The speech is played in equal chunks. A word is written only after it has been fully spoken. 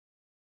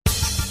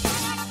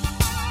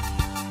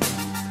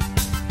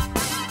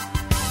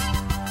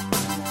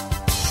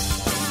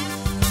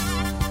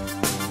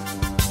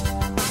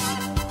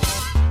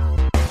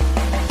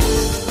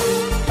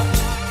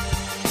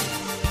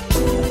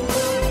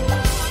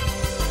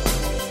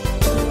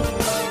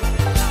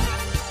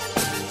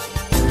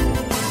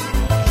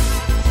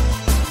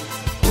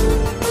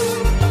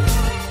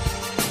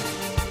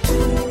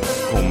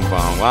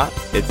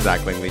It's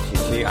Zach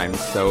Langley-Chichi. I'm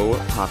so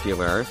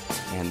popular,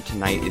 and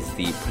tonight is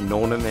the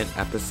penultimate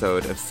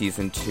episode of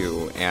Season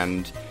 2,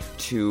 and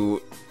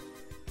to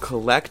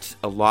collect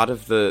a lot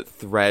of the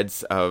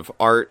threads of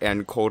art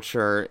and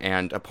culture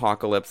and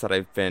apocalypse that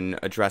I've been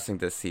addressing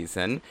this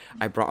season,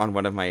 I brought on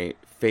one of my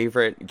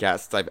favorite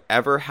guests I've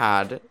ever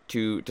had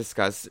to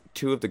discuss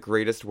two of the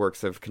greatest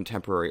works of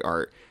contemporary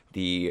art,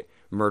 the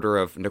murder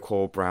of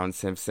Nicole Brown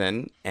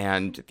Simpson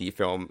and the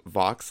film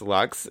Vox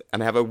Lux.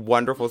 And I have a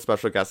wonderful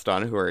special guest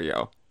on. Who are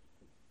you?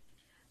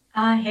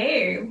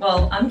 Hey,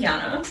 well, I'm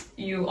Yana.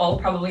 You all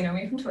probably know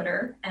me from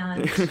Twitter.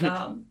 And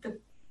the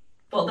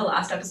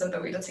last episode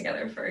that we did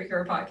together for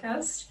your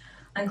podcast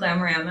on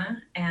Glamorama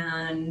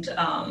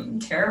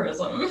and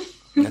terrorism.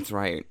 That's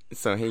right.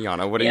 So, hey,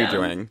 Yana, what are you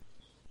doing?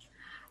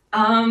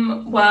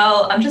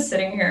 Well, I'm just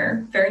sitting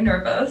here very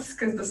nervous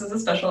because this is a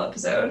special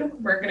episode.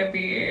 We're going to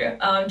be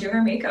doing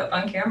our makeup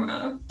on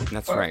camera.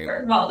 That's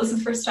right. Well, this is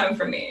the first time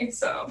for me,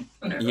 so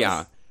I'm nervous.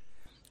 Yeah.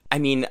 I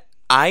mean,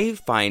 I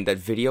find that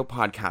video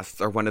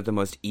podcasts are one of the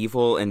most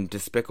evil and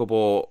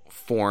despicable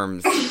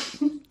forms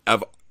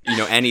of,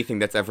 anything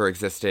that's ever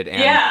existed.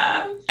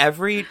 And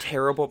every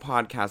terrible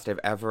podcast I've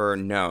ever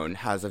known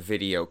has a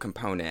video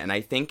component. And I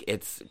think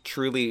it's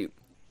truly,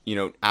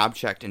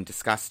 abject and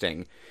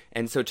disgusting.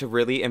 And so to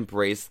really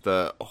embrace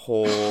the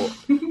whole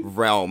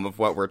realm of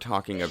what we're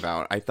talking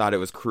about, I thought it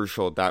was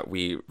crucial that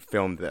we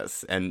film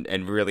this and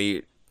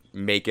really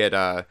make it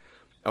a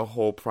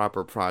whole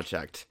proper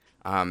project.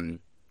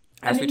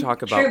 We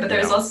talk about... True, but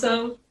there's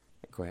also...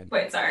 Go ahead.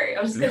 Wait, sorry.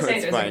 I was just going to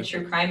say there's a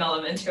true crime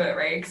element to it,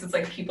 right? Because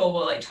it's people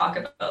will talk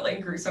about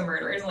gruesome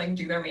murders and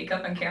do their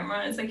makeup on camera.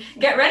 And it's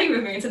get ready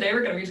with me. Today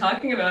we're going to be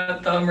talking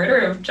about the murder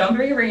of John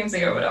Marie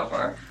Ramsey or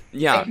whatever.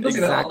 Yeah, people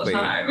do that all the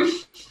time.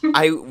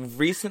 I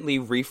recently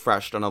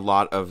refreshed on a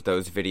lot of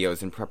those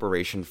videos in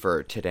preparation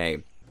for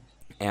today.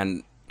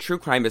 And true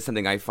crime is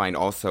something I find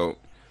also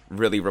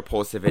really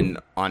repulsive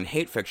on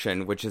hate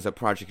fiction, which is a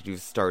project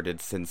you've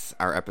started since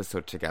our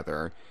episode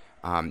together.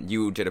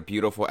 You did a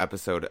beautiful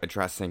episode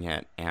addressing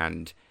it,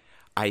 and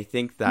I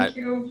think that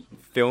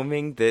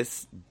filming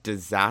this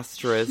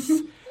disastrous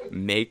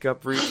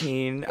makeup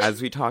routine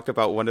as we talk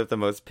about one of the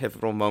most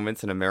pivotal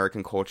moments in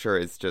American culture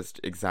is just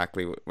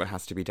exactly what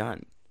has to be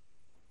done.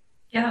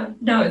 Yeah,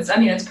 no, it's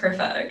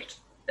perfect.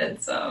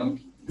 It's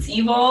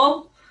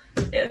evil.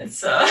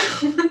 It's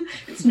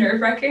it's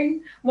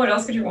nerve-wracking. What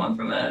else could you want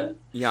from it?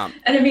 Yeah.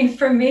 And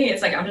for me,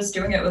 it's I'm just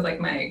doing it with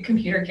my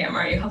computer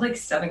camera. You have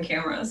 7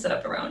 cameras set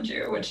up around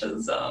you, which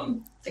is I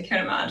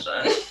can't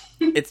imagine.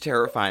 It's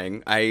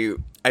terrifying. I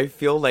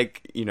feel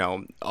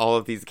all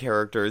of these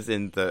characters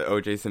in the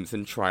O.J.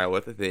 Simpson trial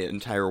with the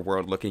entire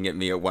world looking at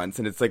me at once,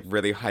 and it's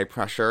really high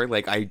pressure.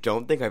 I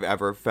don't think I've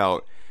ever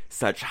felt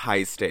such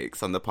high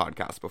stakes on the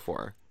podcast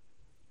before.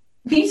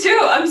 Me too.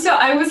 I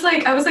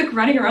was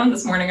running around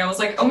this morning. I was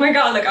oh my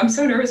God, I'm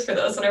so nervous for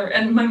this.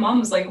 And my mom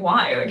was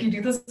why? You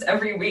do this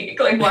every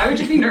week. Why would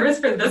you be nervous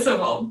for this of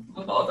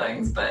all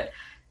things? But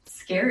it's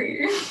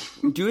scary.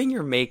 Doing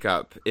your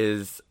makeup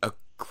is a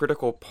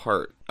critical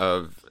part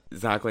of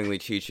Zach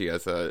Langley-Chichi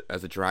as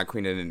a drag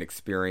queen and an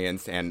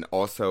experience, and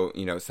also,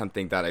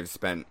 something that I've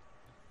spent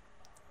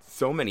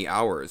so many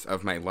hours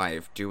of my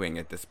life doing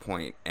at this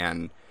point.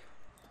 And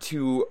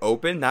to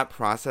open that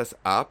process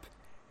up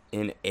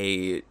in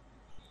a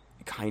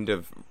kind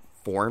of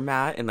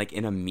format and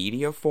in a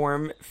media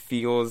form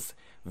feels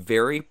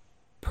very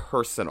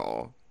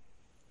personal.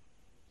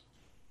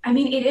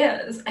 It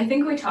is. I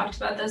think we talked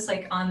about this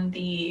on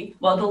the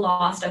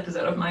last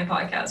episode of my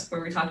podcast where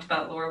we talked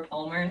about Laura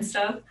Palmer and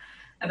stuff,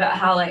 about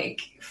how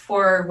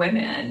for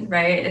women,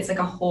 right, it's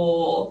a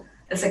whole,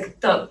 it's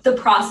the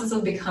process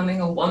of becoming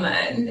a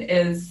woman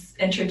is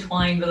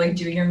intertwined with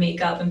doing your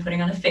makeup and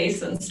putting on a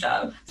face and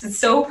stuff. So it's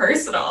so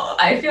personal.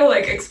 I feel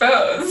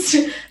exposed,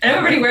 and I'm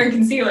already wearing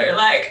concealer,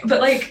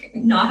 but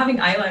not having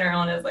eyeliner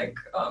on is a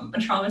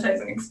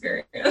traumatizing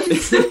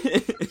experience.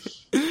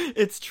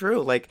 It's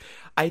true.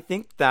 I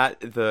think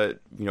that the,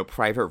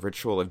 private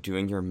ritual of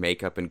doing your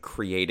makeup and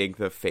creating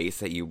the face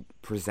that you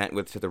present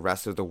with to the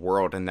rest of the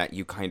world and that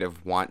you kind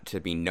of want to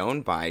be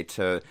known by,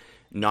 to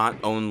not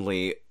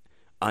only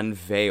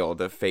unveil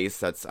the face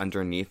that's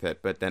underneath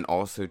it, but then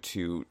also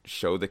to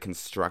show the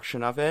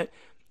construction of it,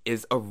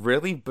 is a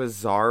really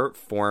bizarre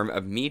form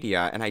of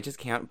media. And I just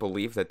can't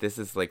believe that this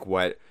is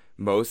what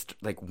most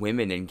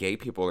women and gay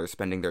people are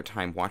spending their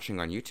time watching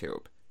on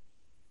YouTube.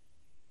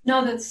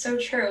 No, that's so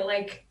true.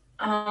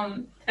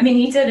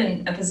 He did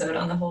an episode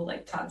on the whole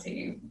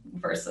Tati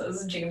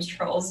versus James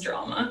Charles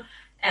drama,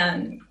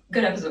 and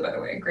good episode, by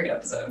the way, great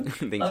episode.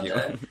 Thank Loved you.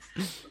 It.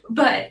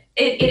 But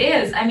it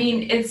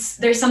is.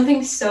 There's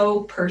something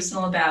so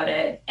personal about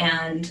it,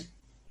 and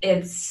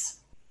I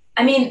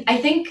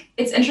think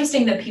it's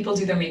interesting that people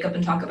do their makeup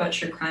and talk about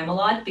true crime a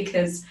lot,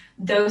 because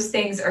those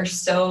things are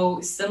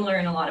so similar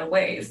in a lot of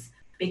ways,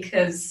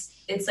 because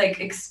it's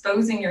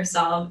exposing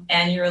yourself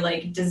and your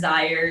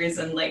desires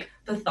and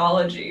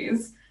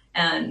pathologies,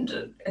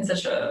 and in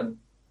such an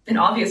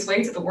obvious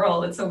way to the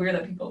world. It's so weird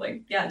that people do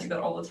that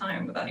all the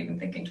time without even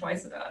thinking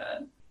twice about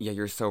it. Yeah,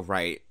 you're so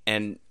right.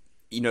 And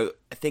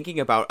thinking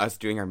about us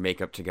doing our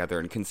makeup together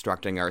and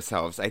constructing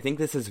ourselves, I think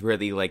this is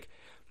really, like,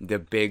 the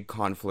big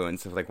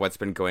confluence of, like, what's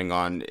been going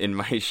on in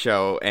my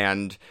show,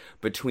 and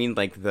between,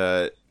 like,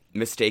 the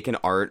mistaken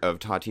art of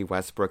Tati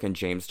Westbrook and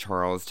James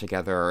Charles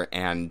together,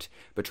 and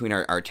between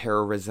our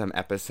terrorism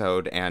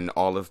episode and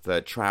all of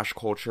the trash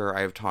culture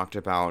I've talked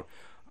about,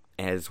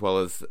 as well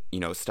as,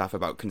 stuff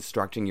about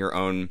constructing your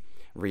own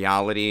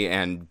reality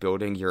and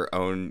building your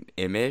own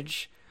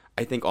image.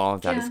 I think all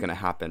of that is going to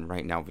happen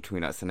right now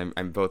between us, and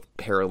I'm both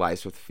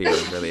paralyzed with fear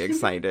and really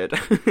excited.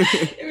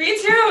 Me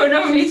too.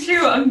 No, me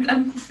too.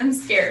 I'm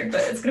scared,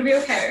 but it's going to be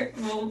okay.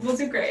 We'll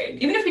do great.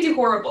 Even if we do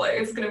horribly,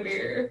 it's going to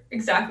be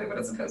exactly what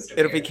it's supposed to be.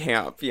 It'll be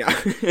camp, yeah.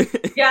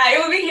 Yeah,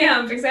 it will be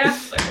camp,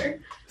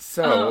 exactly.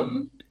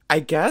 So, I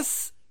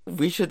guess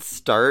we should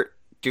start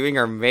doing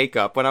our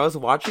makeup. When I was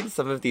watching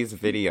some of these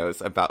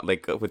videos about,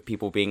 like, with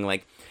people being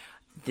like,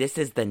 this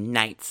is the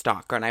Night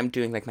Stalker, and I'm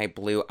doing, like, my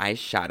blue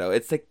eyeshadow.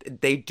 It's, like,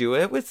 they do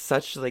it with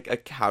such, like, a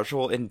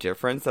casual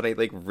indifference that I,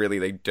 like, really,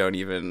 like,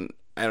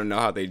 I don't know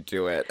how they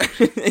do it.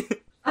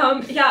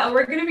 Yeah,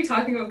 we're going to be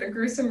talking about the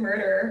gruesome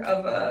murder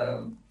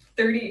of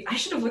 30... I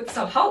should have looked this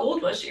up. How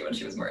old was she when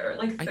she was murdered?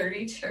 Like,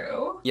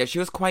 32? Yeah, she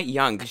was quite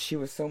young, because she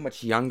was so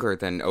much younger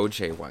than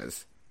OJ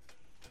was.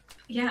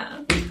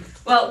 Yeah.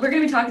 Well, we're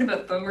going to be talking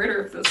about the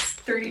murder of this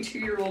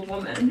 32-year-old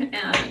woman,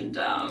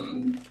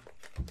 and,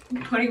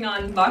 putting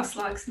on Vox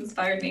Lux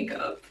inspired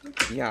makeup.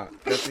 Yeah,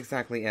 that's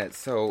exactly it.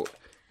 So,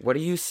 what do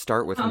you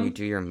start with when you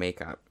do your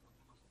makeup?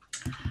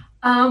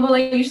 Well, I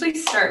usually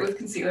start with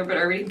concealer, but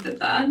I already did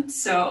that.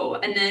 So,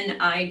 and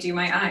then I do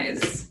my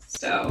eyes.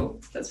 So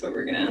that's what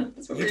we're gonna.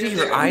 You do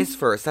your eyes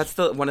first. That's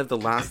one of the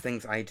last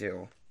things I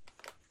do.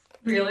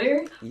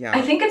 Really? Yeah.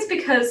 I think it's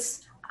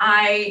because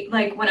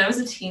when I was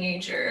a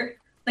teenager.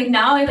 Like,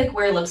 now I, like,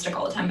 wear lipstick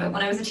all the time, but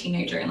when I was a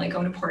teenager and, like,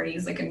 going to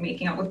parties, like, and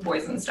making out with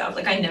boys and stuff,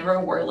 like, I never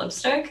wore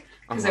lipstick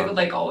because I would,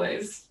 like,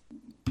 always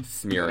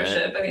smear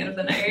it by the end of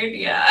the night.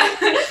 Yeah.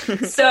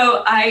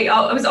 So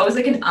I was always,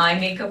 like, an eye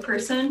makeup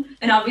person.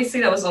 And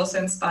obviously that was also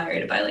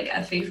inspired by, like,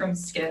 Effie from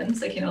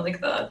Skins, like, like,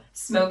 the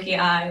smoky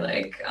eye,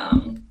 like,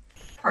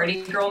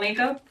 party girl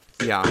makeup.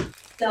 Yeah.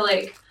 So,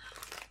 like,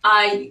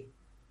 I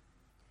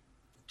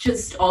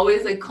just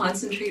always, like,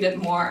 concentrated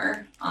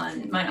more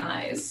on my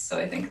eyes. So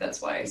I think that's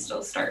why I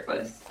still start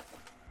with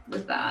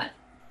that.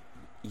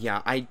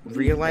 Yeah, I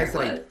realized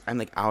that I'm,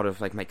 like, out of,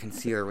 like, my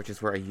concealer, which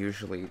is where I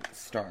usually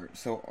start.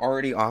 So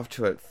already off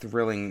to a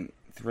thrilling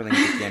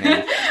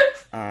beginning.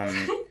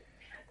 Love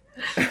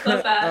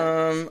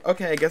that.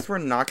 Okay, I guess we're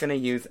not going to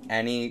use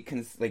any,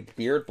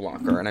 beard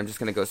blocker, and I'm just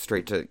going to go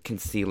straight to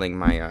concealing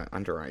my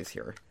under eyes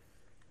here.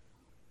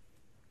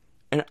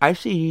 And I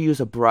see you use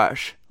a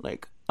brush,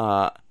 like,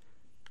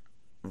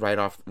 right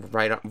off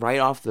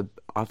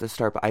the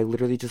start, but I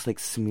literally just, like,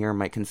 smear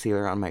my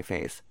concealer on my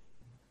face.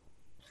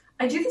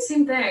 I do the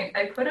same thing.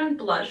 I put on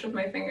blush with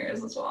my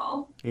fingers as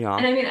well. Yeah.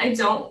 And I mean, I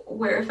don't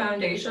wear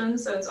foundation,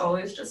 so it's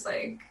always just,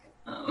 like,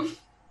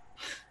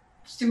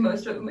 just do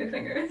most of it with my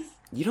fingers.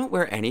 You don't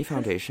wear any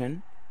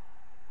foundation?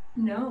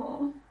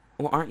 No.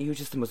 Well, aren't you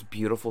just the most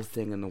beautiful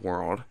thing in the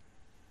world?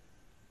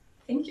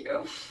 Thank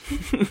you.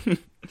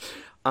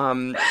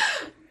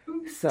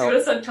 So do you want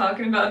to start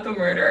talking about the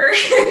murder?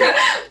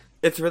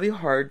 It's really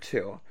hard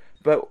to,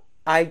 but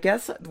I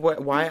guess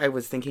why I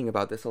was thinking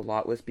about this a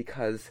lot was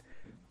because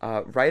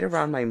right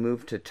around my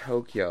move to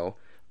Tokyo,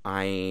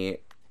 I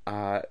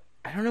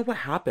don't know what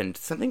happened.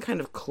 Something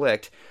kind of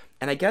clicked,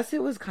 and I guess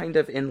it was kind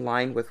of in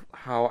line with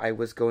how I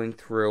was going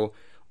through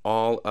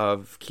all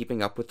of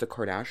Keeping Up with the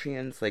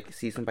Kardashians, like,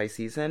 season by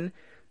season,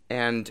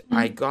 and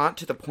I got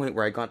to the point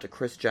where I got to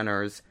Kris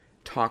Jenner's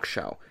talk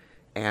show,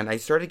 and I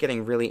started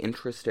getting really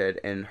interested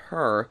in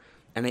her.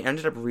 And I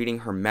ended up reading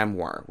her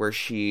memoir, where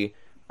she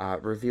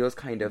reveals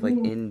kind of, like,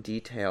 in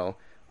detail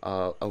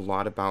a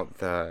lot about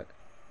her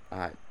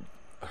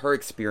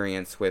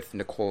experience with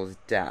Nicole's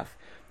death.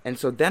 And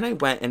so then I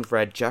went and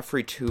read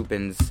Jeffrey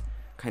Toobin's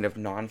kind of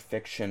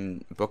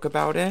nonfiction book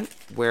about it,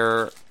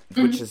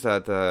 which is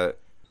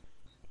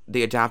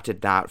they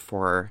adapted that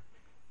for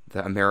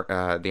the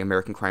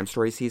American Crime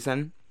Story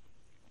season.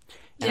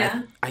 And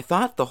yeah. I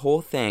thought the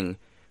whole thing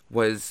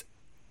was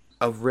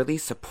a really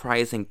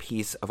surprising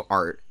piece of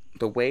art.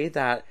 The way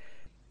that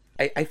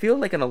I feel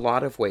like in a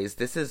lot of ways,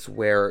 this is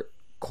where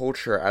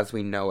culture as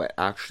we know it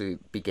actually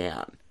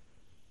began.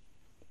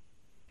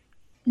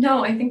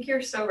 No, I think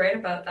you're so right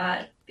about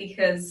that,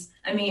 because,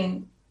 I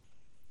mean,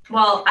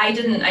 well, I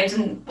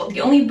didn't, well, the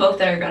only book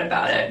that I read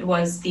about it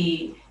was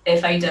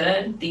If I Did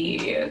It,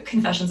 the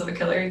Confessions of a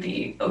Killer,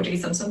 the O.J.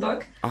 Simpson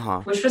book,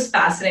 which was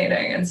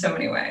fascinating in so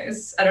many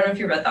ways. I don't know if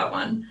you read that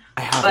one.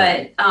 I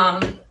haven't.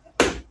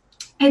 But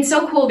it's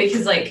so cool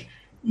because, like,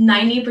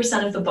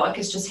 90% of the book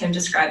is just him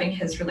describing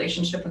his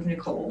relationship with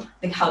Nicole,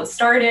 like how it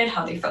started,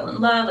 how they fell in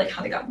love, like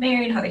how they got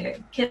married, how they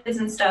had kids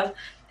and stuff.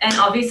 And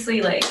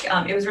obviously, like,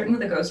 it was written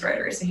with a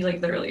ghostwriter, so he,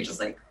 like, literally just,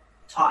 like,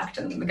 talked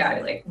and the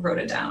guy, like, wrote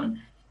it down.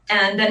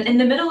 And then in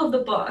the middle of the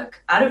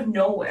book, out of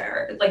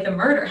nowhere, like, the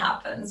murder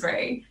happens,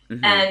 right?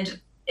 And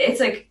it's,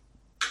 like,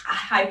 a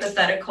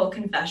hypothetical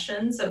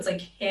confession. So it's,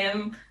 like,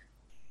 him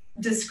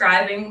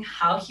describing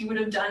how he would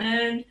have done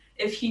it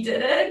if he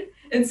did it.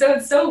 And so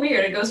it's so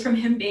weird. It goes from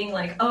him being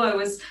like, oh, I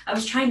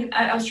was trying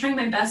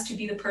my best to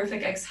be the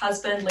perfect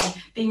ex-husband, like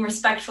being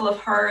respectful of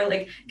her,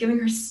 like giving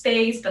her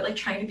space, but like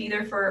trying to be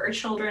there for her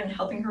children,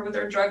 helping her with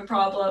her drug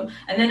problem.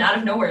 And then out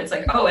of nowhere, it's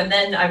like, oh, and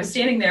then I was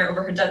standing there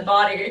over her dead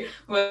body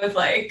with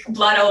like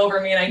blood all over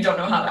me, and I don't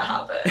know how that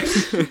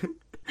happened.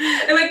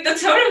 And like the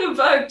tone of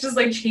the book just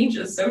like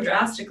changes so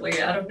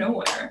drastically out of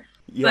nowhere.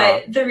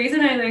 Yeah. But the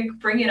reason I like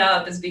bring it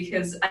up is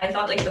because I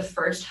thought like the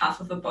first half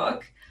of the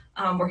book,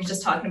 where he's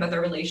just talking about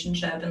their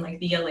relationship and like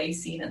the LA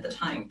scene at the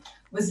time,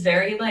 was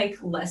very like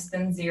less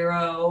than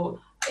zero,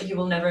 you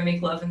will never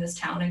make love in this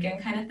town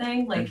again kind of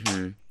thing. Like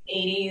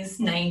 80s,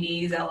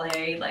 90s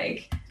LA,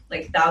 like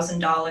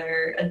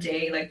 $1,000 a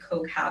day, like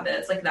coke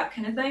habits, like that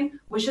kind of thing,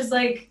 which is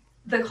like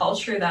the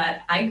culture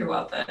that I grew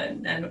up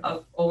in and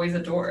I've always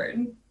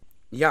adored.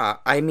 Yeah,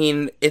 I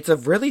mean, it's a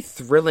really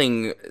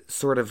thrilling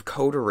sort of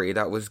coterie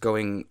that was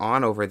going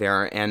on over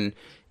there, and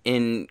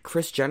in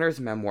Kris Jenner's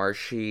memoir,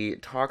 she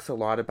talks a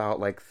lot about,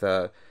 like,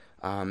 the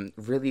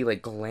really,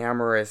 like,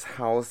 glamorous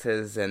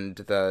houses and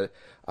the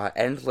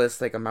endless,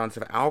 like, amounts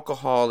of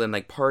alcohol and,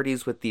 like,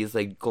 parties with these,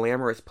 like,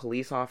 glamorous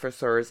police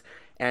officers,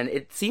 and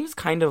it seems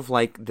kind of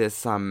like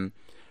this,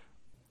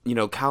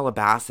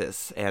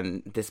 Calabasas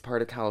and this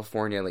part of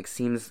California, like,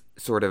 seems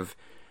sort of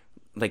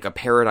like a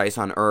paradise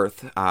on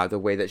earth, the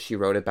way that she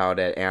wrote about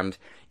it, and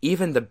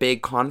even the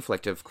big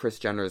conflict of Kris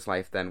Jenner's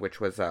life then,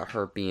 which was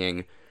her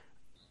being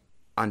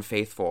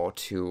unfaithful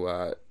to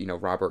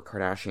Robert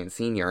Kardashian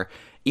Sr.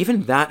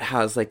 Even that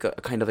has like a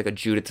kind of like a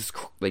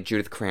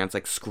Judith Krantz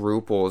like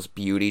scruples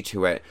beauty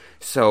to it.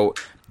 So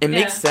it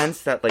makes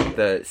sense that like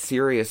the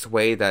serious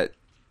way that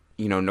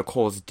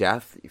Nicole's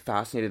death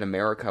fascinated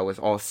America was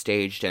all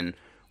staged in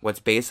what's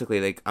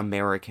basically like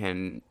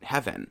American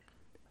heaven.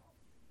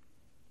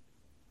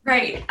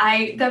 Right.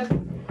 That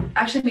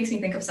actually makes me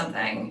think of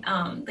something.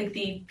 Like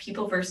the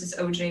People vs.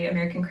 OJ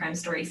American Crime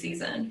Story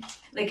season.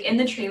 Like in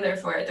the trailer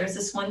for it, there's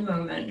this one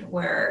moment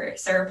where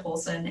Sarah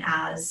Paulson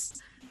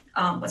as,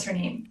 what's her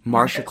name?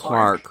 Marcia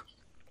Clark.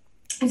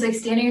 Is like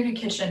standing in her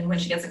kitchen when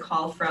she gets a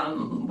call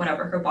from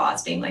whatever, her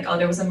boss, being like, oh,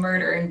 there was a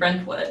murder in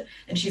Brentwood.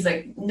 And she's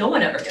like, no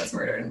one ever gets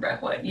murdered in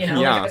Brentwood.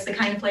 Like it's the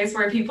kind of place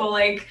where people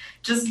like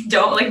just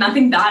don't, like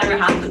nothing bad ever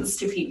happens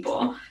to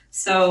people.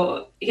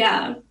 So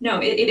yeah,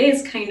 no, it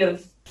is kind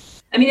of,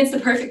 I mean, it's the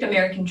perfect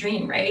American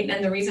dream, right?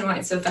 And the reason why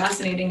it's so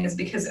fascinating is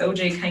because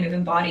OJ kind of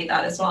embodied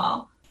that as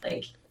well.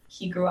 Like,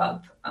 he grew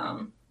up,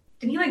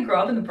 didn't he, like,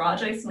 grow up in the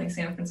projects in, like,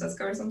 San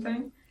Francisco or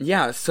something?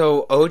 Yeah,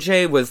 so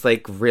OJ was,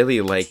 like, really,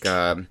 like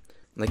a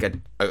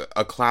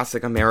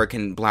classic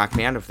American black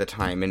man of the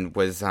time and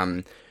was,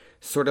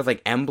 sort of,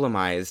 like,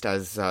 emblemized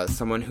as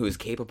someone who is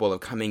capable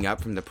of coming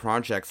up from the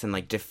projects and,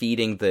 like,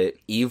 defeating the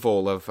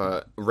evil of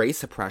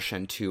race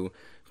oppression to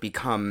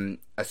become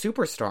a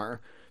superstar.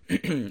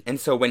 And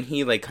so when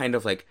he like kind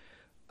of like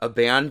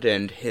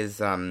abandoned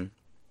his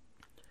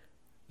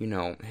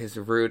his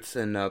roots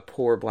in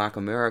poor black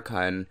America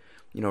and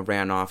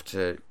ran off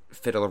to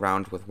fiddle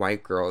around with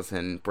white girls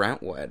in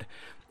Brentwood,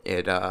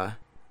 it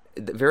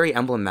very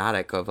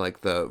emblematic of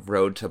like the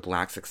road to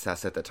black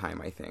success at the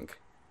time, I think.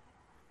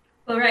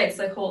 Well, right, it's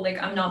like whole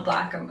like I'm not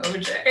black, I'm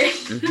OJ.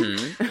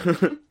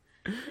 Mm-hmm.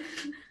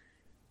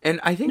 And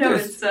I think oh,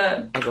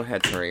 go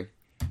ahead, sorry.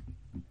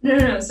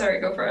 No, sorry,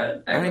 go for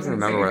it. I don't even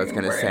remember what I was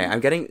going to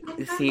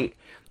say.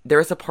 There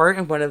was a part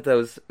in one of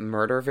those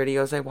murder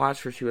videos I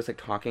watched where she was, like,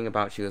 talking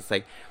about, she was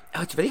like,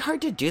 oh, it's really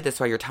hard to do this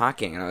while you're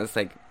talking. And I was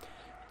like,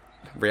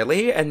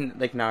 really? And,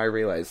 like, now I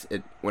realize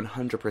it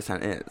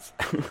 100% is.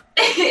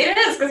 It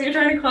is, because you're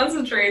trying to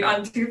concentrate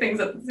on two things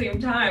at the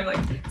same time, like,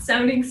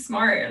 sounding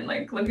smart and,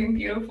 like, looking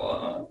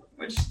beautiful,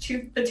 which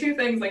the two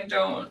things, like,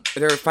 don't.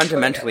 They're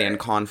fundamentally in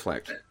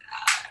conflict.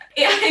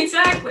 Yeah,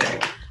 exactly.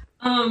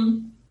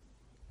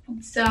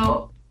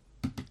 So,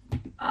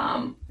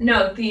 I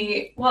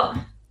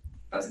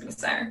was going to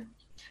say,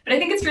 but I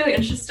think it's really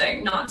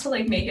interesting not to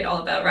like make it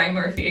all about Ryan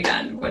Murphy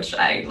again, which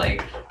I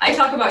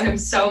talk about him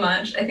so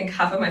much. I think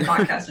half of my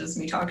podcast is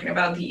me talking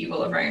about the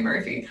evil of Ryan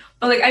Murphy,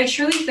 but like, I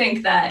truly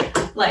think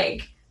that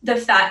like the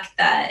fact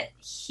that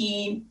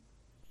he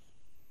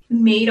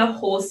made a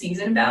whole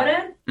season about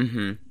it,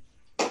 mm-hmm.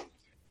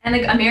 and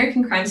like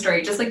American Crime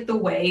Story, just like the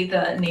way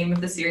the name of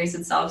the series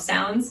itself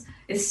sounds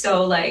is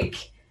so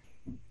like,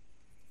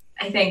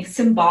 I think,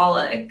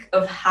 symbolic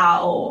of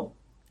how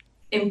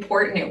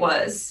important it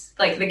was,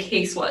 like the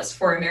case was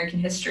for American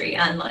history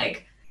and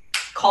like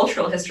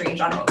cultural history in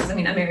general. Because I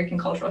mean, American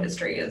cultural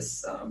history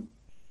is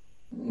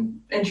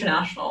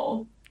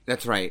international.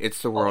 That's right.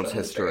 It's the world's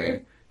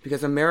history.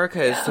 Because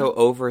America is so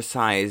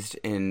oversized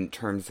in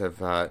terms of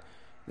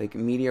like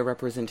media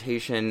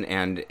representation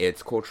and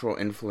its cultural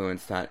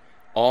influence that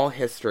all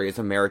history is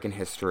American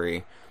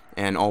history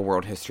and all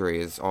world history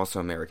is also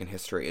American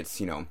history.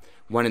 It's,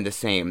 one and the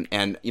same.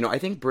 And, I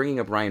think bringing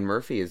up Ryan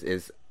Murphy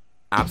is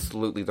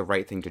absolutely the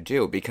right thing to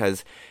do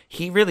because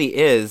he really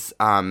is,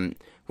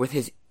 with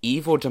his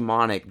evil,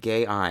 demonic,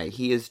 gay eye,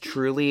 he is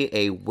truly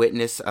a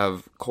witness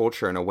of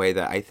culture in a way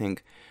that I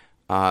think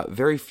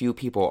very few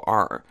people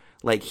are.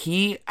 Like,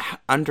 he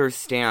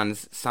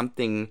understands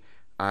something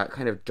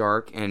kind of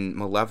dark and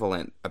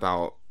malevolent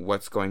about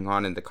what's going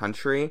on in the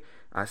country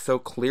so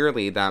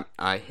clearly that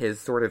his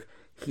sort of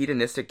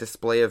hedonistic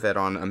display of it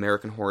on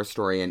American Horror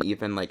Story and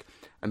even, like,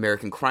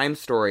 American Crime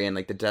Story and,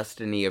 like, The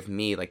Destiny of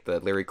Me, like, the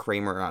Larry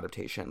Kramer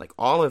adaptation, like,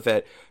 all of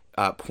it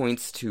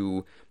points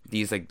to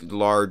these, like,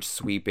 large,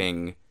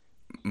 sweeping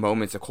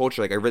moments of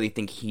culture. Like, I really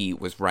think he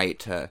was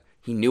right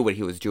he knew what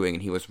he was doing,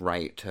 and he was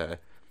right to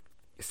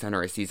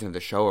center a season of the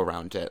show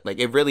around it. Like,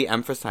 it really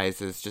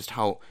emphasizes just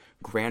how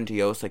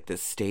grandiose, like, the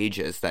stage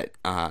is that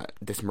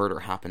this murder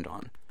happened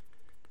on.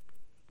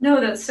 No,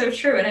 that's so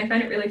true, and I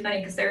find it really funny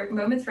because there are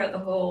moments throughout the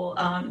whole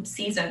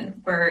season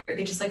where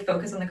they just, like,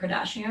 focus on the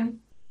Kardashian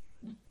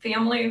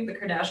family, the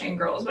Kardashian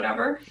girls,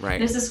 whatever. Right.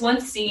 There's this one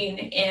scene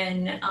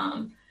in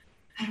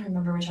I don't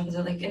remember which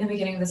episode, like in the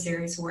beginning of the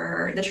series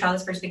where the trial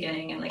is first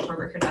beginning and like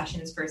Robert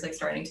Kardashian is first like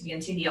starting to be on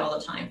TV all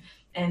the time.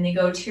 And they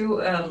go to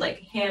like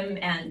him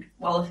and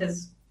all of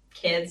his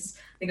kids,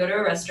 they go to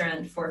a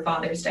restaurant for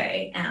Father's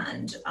Day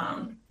and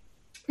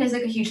there's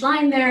like a huge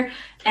line there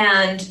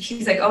and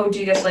he's like, oh, do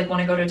you guys like want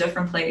to go to a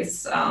different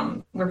place?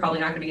 We're probably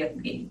not going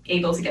to be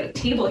able to get a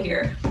table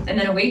here. And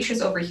then a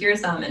waitress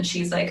overhears them and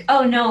she's like,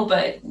 oh no,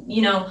 but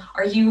you know,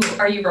 are you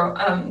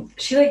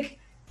she like,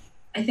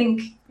 I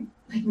think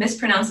like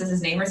mispronounces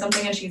his name or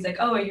something and she's like,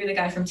 oh, you're the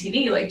guy from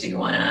TV, like do you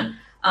want to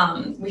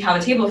we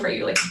have a table for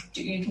you, like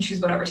you can choose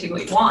whatever table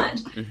you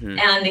want. Mm-hmm.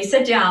 And they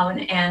sit down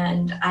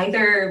and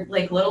either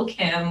like little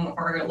Kim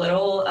or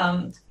little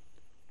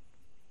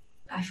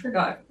I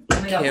forgot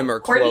Kim or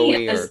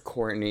Chloe or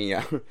Courtney,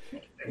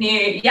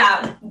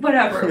 yeah,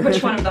 whatever,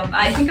 which one of them,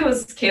 I think it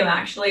was Kim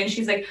actually, and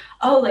she's like,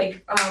 oh,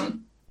 like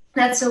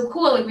that's so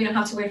cool, like we don't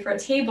have to wait for a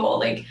table,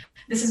 like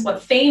this is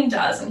what fame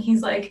does. And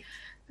he's like,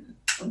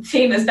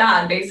 fame is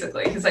bad,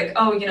 basically. He's like,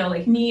 oh, you know,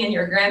 like me and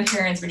your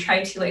grandparents, we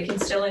tried to like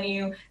instill in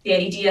you the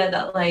idea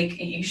that like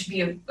you should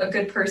be a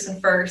good person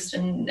first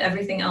and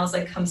everything else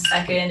like comes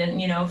second,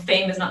 and you know,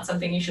 fame is not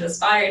something you should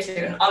aspire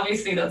to. And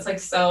obviously that's like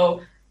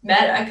so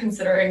meta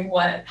considering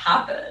what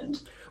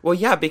happened. Well,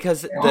 yeah,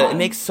 because it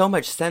makes so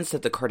much sense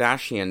that the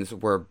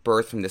Kardashians were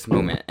birthed from this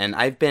moment. And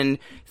I've been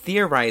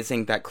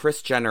theorizing that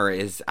Kris Jenner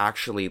is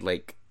actually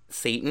like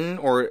Satan,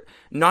 or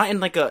not in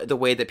like the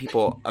way that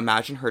people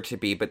imagine her to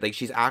be, but like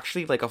she's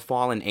actually like a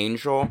fallen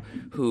angel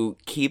who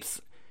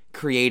keeps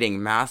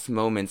creating mass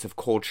moments of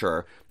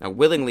culture,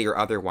 willingly or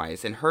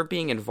otherwise. And her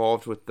being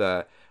involved with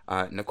the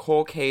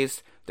Nicole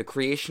case, the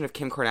creation of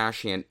Kim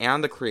Kardashian,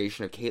 and the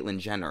creation of Caitlyn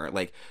Jenner,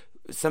 like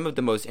some of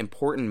the most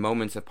important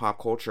moments of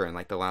pop culture in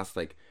like the last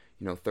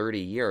 30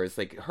 years,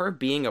 like her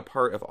being a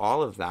part of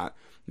all of that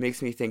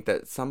makes me think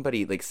that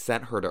somebody like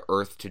sent her to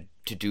Earth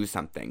to do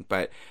something.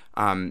 But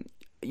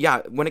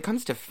yeah, when it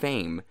comes to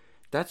fame,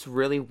 that's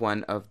really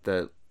one of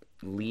the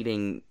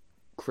leading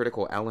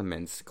critical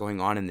elements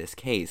going on in this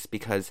case,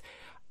 because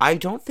I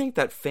don't think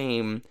that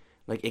fame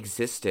like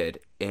existed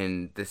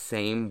in the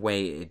same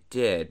way it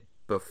did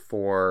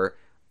before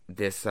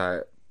this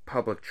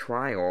public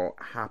trial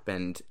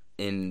happened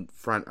in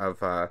front of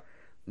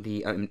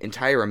the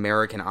entire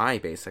American eye,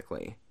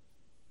 basically.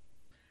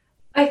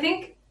 I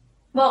think,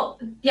 well,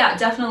 yeah,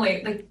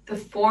 definitely, like the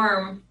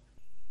form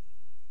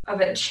of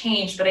it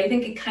changed, but I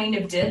think it kind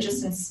of did,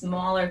 just in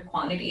smaller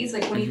quantities.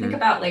 Like when you think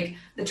about like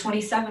the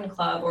 27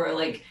 Club or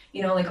like,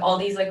 you know, like all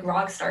these like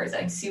rock stars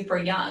that are super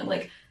young,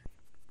 like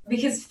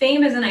because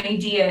fame as an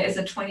idea is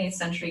a 20th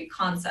century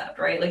concept,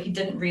 right? Like it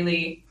didn't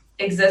really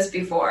exist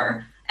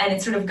before, and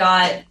it sort of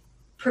got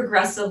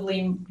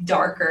progressively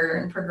darker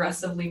and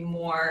progressively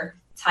more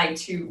tied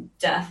to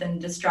death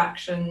and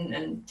distraction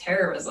and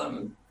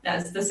terrorism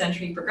as the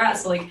century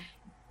progressed. So like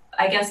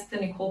I guess the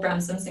Nicole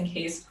Brown Simpson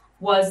case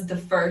was the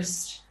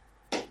first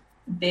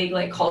big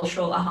like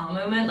cultural aha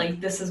moment. Like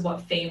this is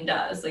what fame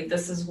does. Like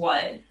this is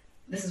what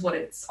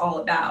it's all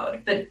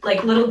about. But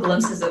like little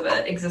glimpses of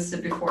it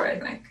existed before, I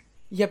think.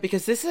 Yeah,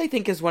 because this I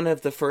think is one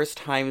of the first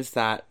times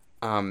that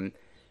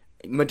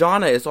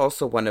Madonna is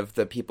also one of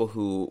the people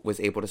who was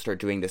able to start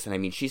doing this. And I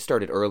mean, she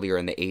started earlier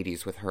in the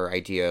 80s with her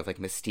idea of like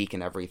mystique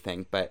and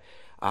everything. But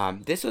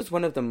this was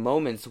one of the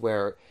moments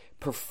where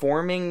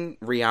performing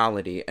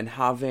reality and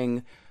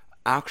having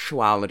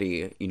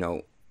actuality, you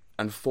know,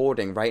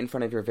 unfolding right in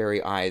front of your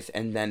very eyes,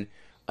 and then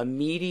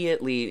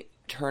immediately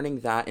turning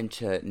that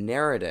into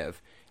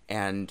narrative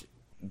and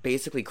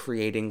basically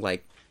creating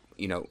like,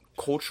 you know,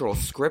 cultural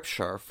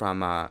scripture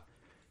from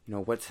you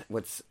know,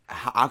 what's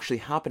actually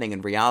happening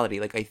in reality.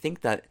 Like I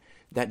think that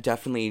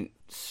definitely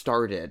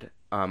started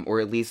or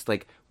at least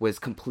like was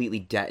completely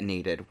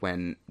detonated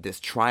when this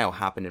trial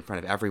happened in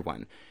front of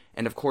everyone.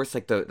 And of course,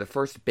 like the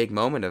first big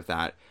moment of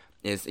that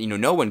is, you know,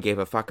 no one gave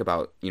a fuck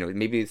about, you know,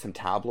 maybe some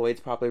tabloids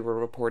probably were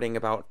reporting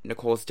about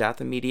Nicole's death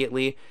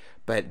immediately,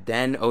 but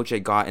then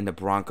OJ got in the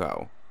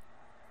Bronco.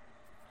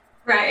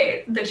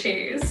 Right, the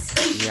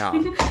cheese.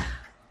 Yeah.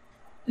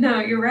 No,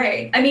 you're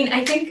right. I mean,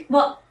 I think,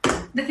 well,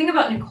 the thing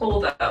about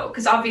Nicole, though,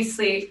 because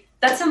obviously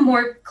that's a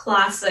more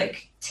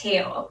classic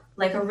tale,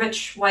 like a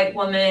rich white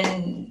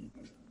woman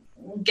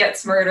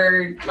gets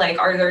murdered, like,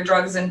 are there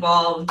drugs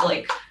involved,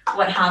 like,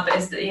 what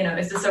happens, you know,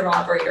 is this a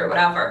robbery or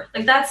whatever.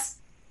 Like, that's,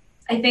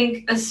 I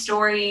think, a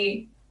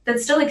story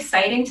that's still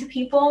exciting to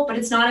people, but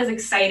it's not as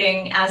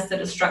exciting as the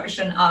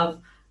destruction of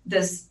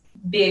this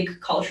big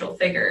cultural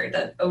figure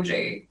that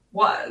OJ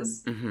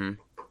was. Mm-hmm.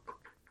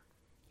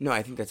 No,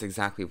 I think that's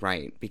exactly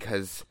right,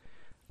 because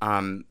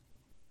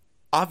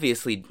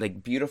obviously,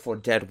 like, beautiful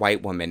dead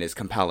white woman is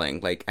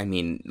compelling. Like, I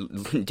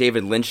mean,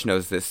 David Lynch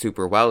knows this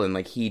super well, and,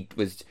 like, he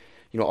was,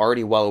 you know,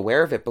 already well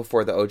aware of it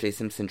before the O.J.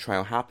 Simpson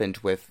trial happened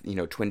with, you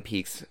know, Twin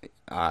Peaks,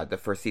 the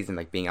first season,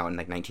 like, being out in,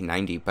 like,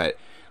 1990, but,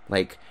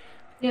 like,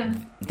 yeah,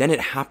 then it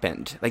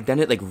happened. Like, then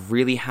it, like,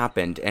 really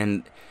happened,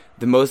 and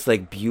the most,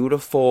 like,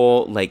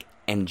 beautiful, like,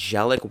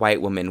 angelic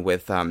white woman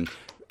with,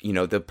 you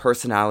know, the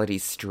personality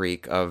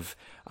streak of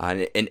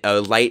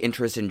a light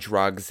interest in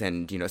drugs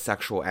and, you know,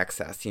 sexual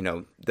excess, you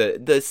know,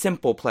 the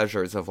simple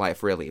pleasures of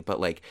life, really. But,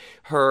 like,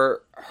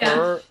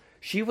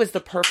 she was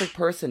the perfect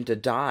person to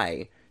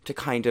die to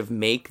kind of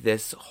make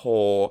this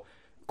whole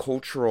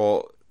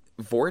cultural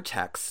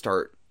vortex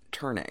start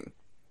turning.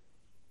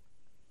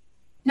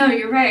 No,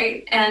 you're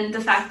right. And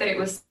the fact that it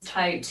was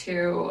tied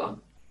to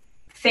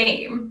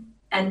fame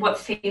and what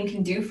fame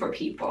can do for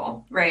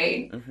people,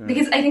 right? Mm-hmm.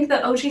 Because I think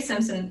the O.J.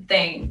 Simpson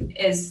thing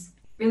is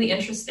really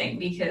interesting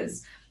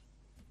because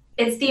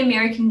it's the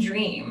American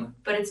dream,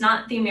 but it's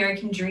not the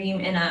American dream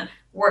in a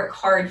work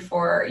hard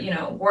for, you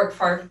know,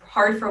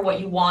 hard for what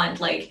you want.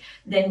 Like,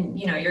 then,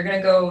 you know, you're going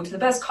to go to the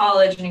best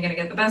college and you're going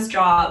to get the best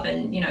job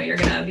and, you know, you're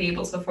going to be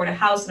able to afford a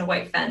house and a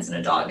white fence and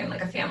a dog and,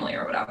 like, a family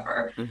or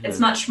whatever. Mm-hmm. It's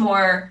much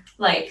more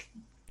like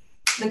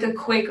a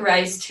quick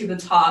rise to the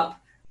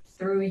top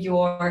through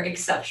your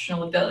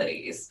exceptional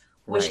abilities,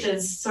 which right.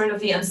 is sort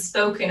of the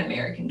unspoken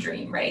American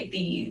dream, right?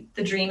 The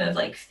dream of,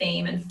 like,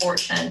 fame and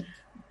fortune,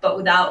 but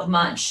without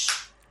much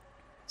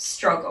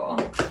struggle,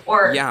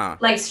 or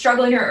like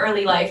struggle in your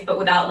early life, but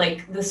without,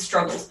 like, the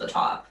struggle to the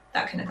top,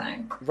 that kind of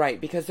thing. Right,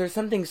 because there's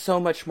something so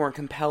much more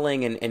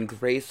compelling and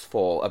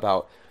graceful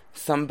about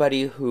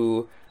somebody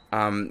who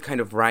kind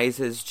of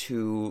rises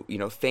to, you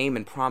know, fame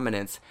and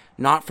prominence,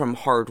 not from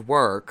hard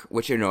work,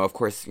 which, you know, of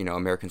course, you know,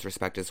 Americans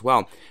respect as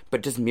well,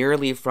 but just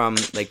merely from,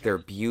 like, their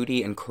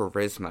beauty and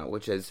charisma,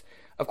 which is,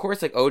 of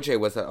course, like, OJ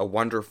was a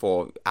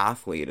wonderful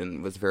athlete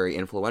and was very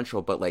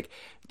influential, but, like,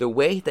 the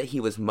way that he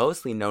was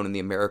mostly known in the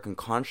American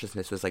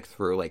consciousness was, like,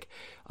 through, like,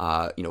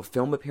 you know,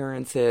 film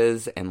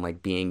appearances and,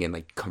 like, being in,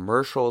 like,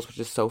 commercials, which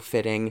is so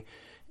fitting,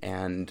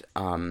 and,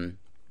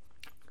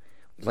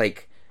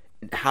 like,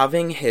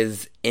 having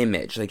his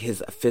image, like,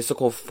 his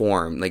physical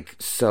form, like,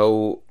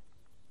 so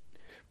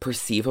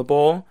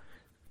perceivable,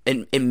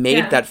 and it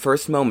made that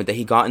first moment that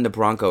he got in the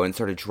Bronco and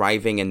started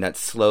driving in that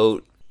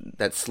slow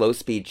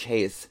speed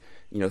chase,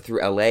 you know,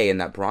 through LA in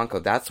that Bronco,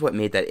 that's what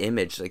made that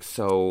image, like,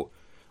 so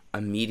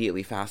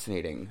immediately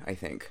fascinating, I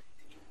think.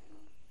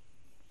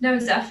 No,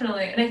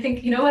 definitely. And I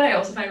think, you know what I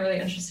also find really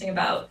interesting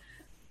about,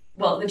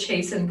 well, the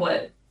chase and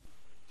what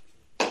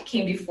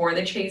came before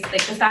the chase,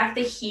 like, the fact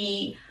that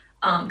he,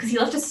 because he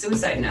left a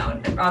suicide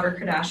note at Robert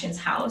Kardashian's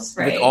house,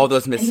 right? With all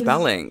those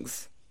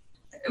misspellings.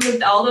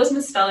 With all those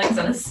misspellings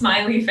on a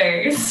smiley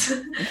face.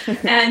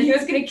 And he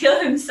was going to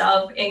kill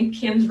himself in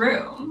Kim's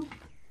room,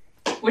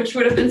 which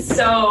would have been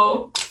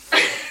so...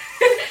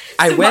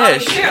 I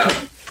wish.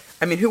 Too.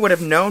 I mean, who would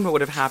have known what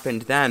would have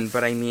happened then?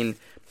 But I mean,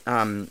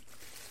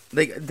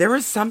 like, there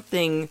was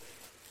something...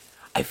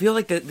 I feel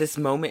like this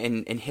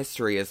moment in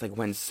history is, like,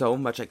 when so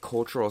much, like,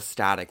 cultural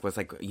static was,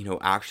 like, you know,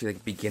 actually,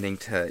 like, beginning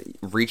to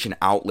reach an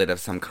outlet of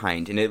some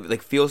kind. And it,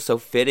 like, feels so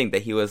fitting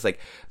that he was,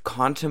 like,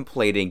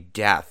 contemplating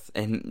death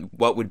in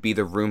what would be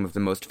the room of the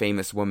most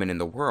famous woman in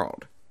the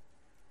world.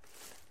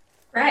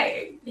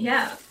 Right.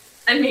 Yeah.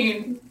 I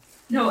mean,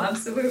 no,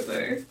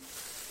 absolutely.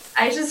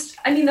 I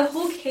mean, the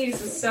whole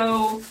case is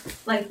so,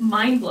 like,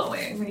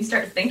 mind-blowing when you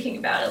start thinking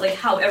about it. Like,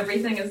 how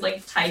everything is,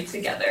 like, tied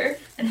together.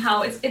 And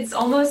how it's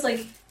almost,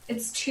 like...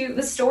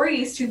 the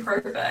story is too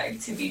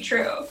perfect to be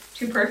true,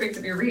 too perfect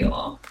to be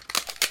real.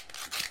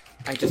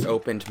 I just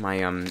opened my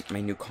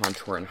my new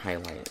contour and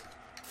highlight.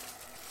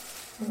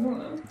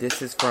 Ooh.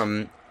 This is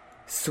from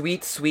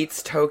Sweet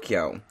Sweets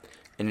Tokyo,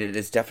 and it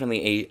is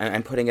definitely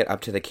I'm putting it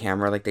up to the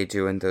camera like they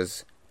do in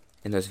those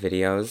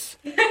videos.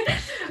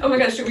 Oh my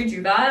gosh, should we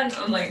do that?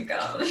 I'm like,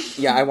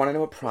 Yeah, I want to know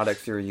what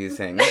products you're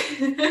using.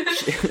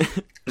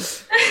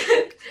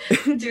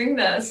 Doing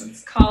this,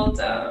 it's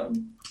called.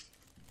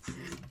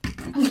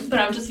 But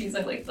I'm just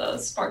using, like, the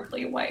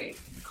sparkly white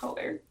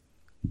color.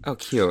 Oh,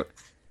 cute.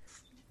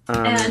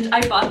 And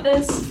I bought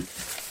this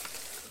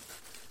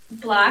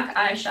black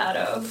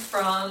eyeshadow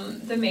from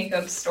the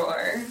makeup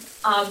store.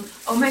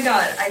 Oh my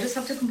god, I just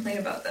have to complain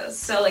about this.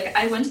 So, like,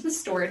 I went to the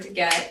store to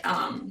get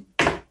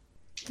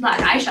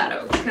black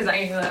eyeshadow because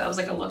I knew that was,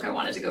 like, a look I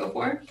wanted to go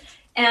for.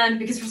 And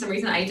because for some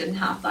reason I didn't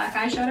have black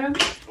eyeshadow.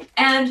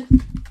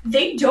 And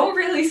they don't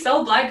really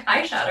sell black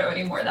eyeshadow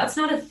anymore. That's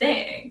not a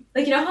thing.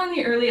 Like, you know how in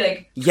the early,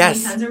 like,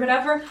 2010s or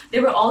whatever,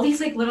 there were all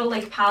these, like, little,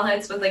 like,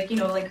 palettes with, like, you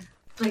know, like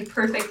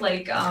perfect,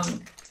 like,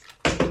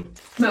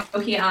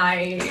 smoky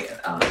eye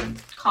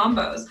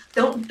combos.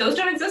 Those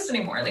don't exist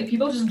anymore. Like,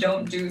 people just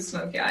don't do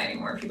smoky eye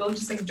anymore. People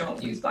just, like,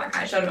 don't use black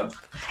eyeshadow.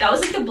 That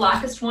was, like, the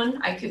blackest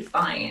one I could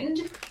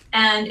find.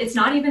 And it's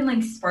not even,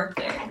 like,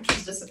 sparkling, which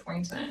is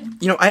disappointing.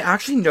 You know, I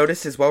actually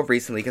noticed as well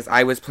recently, because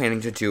I was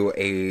planning to do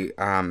a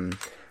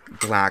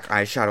black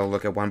eyeshadow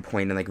look at one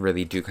point and, like,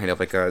 really do kind of,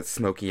 like, a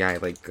smoky eye,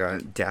 like,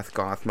 death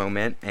goth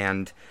moment.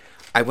 And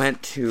I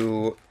went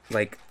to,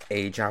 like,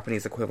 a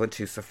Japanese equivalent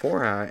to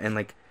Sephora, and,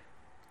 like,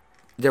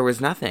 there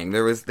was nothing.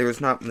 There was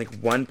not, like,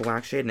 one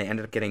black shade, and I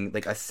ended up getting,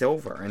 like, a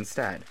silver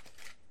instead,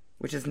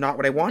 which is not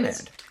what I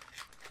wanted.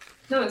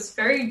 No, it's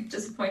very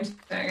disappointing,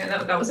 and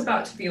that was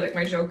about to be, like,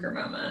 my Joker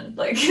moment.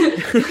 Like,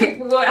 like,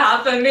 what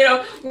happened? You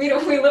know,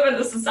 we live in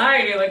a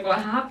society, like, what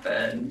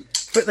happened?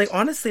 But, like,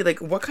 honestly,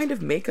 like, what kind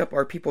of makeup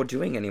are people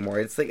doing anymore?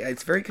 It's, like,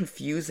 it's very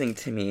confusing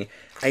to me.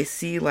 I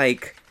see,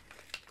 like,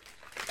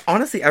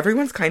 honestly,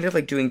 everyone's kind of,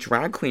 like, doing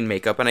drag queen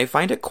makeup, and I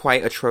find it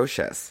quite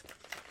atrocious.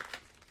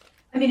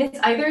 I mean, it's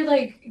either,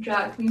 like,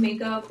 drag queen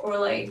makeup or,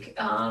 like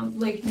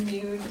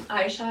nude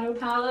eyeshadow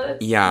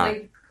palettes. Yeah.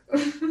 Like,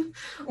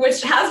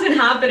 which has been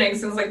happening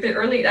since, like, the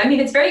early... I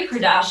mean, it's very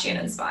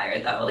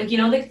Kardashian-inspired, though. Like, you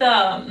know, like,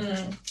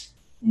 the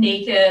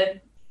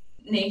naked...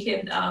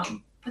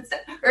 what's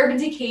that? Urban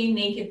Decay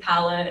naked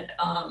palette,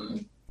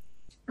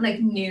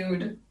 like,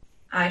 nude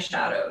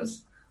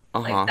eyeshadows.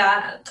 Like,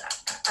 that...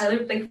 I,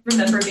 like,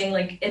 remember being,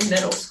 like, in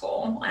middle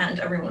school, and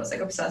everyone was, like,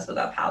 obsessed with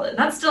that palette. And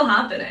that's still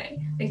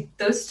happening. Like,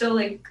 those still,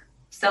 like,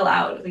 sell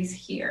out, at least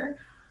here.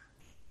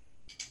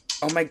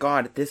 Oh my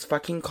god, this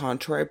fucking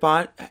contour I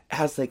bought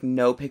has, like,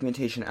 no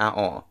pigmentation at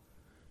all.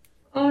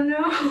 Oh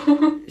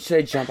no. Should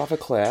I jump off a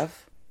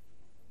cliff?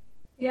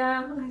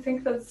 Yeah, I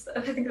think that's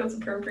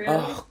appropriate.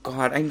 Oh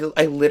god,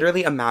 I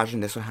literally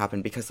imagined this would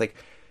happen because, like,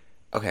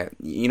 okay,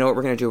 you know what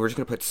we're gonna do? We're just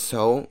gonna put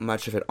so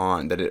much of it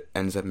on that it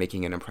ends up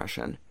making an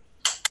impression.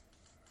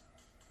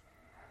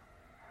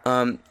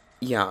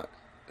 Yeah,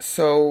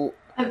 so...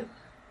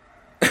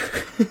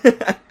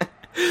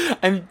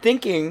 I'm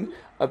thinking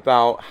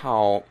about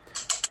how...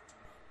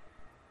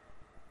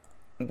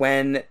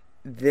 when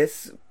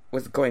this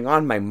was going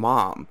on, my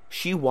mom,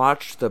 she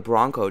watched the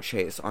Bronco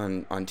chase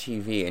on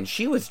TV, and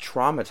she was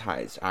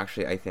traumatized,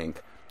 actually, I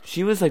think.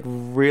 She was, like,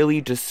 really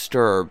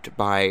disturbed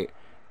by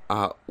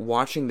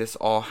watching this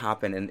all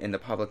happen in the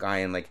public eye,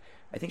 and, like,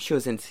 I think she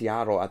was in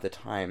Seattle at the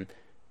time,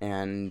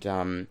 and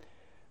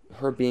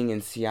her being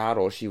in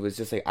Seattle, she was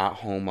just, like, at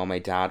home while my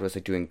dad was,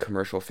 like, doing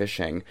commercial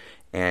fishing,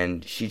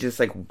 and she just,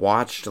 like,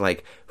 watched,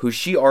 like, who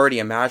she already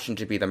imagined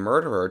to be the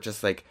murderer,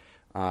 just, like,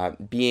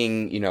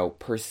 being, you know,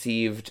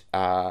 perceived,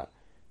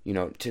 you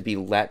know, to be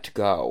let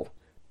go.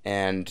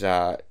 And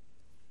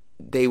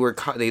they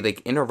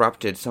like,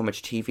 interrupted so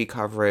much TV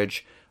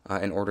coverage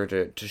in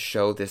order to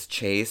show this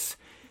chase.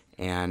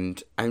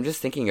 And I'm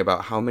just thinking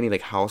about how many,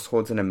 like,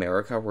 households in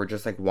America were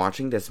just, like,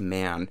 watching this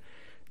man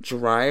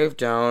drive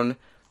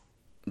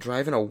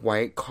in a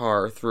white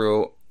car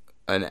through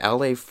an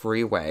LA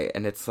freeway.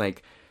 And it's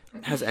like,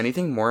 has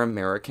anything more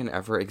American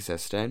ever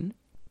existed?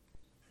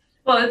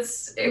 Well,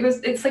 it's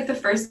like the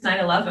first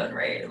 9/11,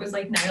 right? It was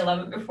like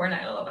 9/11 before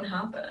 9/11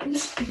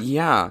 happened.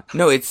 Yeah.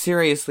 No, it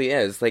seriously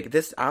is. Like,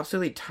 this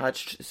absolutely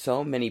touched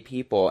so many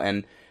people,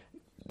 and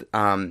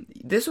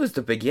this was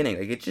the beginning.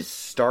 Like, it just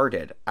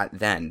started at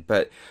then,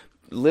 but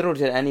little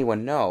did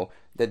anyone know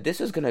that this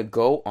was going to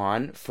go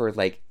on for,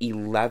 like,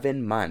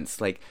 11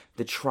 months. Like,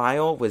 the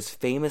trial was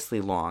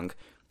famously long,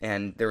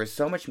 and there was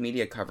so much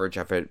media coverage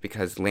of it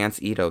because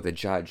Lance Ito, the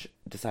judge,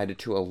 decided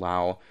to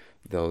allow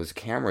those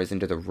cameras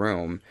into the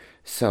room.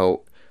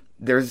 So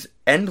there's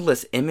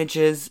endless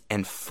images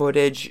and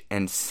footage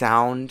and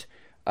sound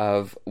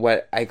of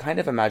what I kind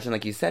of imagine,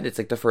 like you said, it's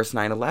like the first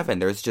 9/11.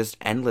 There's just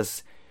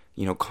endless,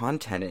 you know,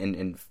 content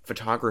and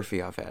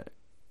photography of it.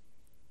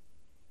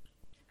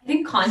 I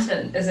think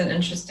content is an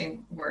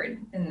interesting word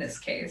in this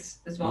case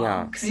as well.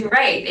 Yeah. Because you're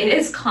right, it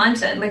is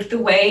content. Like, the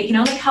way, you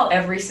know, like, how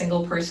every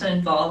single person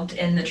involved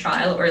in the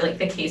trial or, like,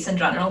 the case in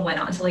general went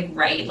on to, like,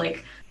 write,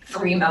 like,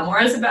 3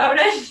 memoirs about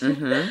it.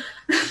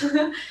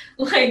 Mm-hmm.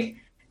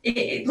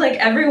 like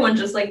everyone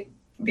just, like,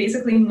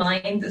 basically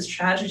mined this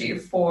tragedy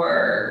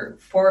for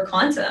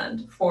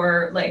content,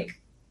 for, like,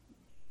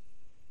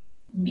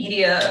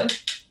 media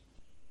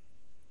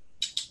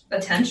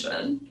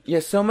attention.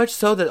 Yeah, so much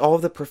so that all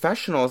of the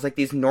professionals, like,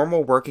 these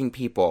normal working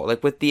people,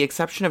 like, with the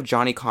exception of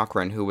Johnny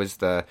Cochran, who was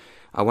the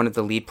one of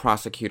the lead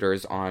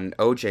prosecutors on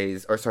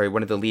OJ's, or sorry,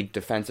 one of the lead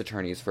defense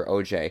attorneys for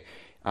OJ.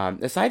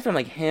 Aside from,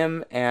 like,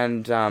 him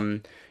and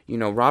you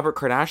know, Robert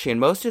Kardashian,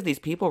 most of these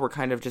people were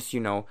kind of just, you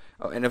know,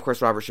 and of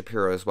course Robert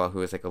Shapiro as well,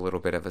 who is, like, a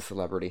little bit of a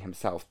celebrity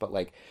himself, but,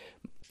 like,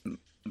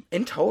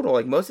 in total,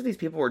 like, most of these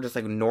people were just,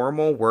 like,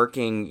 normal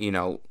working, you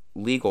know,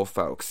 legal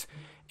folks.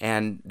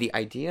 And the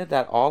idea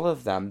that all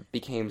of them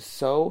became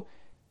so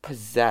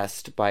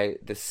possessed by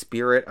the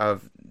spirit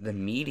of the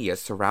media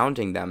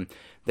surrounding them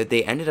that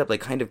they ended up,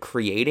 like, kind of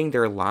creating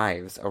their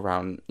lives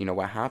around, you know,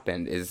 what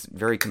happened is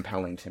very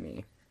compelling to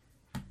me.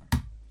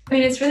 I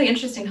mean, it's really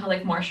interesting how,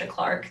 like, Marcia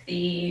Clark,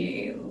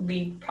 the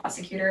lead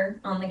prosecutor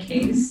on the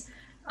case,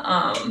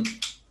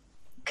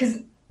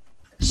 because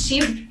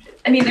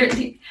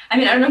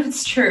I don't know if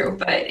it's true,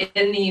 but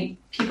in the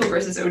People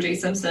versus O.J.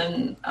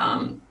 Simpson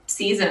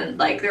season,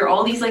 like there are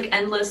all these like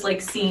endless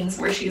like scenes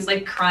where she's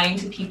like crying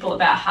to people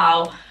about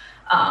how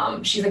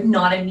she's like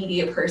not a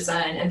media person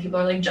and people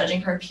are like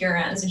judging her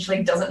appearance and she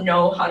like doesn't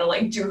know how to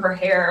like do her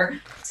hair.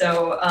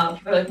 So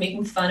people are like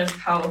making fun of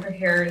how her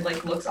hair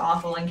like looks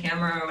awful on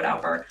camera or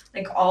whatever.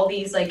 Like all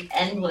these like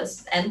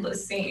endless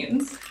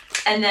scenes.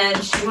 And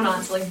then she went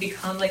on to like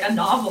become like a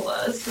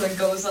novelist who like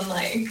goes on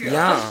like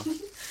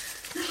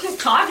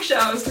talk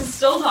shows to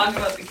still talk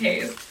about the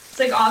case. It's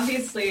like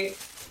obviously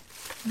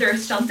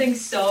there's something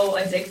so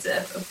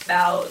addictive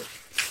about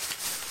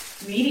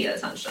media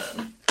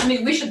attention. I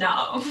mean, we should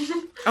know.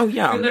 Oh,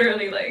 yeah. We're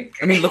literally like...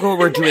 I mean, look what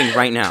we're doing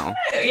right now.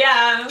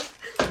 Yeah.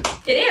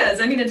 It is.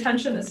 I mean,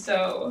 attention is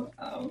so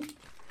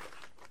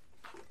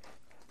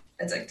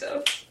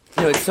addictive.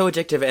 No, it's so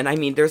addictive. And I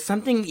mean, there's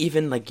something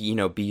even like, you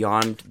know,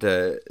 beyond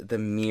the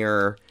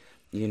mere,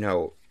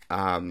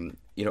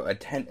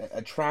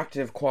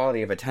 attractive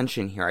quality of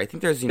attention here. I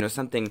think there's,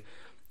 something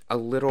a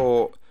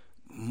little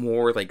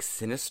more like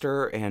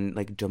sinister and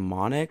like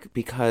demonic,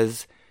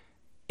 because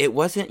it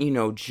wasn't,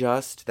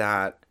 just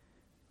that,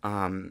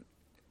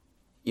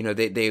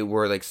 they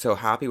were like so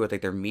happy with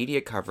like their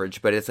media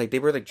coverage, but it's like they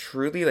were like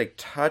truly like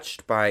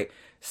touched by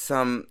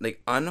some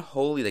like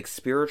unholy like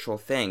spiritual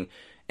thing.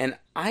 And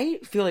I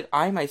feel like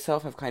I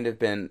myself have kind of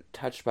been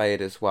touched by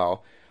it as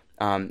well.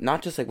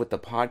 Not just like with the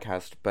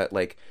podcast, but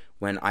like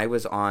when I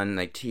was on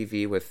like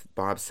TV with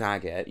Bob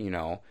Saget,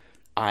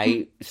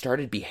 I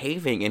started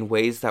behaving in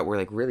ways that were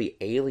like really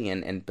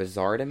alien and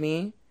bizarre to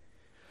me.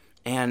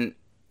 And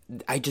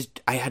I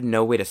had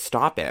no way to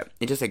stop it.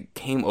 It just like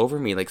came over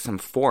me like some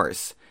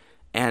force.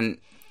 And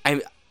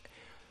I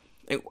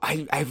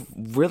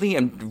really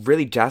am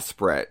really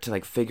desperate to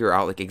like figure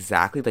out like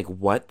exactly like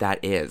what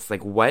that is.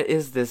 Like, what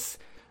is this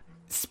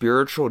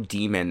spiritual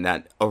demon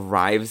that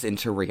arrives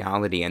into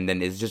reality and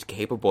then is just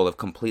capable of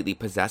completely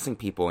possessing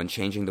people and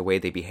changing the way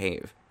they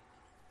behave?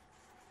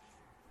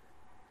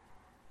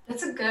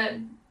 That's a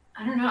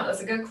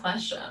good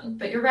question.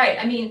 But you're right.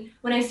 I mean,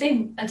 when I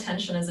say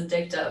attention is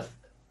addictive,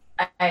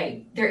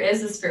 there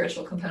is a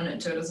spiritual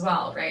component to it as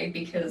well, right?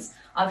 Because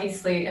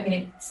obviously, I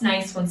mean, it's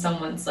nice when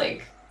someone's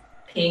like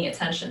paying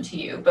attention to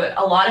you, but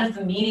a lot of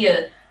the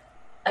media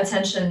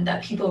attention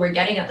that people were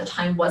getting at the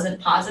time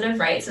wasn't positive,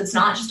 right? So it's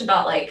not just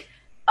about like,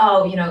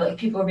 oh, like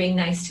people are being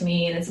nice to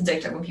me and it's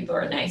addictive when people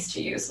are nice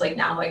to you. So like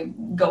now I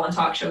go on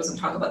talk shows and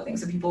talk about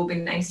things and people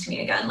being nice to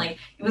me again. Like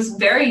it was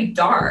very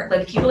dark.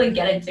 Like people like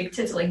get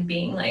addicted to like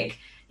being like,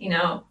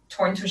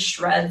 torn to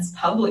shreds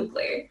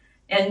publicly,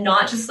 and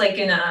not just like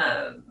in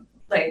a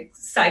like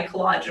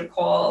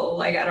psychological,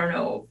 like, I don't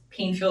know,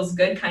 pain feels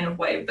good kind of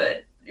way,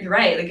 but you're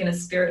right, like in a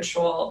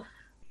spiritual,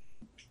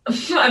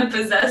 I'm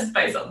possessed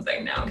by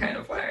something now kind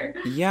of way.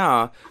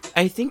 Yeah.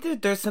 I think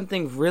that there's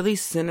something really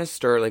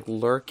sinister like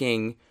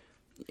lurking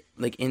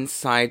like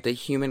inside the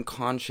human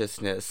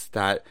consciousness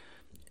that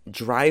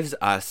drives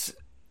us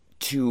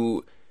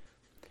to,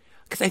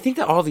 because I think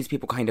that all these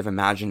people kind of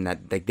imagined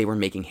that like they were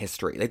making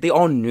history. Like they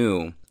all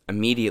knew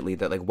immediately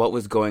that like what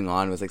was going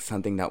on was like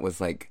something that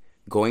was like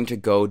going to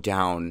go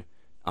down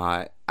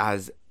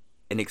as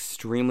an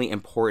extremely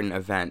important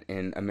event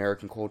in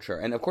American culture.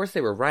 And of course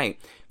they were right,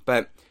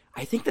 but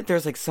I think that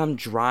there's like some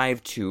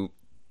drive to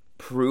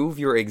prove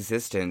your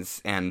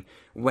existence, and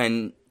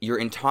when you're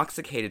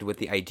intoxicated with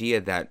the idea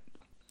that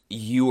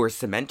you are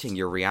cementing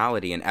your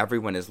reality and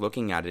everyone is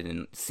looking at it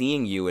and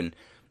seeing you and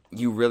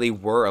you really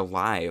were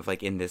alive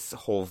like in this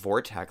whole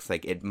vortex,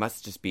 like it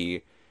must just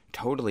be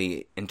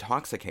totally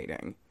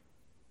intoxicating.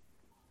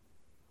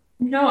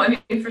 No, I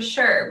mean, for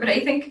sure. But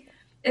I think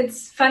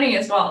it's funny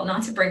as well,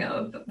 not to bring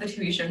up the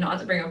TV show, not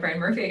to bring up Brian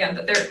Murphy again,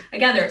 but there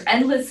are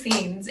endless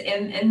scenes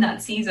in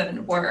that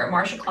season where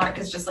Marcia Clark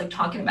is just like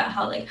talking about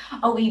how like,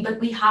 oh,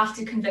 we have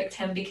to convict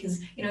him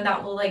because,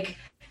 that will like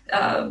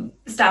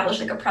establish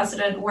like a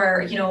precedent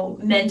where,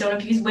 men don't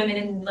abuse women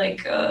and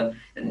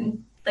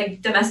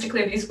like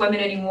domestically abuse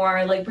women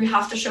anymore. Like we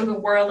have to show the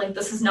world like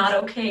this is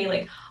not okay.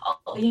 Like,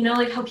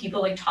 like how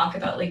people like talk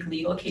about like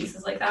legal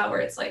cases like that where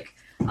it's like,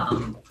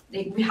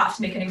 we have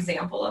to make an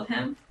example of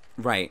him.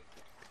 Right.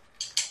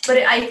 But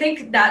I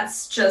think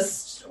that's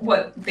just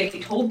what they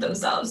told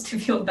themselves to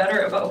feel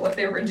better about what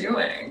they were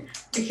doing.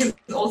 Because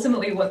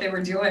ultimately what they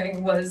were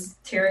doing was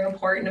tearing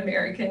apart an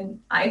American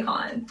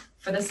icon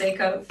for the sake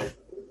of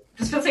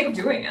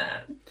doing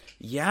it.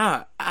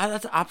 Yeah,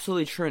 that's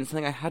absolutely true. And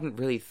something I hadn't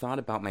really thought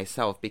about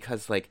myself,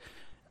 because like,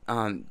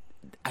 I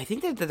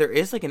think that there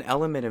is like an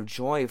element of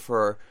joy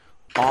for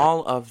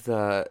all of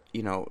the,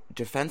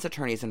 defense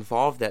attorneys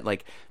involved, that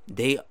like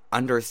they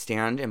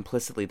understand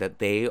implicitly that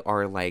they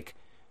are like,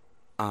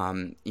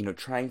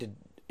 trying to,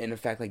 in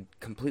effect, like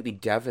completely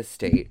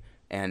devastate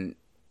and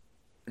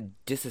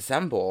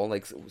disassemble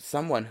like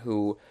someone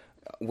who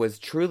was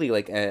truly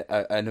like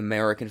an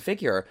American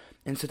figure.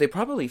 And so they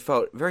probably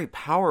felt very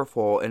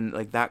powerful in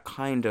like that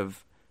kind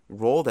of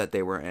role that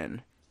they were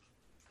in.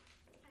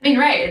 I mean,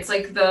 right. It's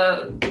like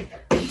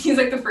he's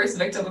like the first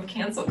victim of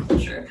cancel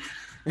culture.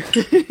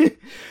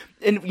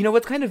 And, you know,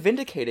 what's kind of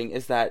vindicating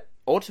is that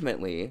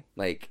ultimately,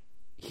 like,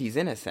 he's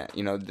innocent.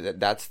 You know,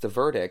 that's the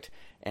verdict.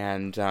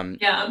 And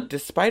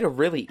despite a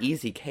really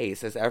easy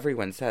case, as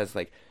everyone says,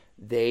 like,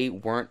 they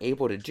weren't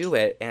able to do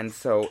it. And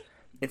so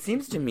it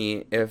seems to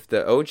me if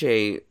the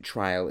OJ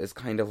trial is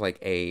kind of like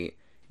a,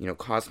 you know,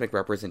 cosmic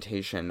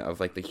representation of,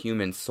 like, the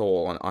human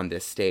soul on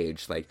this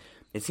stage, like,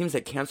 it seems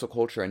that cancel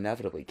culture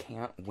inevitably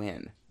can't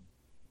win.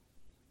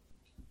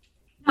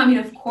 I mean,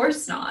 of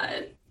course not.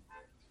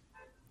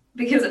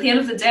 Because at the end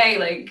of the day,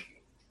 like,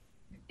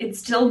 it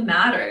still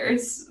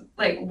matters.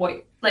 Like,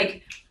 what,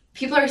 like,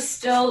 people are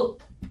still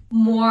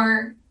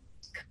more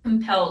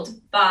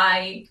compelled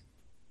by,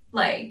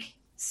 like,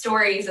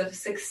 stories of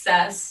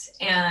success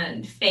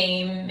and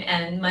fame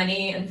and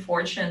money and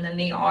fortune than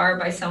they are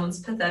by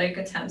someone's pathetic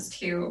attempts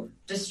to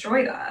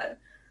destroy that.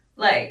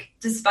 Like,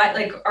 despite,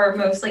 like, our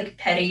most, like,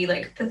 petty,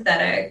 like,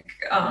 pathetic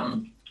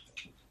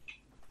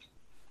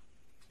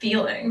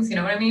feelings, you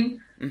know what I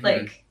mean? Mm-hmm.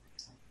 Like,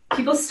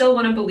 people still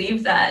want to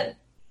believe that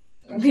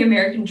the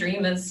American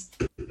dream is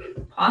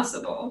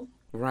possible.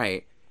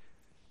 Right.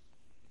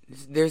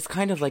 There's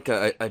kind of like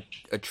a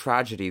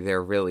tragedy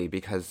there, really,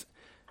 because,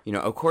 you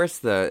know, of course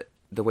the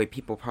way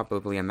people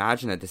probably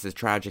imagine that this is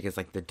tragic is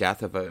like the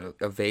death of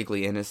a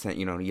vaguely innocent,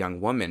 you know,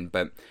 young woman.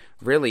 But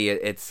really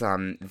it's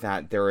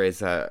that there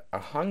is a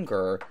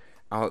hunger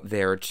out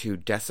there to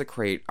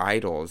desecrate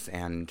idols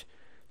and,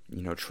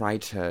 you know, try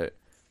to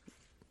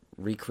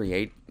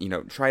recreate, you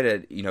know,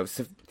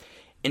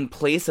 in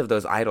place of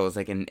those idols,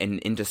 like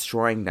in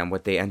destroying them,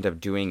 what they end up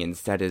doing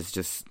instead is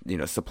just, you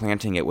know,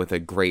 supplanting it with a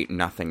great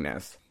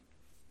nothingness.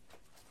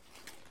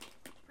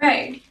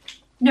 Right.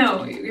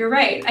 No, you're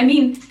right. I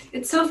mean,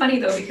 it's so funny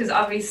though, because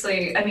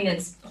obviously, I mean,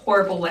 it's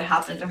horrible what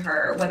happened to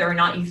her, whether or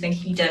not you think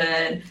he did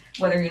it,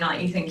 whether or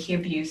not you think he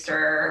abused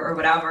her or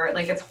whatever.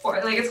 Like, it's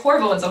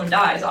horrible when someone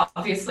dies,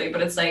 obviously,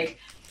 but it's like,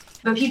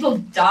 but people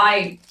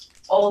die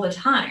all the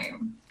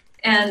time.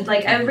 And,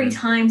 like, every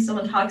time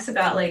someone talks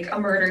about, like, a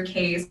murder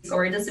case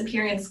or a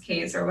disappearance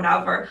case or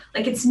whatever,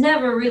 like, it's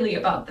never really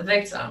about the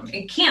victim.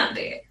 It can't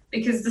be,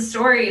 because the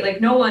story,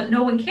 like, no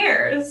one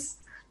cares.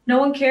 No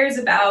one cares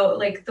about,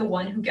 like, the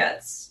one who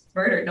gets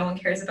murdered. No one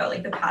cares about,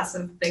 like, the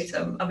passive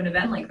victim of an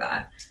event like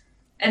that.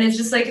 And it's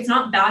just, like, it's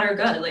not bad or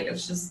good. Like,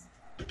 it's just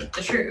the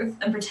truth.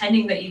 And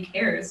pretending that you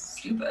care is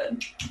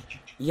stupid.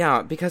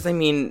 Yeah, because, I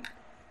mean,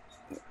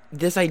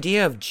 this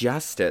idea of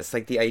justice,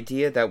 like the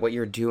idea that what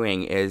you're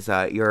doing is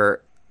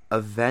you're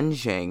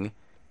avenging,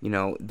 you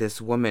know, this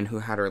woman who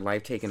had her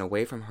life taken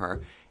away from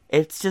her.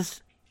 It's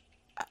just,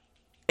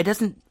 it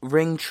doesn't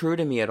ring true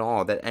to me at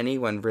all that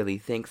anyone really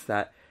thinks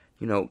that,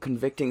 you know,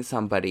 convicting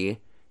somebody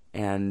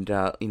and,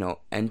 you know,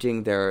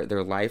 ending their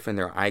life and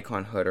their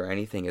iconhood or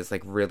anything is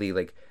like really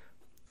like,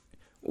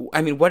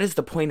 I mean, what is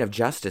the point of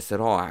justice at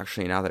all,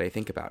 actually, now that I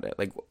think about it?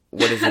 Like,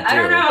 what does it do? I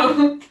don't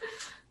know.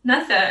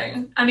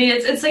 Nothing. I mean,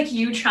 it's like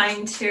you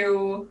trying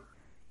to,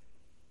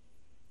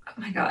 oh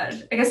my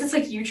God, I guess it's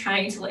like you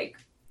trying to, like,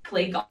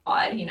 play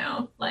God, you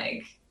know,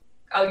 like,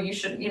 oh, you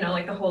should, you know,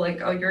 like the whole,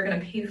 like, oh, you're going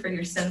to pay for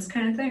your sins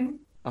kind of thing.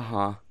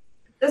 Uh-huh.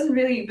 It doesn't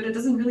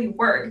really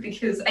work,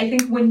 because I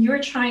think when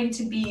you're trying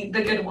to be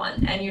the good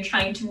one and you're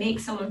trying to make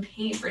someone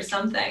pay for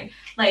something,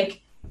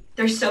 like,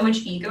 there's so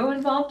much ego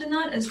involved in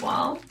that as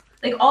well.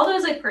 Like, all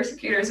those, like,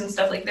 persecutors and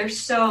stuff, like, they're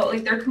so,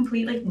 like, they're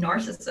complete, like,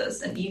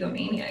 narcissists and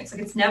egomaniacs. Like,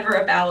 it's never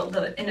about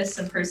the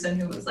innocent person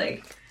who was,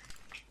 like,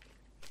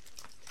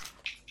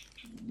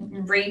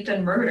 raped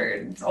and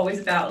murdered. It's always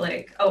about,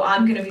 like, oh,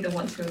 I'm gonna be the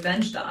one to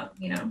avenge them,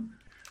 you know?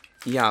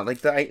 Yeah, like,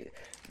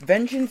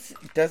 vengeance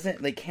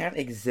doesn't, like, can't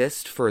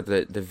exist for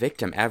the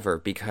victim ever,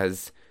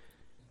 because,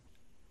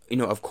 you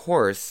know, of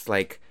course,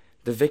 like,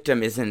 the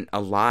victim isn't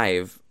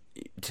alive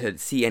to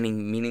see any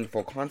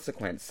meaningful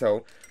consequence,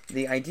 so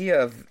the idea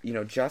of, you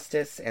know,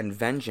 justice and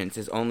vengeance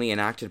is only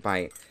enacted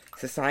by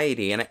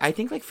society. And I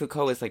think, like,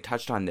 Foucault has, like,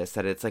 touched on this,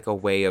 that it's, like, a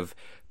way of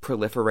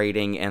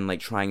proliferating and,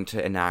 like, trying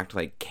to enact,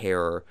 like,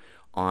 care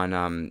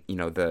on, you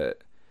know, the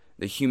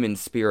human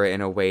spirit in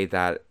a way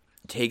that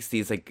takes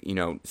these, like, you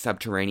know,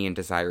 subterranean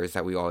desires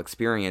that we all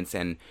experience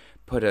and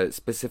put a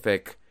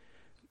specific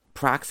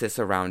praxis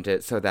around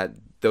it so that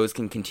those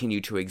can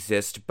continue to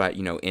exist, but,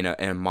 you know, in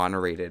a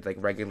moderated, like,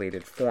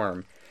 regulated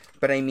form.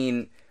 But, I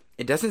mean,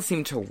 it doesn't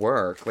seem to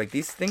work. Like,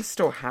 these things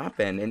still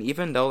happen, and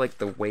even though, like,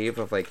 the wave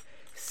of, like,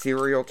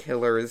 serial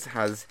killers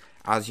has,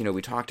 as, you know,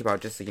 we talked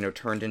about, just, you know,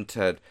 turned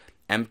into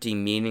empty,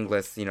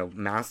 meaningless, you know,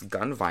 mass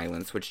gun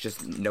violence, which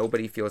just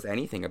nobody feels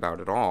anything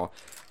about at all.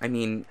 I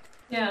mean,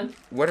 yeah,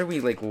 what are we,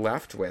 like,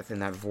 left with in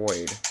that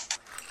void?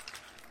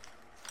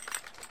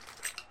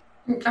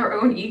 Our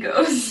own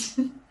egos.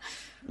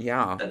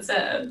 Yeah. That's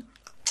it.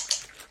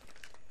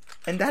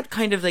 And that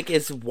kind of, like,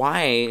 is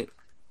why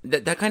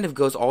that kind of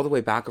goes all the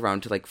way back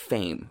around to, like,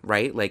 fame,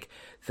 right? Like,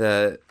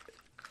 the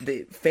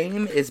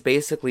fame is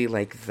basically,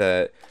 like,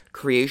 the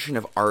creation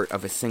of art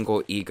of a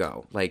single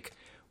ego. Like,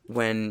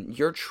 when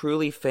you're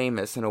truly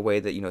famous in a way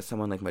that, you know,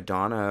 someone like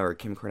Madonna or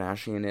Kim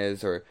Kardashian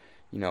is, or,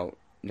 you know,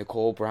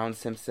 Nicole Brown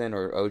Simpson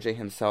or OJ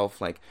himself,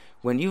 like,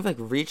 when you've, like,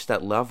 reached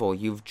that level,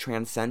 you've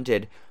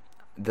transcended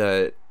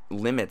the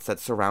limits that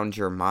surround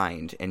your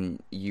mind,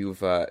 and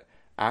you've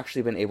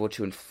actually been able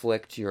to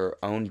inflict your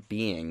own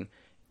being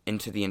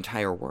into the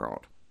entire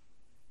world.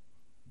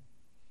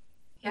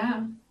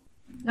 Yeah.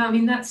 No, I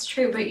mean, that's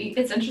true, but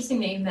it's interesting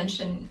that you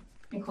mentioned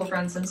Nicole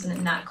Brown Simpson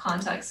in that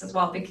context as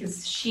well,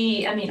 because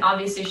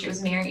obviously she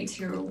was married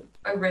to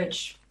a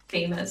rich,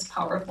 famous,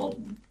 powerful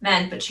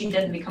man, but she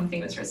didn't become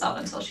famous herself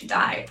until she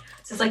died.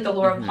 So it's like the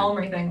Laura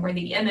Palmer thing, where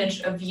the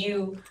image of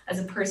you as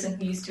a person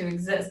who used to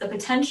exist, the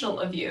potential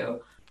of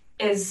you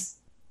is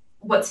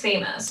what's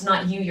famous,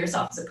 not you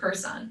yourself as a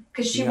person.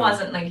 Because she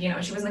wasn't like,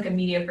 she wasn't like a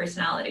media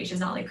personality. She's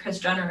not like Kris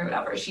Jenner or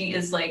whatever. She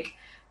is like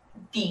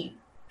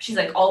she's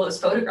like all those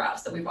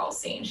photographs that we've all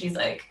seen. She's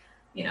like,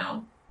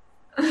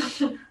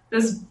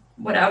 this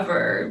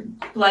whatever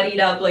bloodied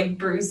up, like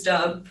bruised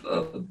up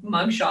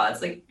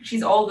mugshots. Like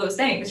she's all those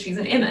things. She's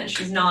an image.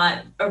 She's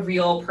not a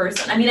real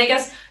person. I mean, I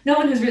guess no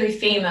one who's really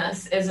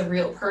famous is a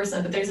real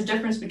person, but there's a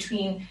difference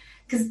between,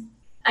 because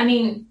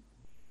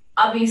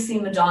obviously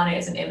Madonna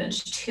is an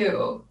image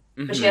too,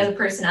 but she has a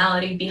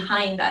personality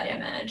behind that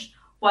image.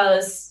 While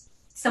as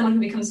someone who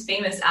becomes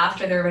famous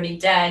after they're already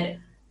dead,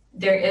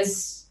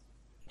 there's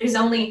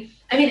only,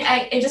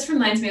 it just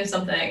reminds me of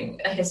something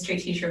a history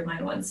teacher of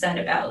mine once said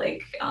about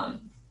like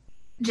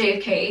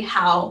JFK,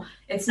 how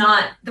it's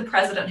not the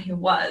president who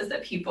was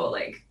that people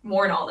like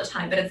mourn all the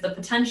time, but it's the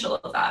potential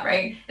of that,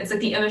 right? It's like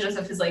the images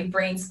of his like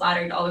brain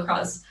splattered all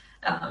across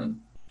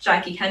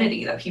Jackie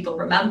Kennedy that people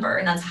remember,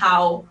 and that's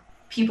how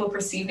people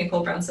perceive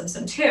Nicole Brown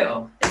Simpson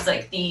too. It's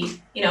like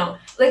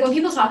like when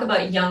people talk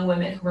about young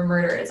women who were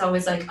murdered, it's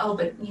always like, oh,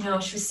 but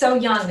she was so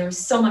young, there was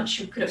so much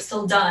she could have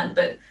still done,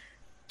 but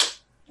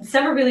it's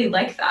never really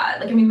like that.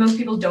 Like, most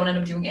people don't end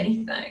up doing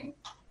anything.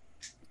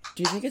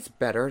 Do you think it's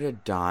better to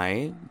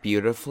die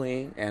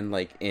beautifully and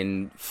like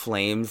in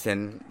flames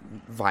and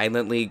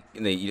violently,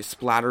 you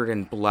splattered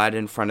in blood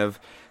in front of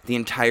the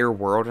entire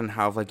world, and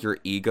have like your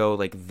ego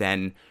like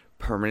then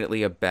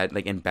permanently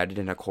embedded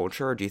in a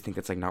culture, or do you think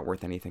it's like not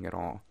worth anything at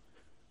all?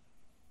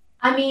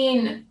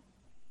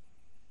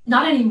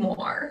 Not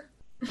anymore.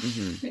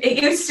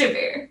 It used to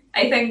be.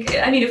 I think,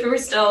 if we were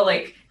still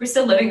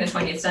living in the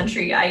 20th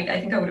century,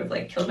 I think I would have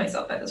like killed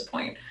myself at this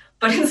point.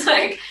 But it's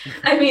like,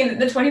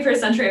 the 21st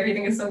century,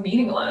 everything is so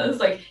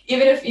meaningless. Like,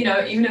 even if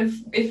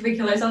we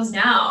kill ourselves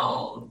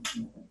now,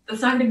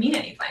 that's not going to mean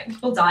anything.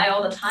 People die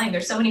all the time.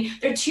 There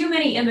are too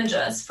many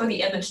images for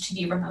the image to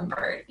be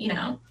remembered,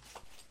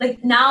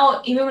 Like,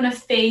 now, even when a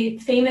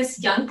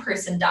famous young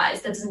person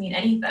dies, that doesn't mean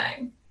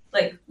anything.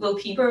 Like, Lil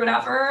Peep or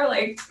whatever,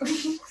 like,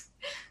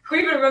 who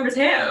even remembers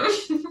him?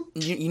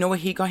 You know what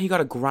he got? He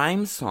got a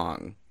grime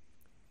song.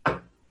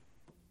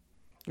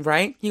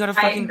 Right? He got a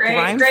fucking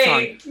grime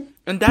song.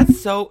 And that's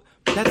so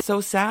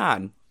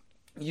sad.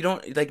 You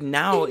don't, like,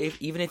 now,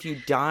 even if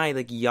you die,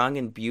 like, young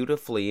and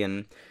beautifully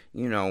and,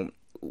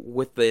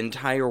 with the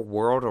entire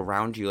world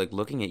around you, like,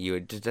 looking at you,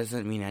 it just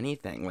doesn't mean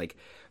anything. Like,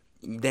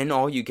 then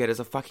all you get is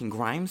a fucking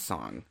grime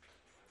song.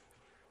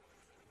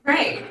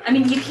 Right.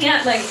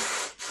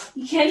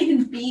 You can't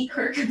even be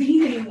Kurt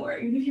Cobain anymore,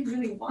 even if you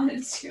really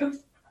wanted to.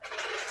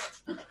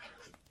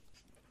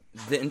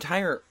 The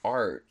entire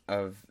art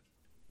of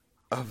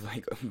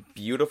like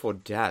beautiful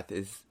death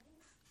is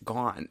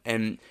gone,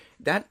 and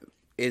that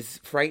is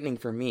frightening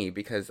for me,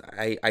 because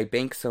I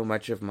bank so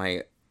much of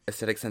my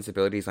aesthetic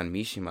sensibilities on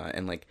Mishima,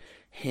 and like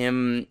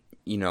him,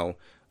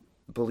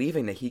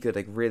 believing that he could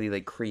like really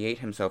like create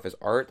himself as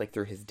art like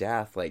through his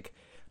death, like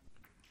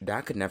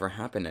that could never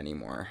happen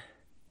anymore.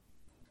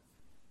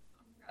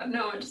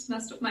 No, it just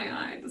messed with my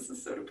eye. This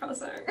is so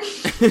depressing.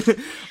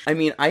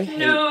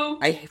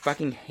 I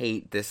fucking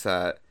hate this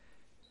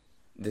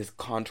this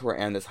contour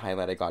and this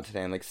highlight I got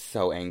today. I'm like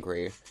so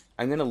angry.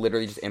 I'm gonna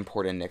literally just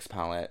import a NYX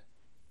palette.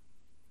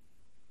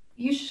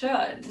 You should.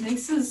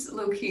 NYX is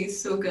low-key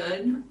so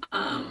good.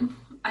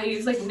 I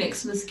use like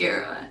NYX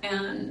mascara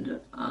and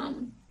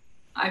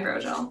eyebrow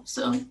gel,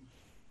 so I'm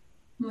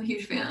a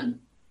huge fan.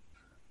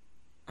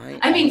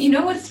 You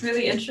know what's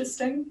really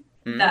interesting?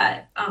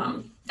 That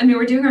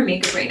we're doing our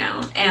makeup right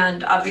now,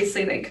 and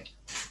obviously like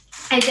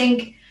I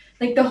think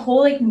like the whole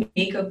like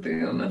makeup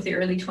boom of the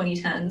early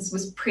 2010s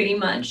was pretty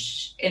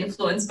much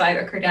influenced by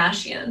the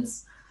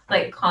Kardashians,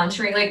 like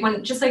contouring, like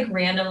when just like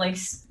random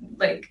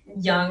like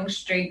young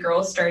straight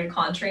girls started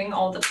contouring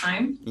all the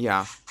time.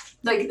 Yeah,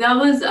 like that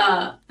was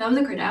a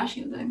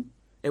Kardashian thing.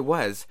 It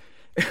was.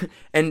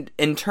 And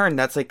in turn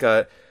that's like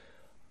a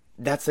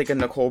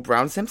Nicole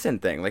Brown Simpson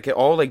thing. Like it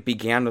all like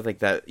began with like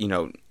that,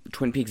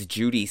 Twin Peaks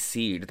Judy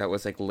seed that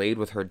was like laid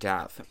with her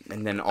death,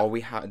 and then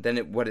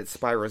what it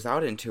spirals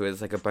out into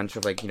is like a bunch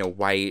of like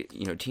white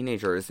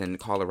teenagers in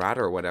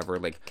Colorado or whatever,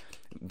 like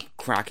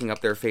cracking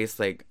up their face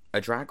like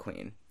a drag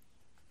queen.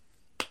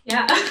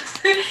 Yeah,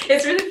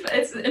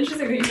 it's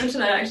interesting that you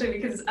mentioned that actually,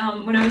 because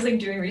when I was like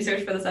doing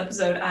research for this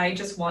episode, I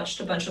just watched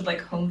a bunch of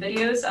like home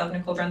videos of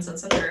Nicole Brown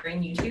Simpson that are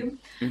on YouTube.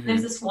 And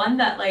there's this one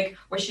that like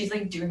where she's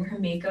like doing her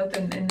makeup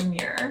in the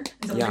mirror, and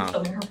someone's like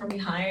filming her from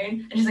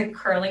behind, and she's like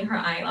curling her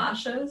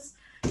eyelashes,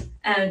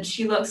 and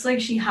she looks like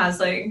she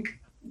has like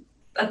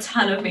a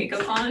ton of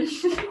makeup on.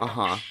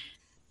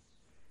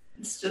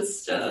 It's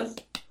just, well,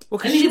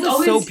 because she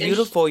was so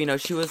beautiful, you know,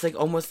 she was, like,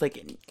 almost,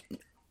 like,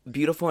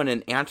 beautiful in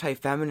an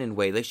anti-feminine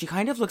way. Like, she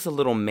kind of looks a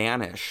little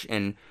mannish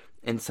in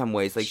some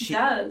ways. Like, she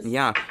does.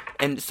 Yeah.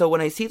 And so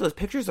when I see those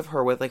pictures of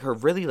her with, like, her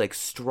really, like,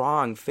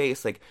 strong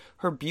face, like,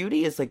 her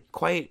beauty is, like,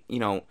 quite, you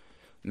know,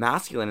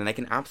 masculine, and I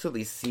can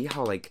absolutely see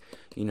how, like,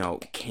 you know,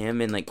 Kim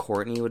and, like,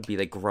 Courtney would be,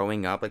 like,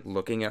 growing up, like,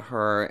 looking at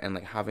her and,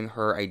 like, having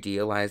her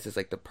idealized as,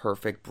 like, the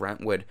perfect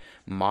Brentwood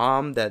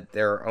mom that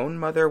their own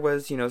mother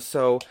was, you know,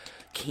 so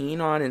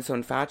keen on and so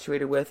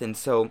infatuated with, and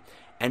so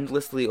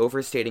endlessly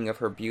overstating of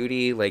her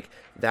beauty, like,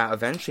 that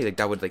eventually, like,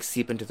 that would, like,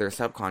 seep into their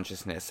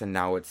subconsciousness, and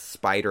now it's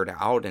spidered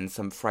out in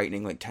some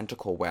frightening, like,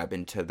 tentacle web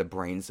into the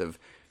brains of,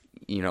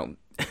 you know,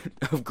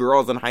 of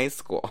girls in high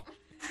school.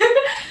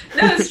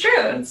 No, it's true.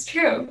 It's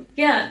true.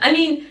 Yeah. I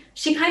mean,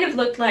 she kind of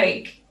looked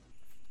like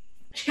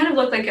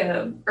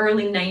a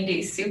early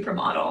 90s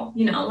supermodel,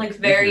 you know, like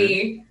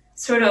very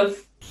sort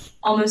of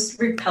almost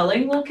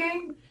repelling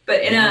looking,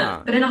 but in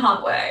a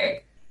hot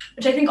way,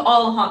 which I think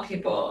all hot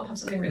people have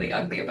something really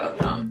ugly about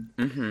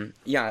them.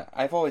 Yeah,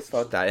 I've always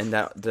felt that, and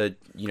that the,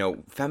 you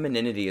know,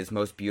 femininity is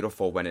most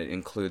beautiful when it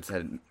includes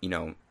a, you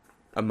know,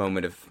 a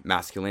moment of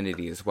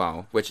masculinity as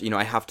well, which, you know,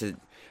 I have to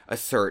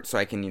assert so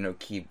I can, you know,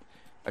 keep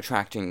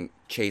attracting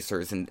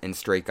chasers and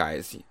straight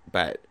guys,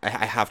 but I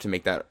have to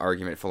make that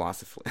argument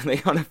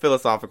like, on a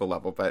philosophical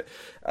level. But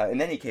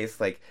in any case,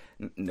 like,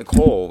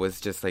 Nicole was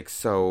just, like,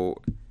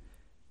 so,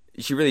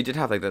 she really did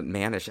have, like, the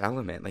mannish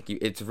element, like,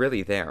 it's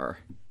really there.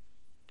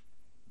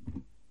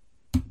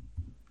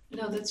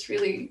 No, that's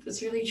really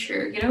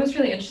true. You know, it was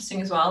really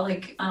interesting as well.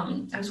 Like,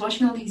 I was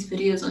watching all these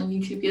videos on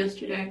YouTube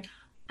yesterday,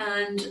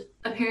 and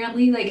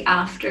apparently, like,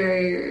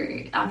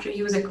 after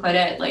he was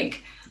acquitted,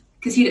 like,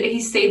 because he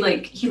stayed,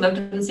 like, he lived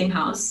in the same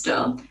house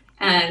still,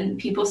 and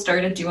people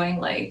started doing,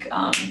 like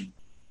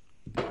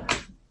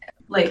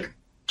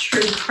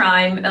true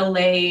crime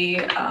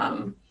LA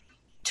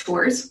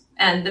tours,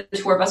 and the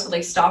tour bus would,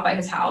 like, stop by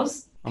his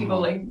house.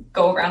 People like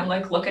go around,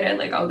 like, look at it,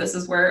 like, oh, this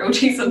is where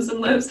O.J. Simpson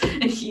lives,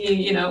 and he,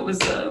 you know, was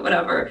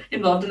whatever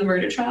involved in the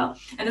murder trial.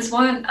 And this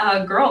one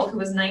girl who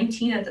was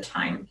 19 at the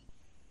time,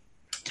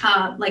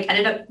 like,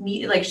 ended up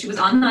she was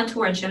on that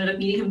tour, and she ended up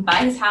meeting him by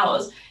his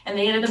house, and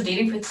they ended up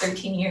dating for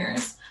 13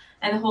 years.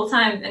 And the whole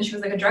time, and she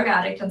was, like, a drug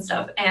addict and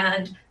stuff,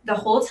 and the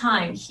whole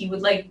time he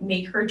would, like,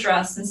 make her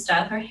dress and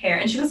style her hair,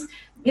 and she was,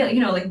 you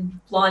know, like,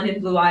 blonde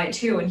and blue-eyed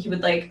too, and he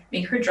would, like,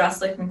 make her dress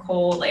like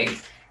Nicole,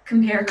 like,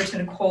 compare her to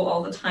Nicole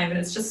all the time, and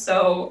it's just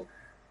so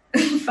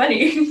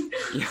funny.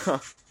 Yeah,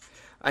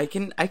 I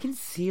can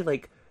see,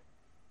 like,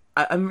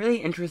 I'm really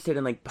interested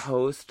in, like,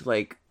 post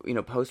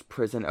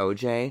prison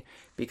OJ,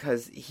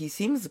 because he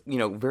seems, you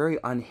know, very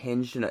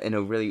unhinged in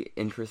a really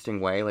interesting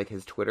way, like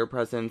his Twitter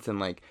presence and,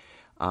 like,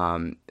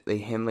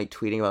 him, like,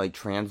 tweeting about, like,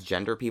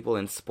 transgender people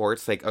in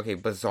sports, like, okay,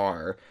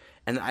 bizarre.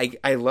 And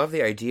I love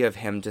the idea of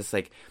him just,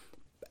 like,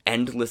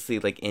 endlessly,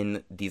 like,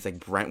 in these, like,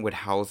 Brentwood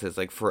houses,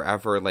 like,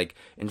 forever, like,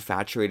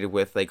 infatuated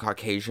with, like,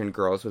 Caucasian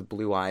girls with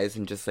blue eyes,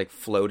 and just, like,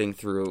 floating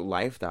through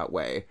life that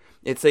way.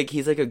 It's like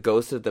he's like a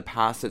ghost of the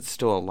past that's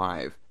still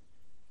alive.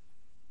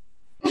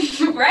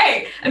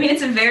 Right. I mean,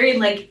 it's a very,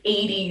 like,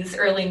 80s,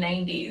 early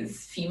 90s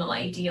female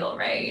ideal,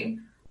 right?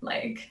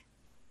 Like,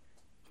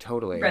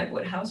 totally.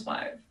 Brentwood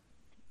housewife.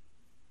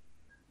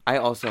 I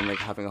also am, like,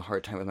 having a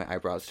hard time with my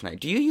eyebrows tonight.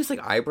 Do you use,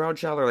 like, eyebrow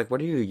gel, or, like, what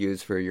do you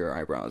use for your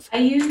eyebrows?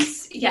 I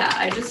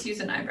just use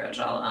an eyebrow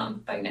gel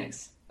by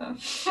NYX.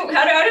 So.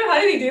 How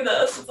do we do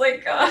this? It's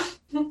like,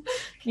 can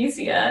you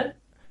see it?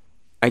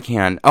 I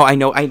can. Oh, I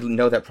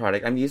know that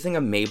product. I'm using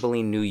a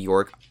Maybelline New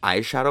York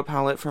eyeshadow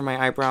palette for my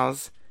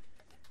eyebrows.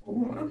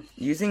 Ooh.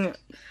 Using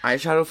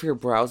eyeshadow for your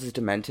brows is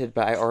demented,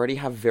 but I already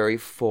have very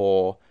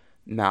full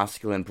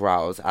masculine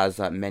brows, as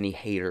many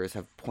haters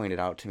have pointed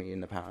out to me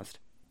in the past.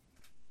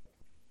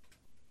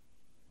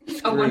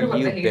 I wonder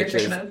what the haters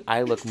are gonna...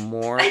 I look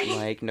more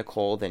like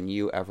Nicole than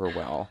you ever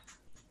will.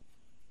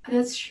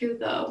 That's true,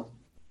 though.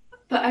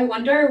 But I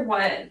wonder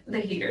what the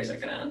haters are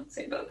gonna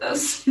say about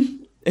this.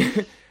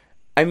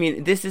 I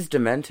mean, this is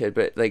demented,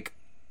 but, like,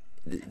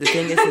 the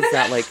thing is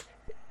that, like,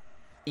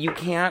 you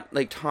can't,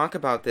 like, talk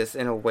about this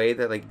in a way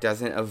that, like,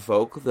 doesn't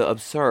evoke the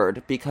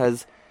absurd,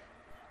 because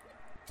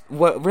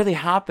what really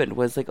happened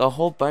was, like, a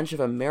whole bunch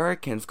of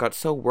Americans got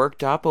so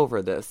worked up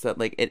over this that,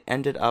 like, it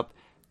ended up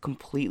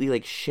completely,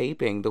 like,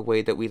 shaping the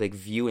way that we, like,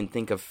 view and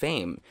think of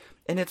fame.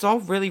 And it's all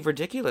really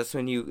ridiculous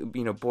when you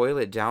know, boil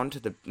it down to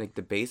the, like,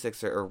 the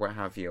basics or what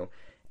have you.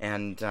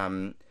 And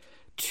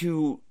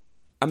to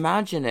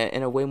imagine it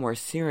in a way more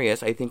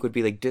serious, I think, would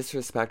be, like,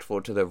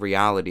 disrespectful to the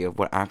reality of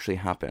what actually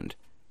happened.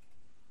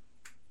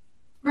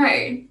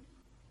 Right.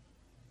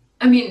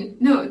 I mean,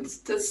 no,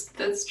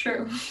 that's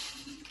true.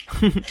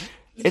 It's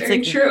very,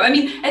 like, true. I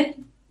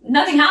mean,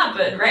 nothing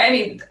happened, right? I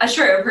mean,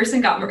 sure, a person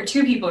got murdered,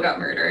 2 people got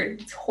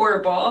murdered. It's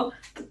horrible.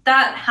 But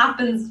that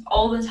happens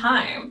all the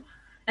time.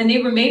 And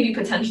they were maybe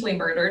potentially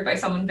murdered by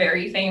someone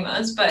very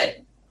famous,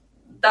 but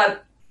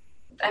that,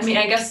 I mean,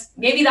 I guess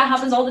maybe that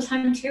happens all the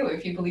time too,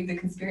 if you believe the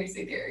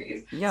conspiracy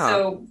theories. Yeah.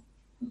 So,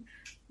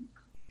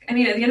 I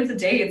mean, at the end of the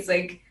day, it's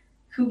like,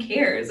 who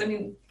cares? I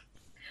mean,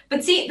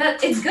 But see,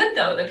 that it's good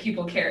though that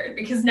people cared,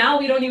 because now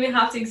we don't even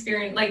have to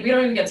experience, like, we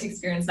don't even get to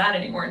experience that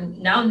anymore. And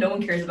now no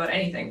one cares about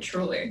anything,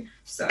 truly.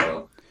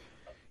 So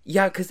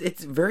yeah, because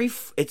it's very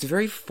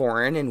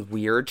foreign and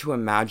weird to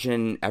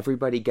imagine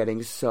everybody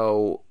getting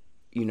so,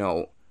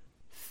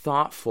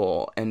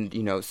 thoughtful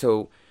and,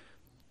 so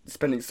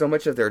spending so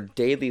much of their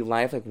daily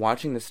life, like,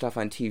 watching this stuff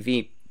on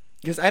TV.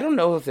 Because I don't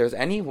know if there's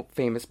any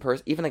famous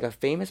person, even, like, a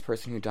famous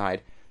person who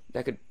died,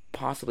 that could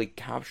possibly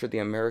capture the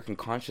American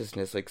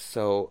consciousness, like,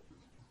 so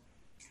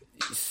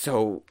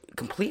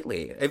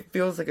completely. It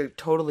feels like a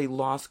totally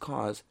lost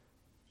cause.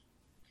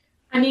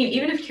 I mean,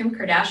 even if Kim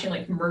Kardashian,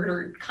 like,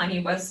 murdered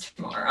Kanye West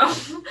tomorrow,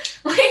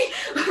 like,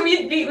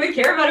 we'd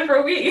care about it for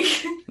a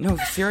week. No,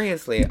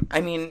 seriously.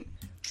 I mean,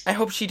 I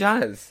hope she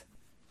does.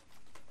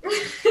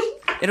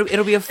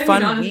 It'll be a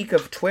fun week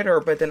of Twitter,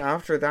 but then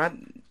after that,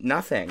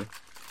 nothing.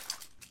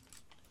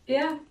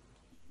 Yeah,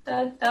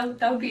 that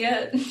would be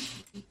it.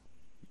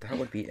 That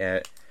would be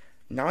it.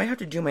 Now I have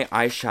to do my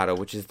eyeshadow,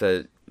 which is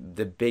the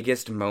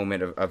biggest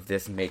moment of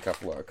this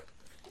makeup look.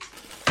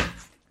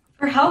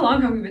 For how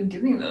long have we been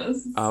doing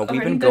this?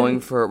 We've been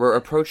going we're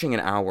approaching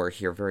an hour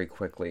here very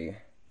quickly.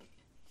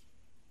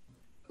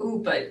 Ooh,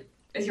 but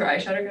is your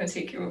eyeshadow going to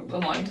take you a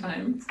long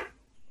time?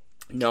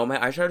 No, my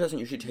eyeshadow doesn't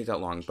usually take that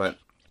long, but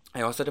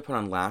I also had to put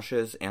on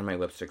lashes and my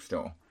lipstick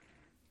still.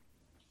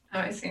 Oh,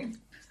 I see. I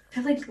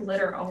have, like,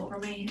 glitter all over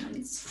my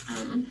hands.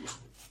 I'm,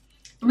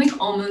 like,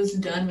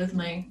 almost done with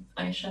my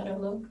eyeshadow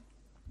look.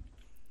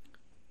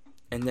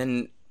 And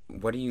then,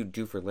 what do you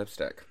do for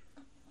lipstick?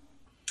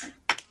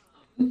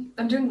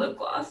 I'm doing lip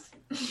gloss.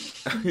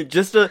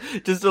 just a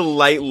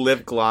light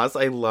lip gloss.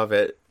 I love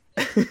it.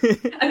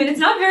 I mean, it's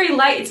not very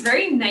light. It's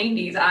very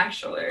 90s,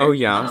 actually. Oh,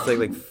 yeah? It's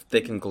like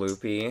thick and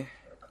gloopy.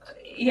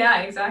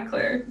 Yeah,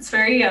 exactly. It's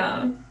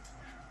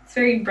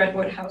very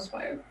Brentwood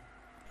housewife.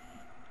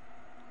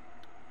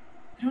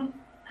 I don't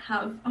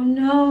have... Oh,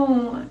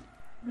 no.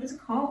 What is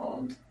it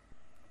called?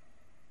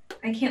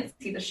 I can't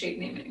see the shade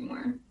name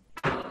anymore.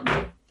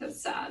 That's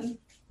sad.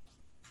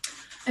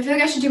 I feel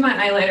like I should do my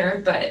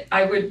eyeliner, but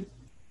I would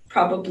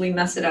probably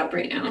mess it up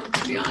right now,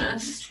 to be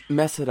honest.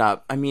 Mess it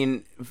up. I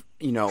mean,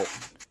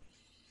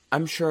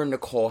 I'm sure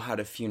Nicole had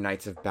a few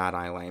nights of bad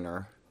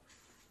eyeliner.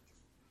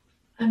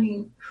 I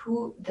mean,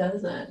 who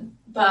doesn't?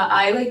 But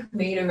I, like,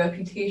 made a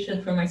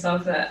reputation for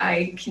myself that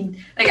I can...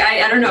 Like,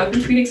 I don't know. I've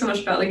been tweeting so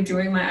much about, like,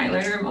 doing my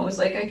eyeliner. I'm always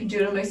like, I can do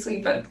it in my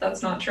sleep, but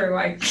that's not true.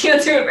 I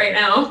can't do it right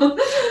now.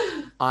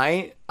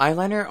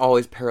 Eyeliner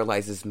always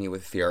paralyzes me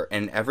with fear,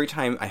 and every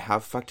time I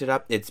have fucked it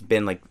up, it's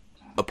been, like,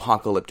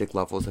 apocalyptic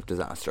levels of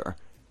disaster.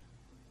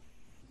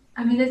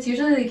 I mean, it's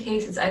usually the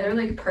case. It's either,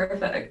 like,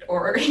 perfect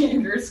or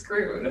you're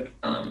screwed.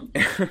 Oh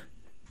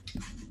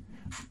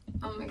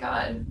my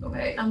god.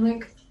 Okay, I'm,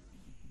 like,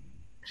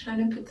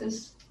 trying to put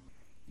this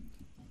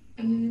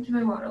into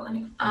my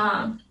waterline.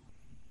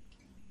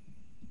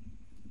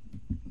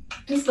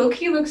 This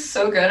low-key looks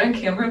so good on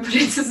camera, but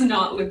it does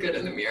not look good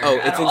in the mirror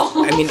at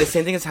all. I mean, the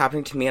same thing is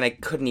happening to me, and I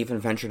couldn't even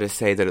venture to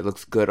say that it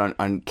looks good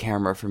on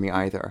camera for me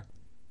either.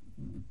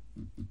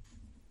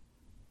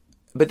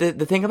 But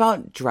the thing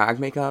about drag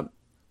makeup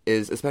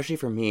is, especially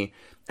for me,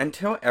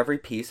 until every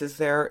piece is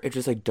there, it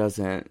just, like,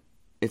 doesn't...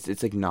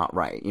 It's like, not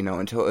right,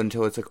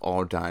 until it's, like,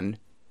 all done.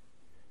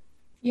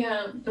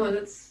 Yeah, no,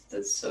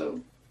 that's so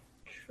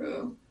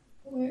true.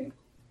 Wait.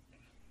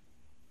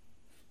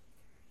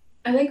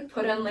 I, like,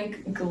 put in,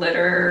 like,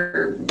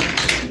 glitter,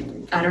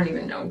 I don't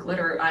even know,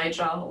 glitter eye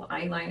gel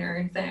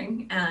eyeliner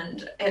thing,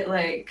 and it,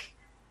 like,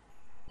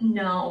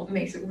 now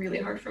makes it really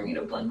hard for me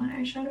to blend my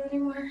eyeshadow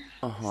anymore.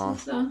 Uh-huh.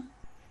 So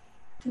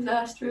it's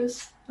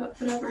disastrous, but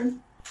whatever.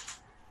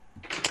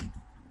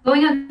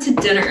 Going out to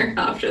dinner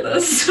after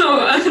this,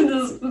 so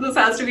this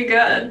has to be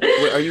good.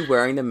 Wait, are you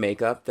wearing the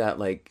makeup that,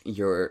 like,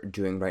 you're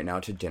doing right now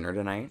to dinner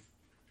tonight?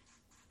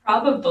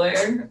 Probably.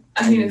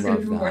 I mean, it's going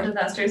to be more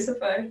disastrous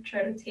if I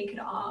try to take it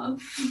off.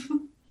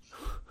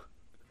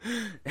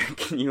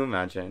 Can you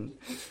imagine?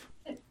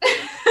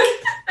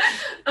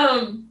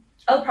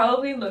 I'll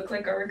probably look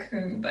like a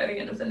raccoon by the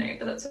end of the night,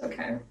 but that's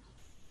okay.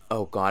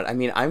 Oh, God. I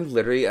mean, I'm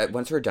literally...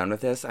 once we're done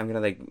with this, I'm going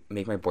to, like,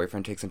 make my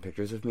boyfriend take some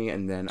pictures of me,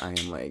 and then I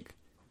am, like,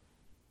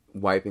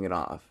 wiping it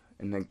off.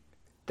 And, like,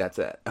 that's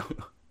it.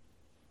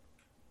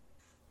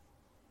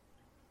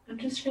 I'm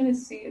just trying to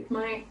see if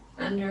my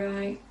under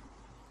eye...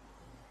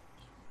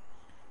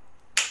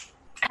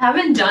 I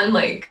haven't done,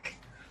 like,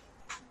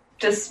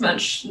 this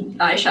much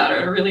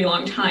eyeshadow in a really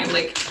long time.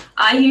 Like,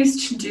 I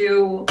used to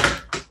do,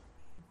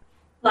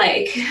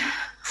 like,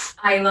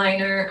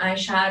 eyeliner,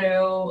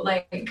 eyeshadow.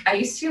 Like, I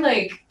used to,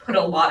 like, put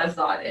a lot of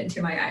thought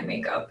into my eye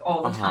makeup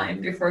all the time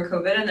before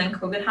COVID, and then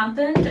COVID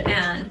happened,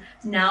 and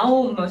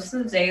now most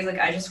of the days, like,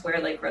 I just wear,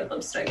 like, red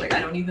lipstick. Like,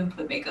 I don't even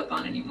put makeup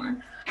on anymore.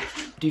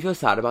 Do you feel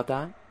sad about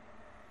that?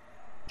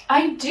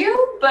 I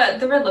do,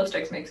 but the red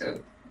lipstick makes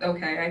it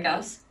okay, I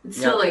guess. It's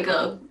still, like,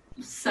 a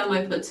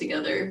semi-put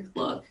together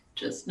look,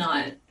 just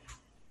not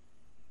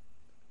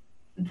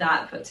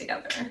that put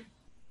together.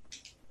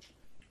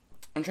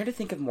 I'm trying to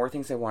think of more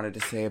things I wanted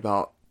to say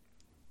about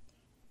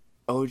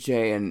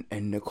OJ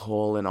and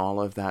Nicole and all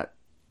of that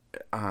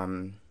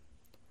the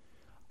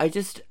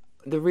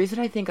reason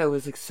I think I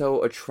was like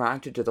so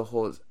attracted to the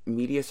whole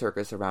media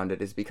circus around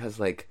it is because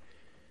like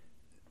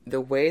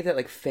the way that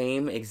like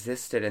fame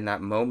existed in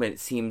that moment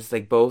seems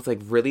like both like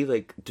really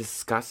like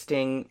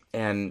disgusting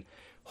and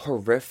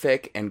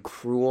horrific and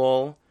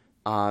cruel.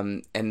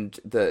 And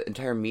the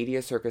entire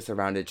media circus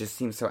around it just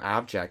seems so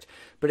abject.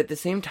 But at the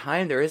same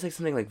time, there is like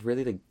something like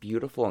really like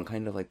beautiful and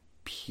kind of like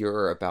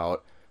pure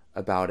about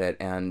it.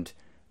 And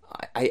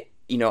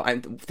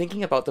I'm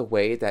thinking about the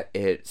way that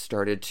it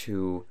started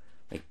to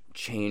like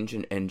change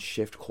and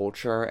shift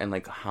culture and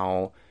like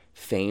how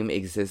fame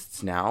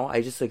exists now.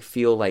 I just like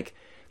feel like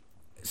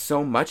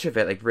so much of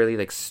it like really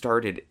like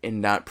started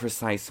in that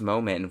precise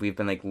moment, and we've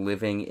been like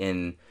living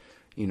in,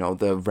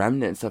 the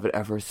remnants of it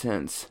ever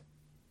since.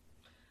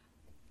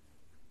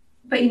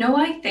 But you know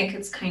why I think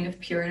it's kind of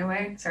pure in a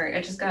way? Sorry,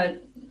 I just got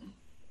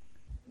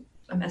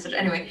a message.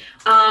 Anyway,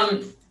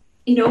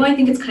 you know why I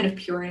think it's kind of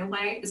pure in a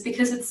way? It's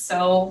because it's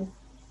so,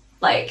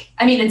 like,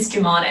 I mean, it's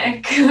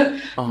demonic,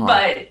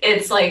 but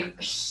it's, like,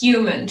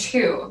 human,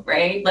 too,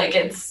 right? Like,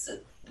 it's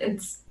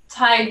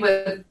tied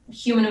with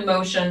human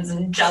emotions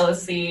and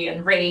jealousy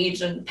and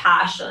rage and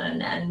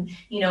passion and,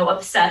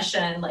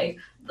 obsession, like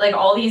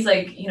all these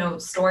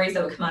stories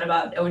that would come out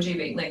about OJ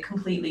being like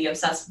completely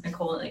obsessed with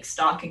Nicole and like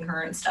stalking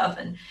her and stuff.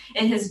 And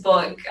in his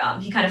book,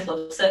 he kind of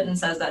flips it and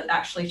says that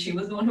actually she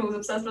was the one who was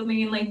obsessed with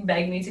me and like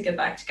begged me to get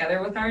back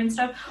together with her and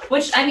stuff.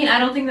 Which, I mean, I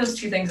don't think those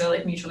two things are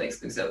like mutually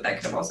exclusive. That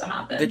could have also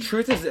happened. The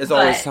truth is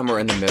always somewhere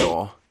in the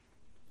middle.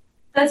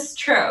 That's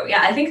true.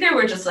 Yeah, I think they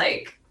were just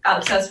like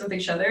obsessed with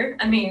each other.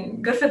 I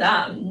mean, good for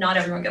them. Not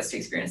everyone gets to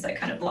experience that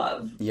kind of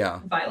love. Yeah.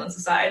 Violence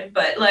aside,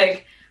 but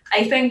like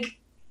I think.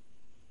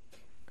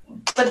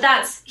 But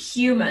that's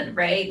human,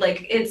 right?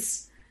 Like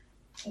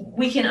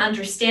we can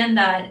understand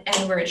that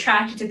and we're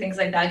attracted to things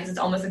like that because it's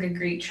almost like a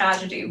Greek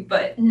tragedy.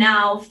 But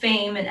now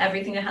fame and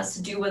everything that has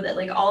to do with it,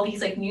 like all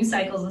these like news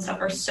cycles and stuff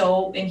are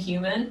so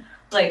inhuman.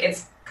 Like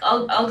it's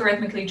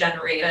algorithmically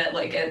generated.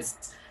 Like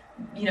it's,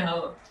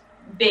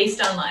 based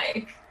on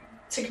like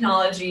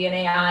technology and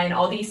AI and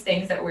all these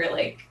things that we're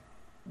like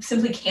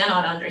simply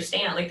cannot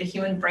understand. Like the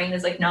human brain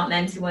is like not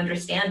meant to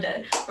understand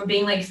it. We're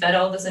being like fed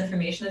all this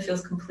information that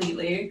feels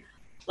completely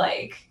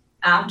like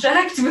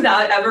abject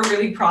without ever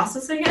really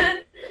processing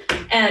it.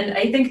 And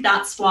I think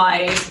that's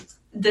why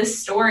this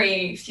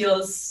story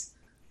feels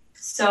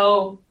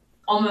so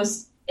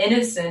almost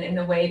innocent in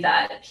the way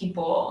that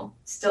people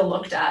still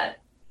looked at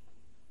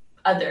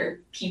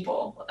other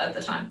people at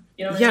the time.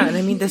 You know what I mean? And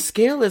I mean the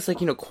scale is like,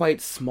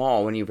 quite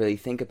small when you really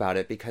think about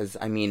it, because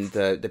I mean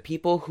the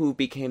people who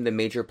became the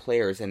major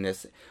players in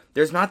this,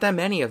 there's not that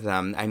many of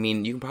them. I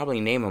mean, you can probably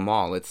name them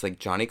all. It's like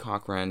Johnny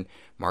Cochran,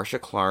 Marcia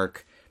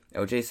Clark,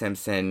 O.J.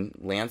 Simpson,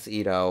 Lance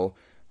Ito,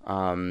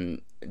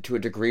 to a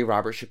degree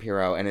Robert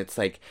Shapiro, and it's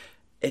like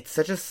it's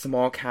such a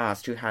small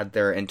cast who had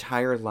their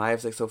entire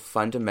lives like so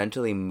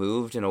fundamentally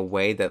moved in a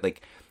way that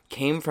like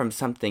came from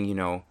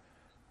something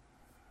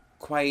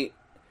quite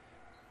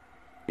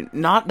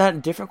not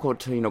that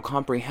difficult to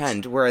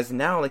comprehend. Whereas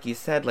now, like you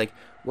said, like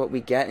what we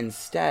get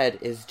instead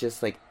is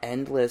just like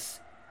endless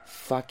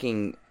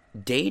fucking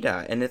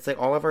data, and it's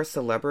like all of our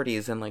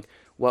celebrities and like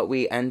what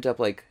we end up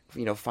like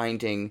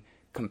finding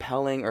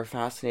compelling or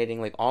fascinating,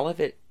 like all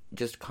of it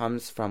just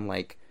comes from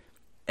like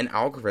an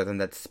algorithm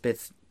that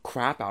spits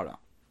crap out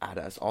at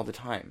us all the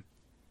time.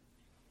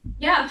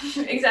 Yeah,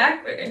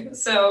 exactly.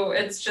 So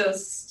it's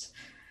just,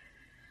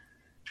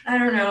 I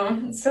don't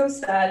know, it's so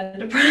sad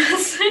and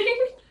depressing.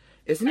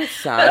 Isn't it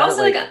sad? But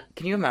also,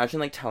 can you imagine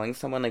like telling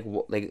someone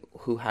like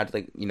who had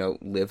like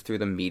lived through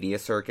the media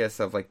circus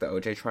of like the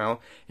OJ trial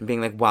and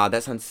being like, wow,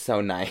 that sounds so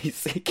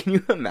nice. Can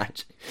you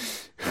imagine?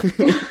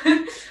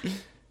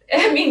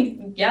 I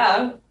mean,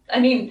 yeah. I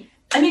mean,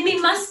 they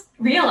must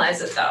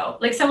realize it though.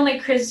 Like someone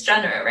like Kris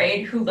Jenner,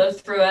 right, who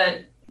lived through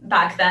it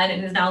back then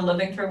and is now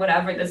living through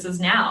whatever this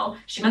is now.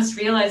 She must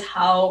realize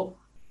how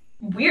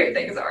weird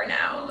things are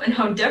now and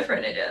how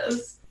different it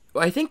is.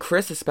 Well, I think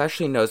Kris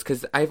especially knows,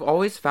 because I've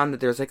always found that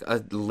there's like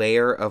a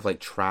layer of like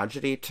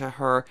tragedy to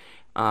her,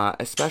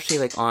 especially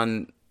like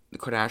on the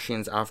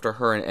Kardashians after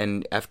her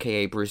and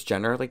FKA Bruce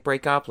Jenner like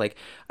break up. Like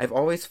I've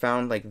always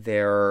found like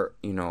their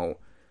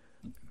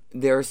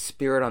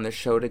spirit on the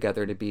show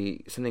together to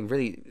be something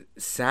really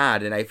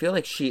sad, and I feel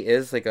like she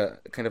is like a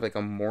kind of like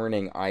a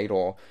mourning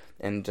idol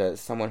and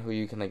someone who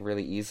you can like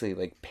really easily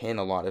like pin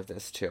a lot of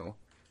this to.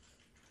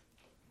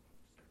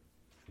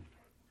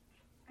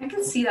 I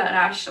can see that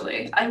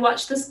actually. I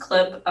watched this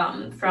clip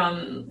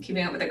from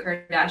Keeping Up with the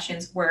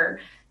Kardashians where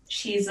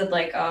she's at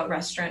like a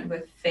restaurant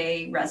with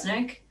Faye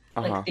Resnick,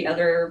 like the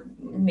other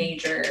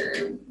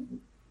major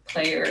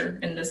player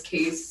in this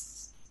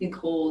case,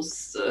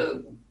 Nicole's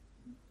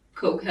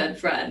cokehead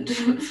friend,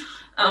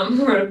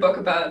 who wrote a book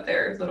about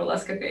their little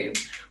escapade.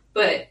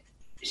 But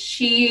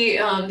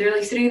they're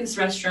like sitting in this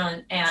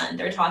restaurant and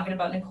they're talking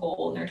about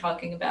Nicole and they're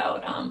talking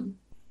about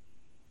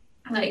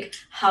like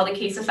how the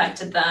case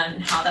affected them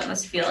and how that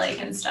must feel like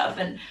and stuff.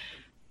 And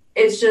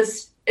it's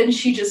just, and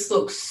she just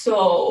looks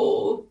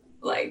so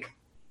like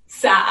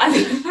sad.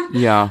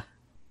 Yeah.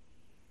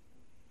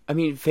 I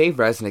mean, Faye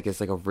Resnick is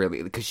like a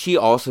really, because she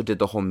also did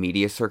the whole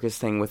media circus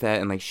thing with it,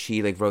 and like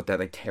she like wrote that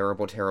like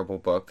terrible, terrible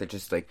book that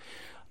just like,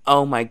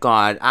 oh my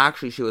god,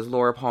 actually she was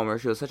Laura Palmer,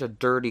 she was such a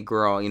dirty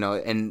girl, you know,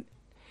 and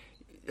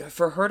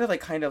for her to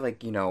like kind of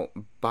like, you know,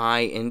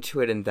 buy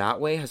into it in that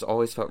way has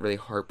always felt really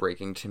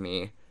heartbreaking to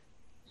me.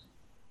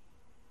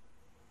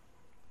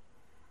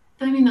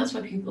 I mean, that's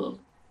what people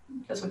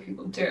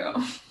do.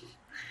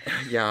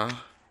 Yeah.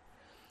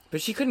 But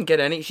she didn't get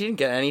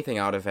anything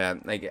out of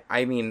it. Like,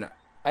 I mean,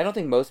 I don't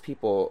think most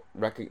people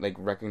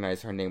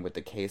recognize her name with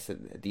the case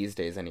these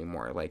days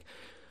anymore. Like,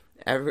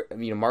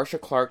 Marcia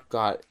Clark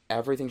got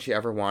everything she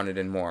ever wanted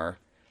and more,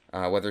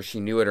 whether she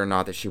knew it or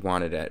not that she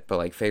wanted it. But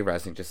like Faye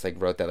Resnick just like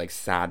wrote that like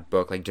sad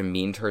book, like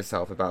demeaned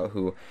herself about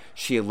who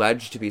she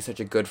alleged to be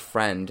such a good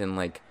friend, and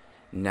like,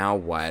 now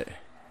what?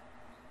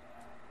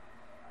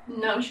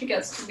 No, she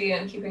gets to be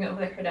in Keeping Up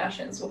with the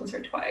Kardashians once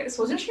or twice.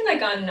 Wasn't she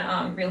like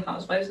on Real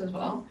Housewives as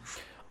well?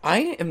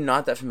 I am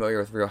not that familiar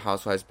with Real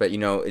Housewives, but you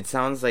know, it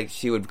sounds like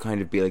she would kind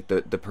of be like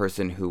the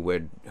person who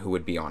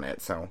would be on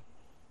it. So,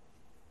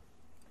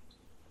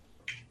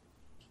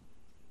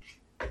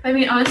 I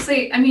mean,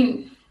 honestly, I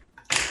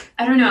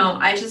don't know.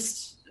 I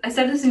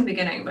said this in the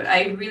beginning, but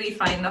I really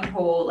find the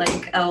whole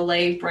like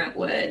LA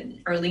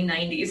Brentwood early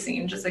 '90s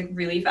scene just like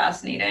really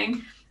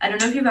fascinating. I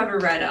don't know if you've ever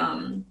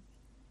read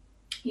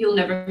You'll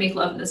Never Make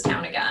Love in This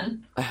Town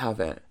Again. I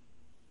haven't.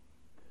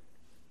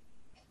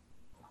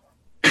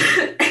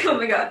 Oh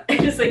my god, I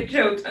just like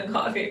choked on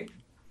coffee.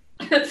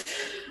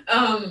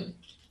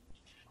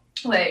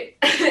 Wait,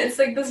 it's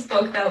like this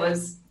book that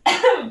was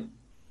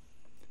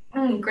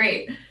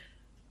great.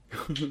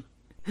 We're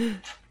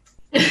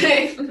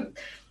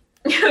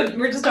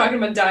just talking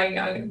about dying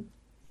young. It'd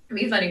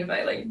be funny if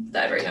I like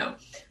died right now.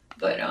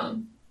 But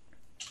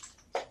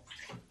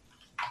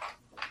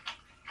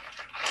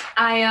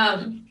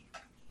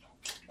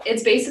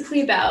it's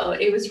basically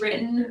about, it was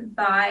written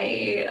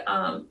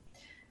by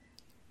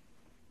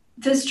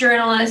this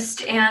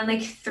journalist and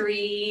like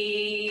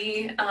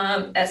 3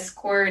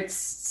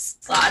 escorts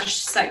 /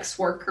 sex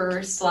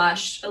workers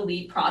 /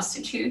 elite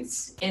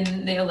prostitutes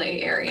in the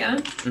LA area.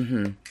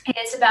 Mm-hmm. And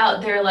it's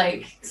about their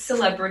like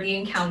celebrity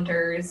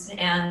encounters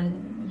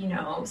and, you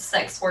know,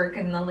 sex work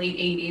in the late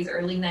 80s,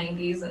 early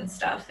 90s and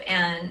stuff.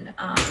 And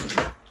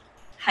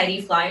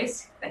Heidi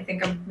Fleiss, I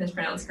think I'm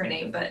mispronouncing her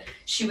name, but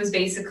she was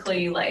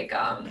basically like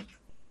what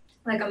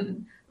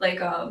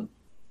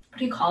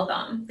do you call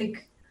them?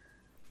 Like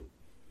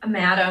a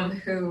madam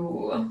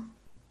who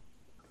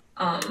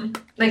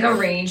like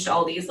arranged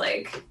all these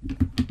like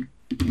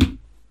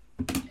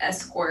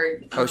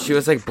escort. Oh, she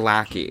was like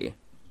Blackie.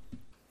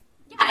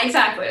 Yeah,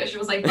 exactly. She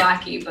was like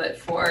Blackie, but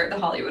for the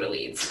Hollywood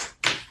elites.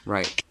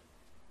 Right.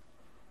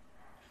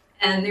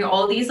 And there are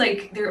all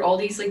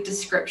these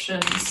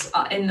descriptions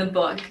in the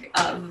book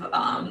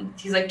of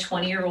these like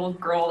 20-year-old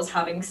girls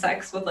having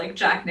sex with like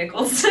Jack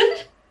Nicholson.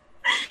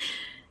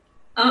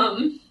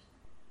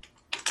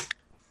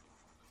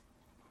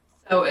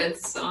 So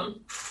it's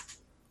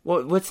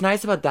Well, what's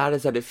nice about that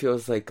is that it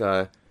feels like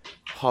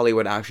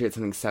Hollywood actually had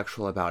something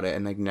sexual about it,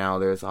 and like now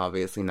there's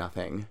obviously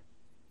nothing.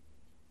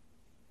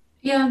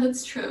 Yeah,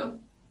 that's true.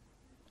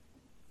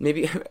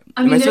 Maybe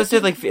am I supposed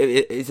to like?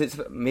 Is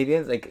it maybe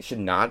like should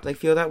not like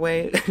feel that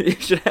way?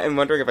 I'm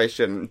wondering if I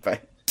shouldn't,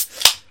 but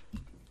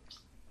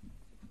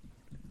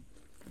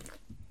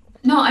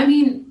no, I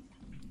mean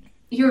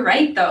you're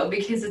right though,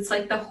 because it's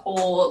like the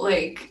whole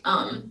like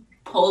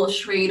Paul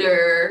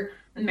Schrader,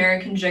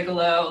 American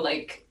Gigolo,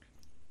 like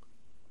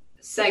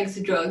sex,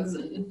 drugs,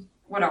 and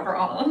whatever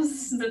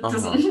else that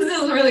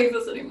doesn't really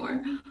exist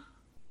anymore.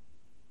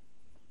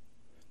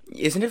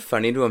 Isn't it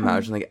funny to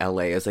imagine like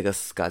LA as like a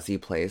scuzzy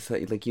place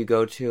that like you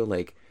go to,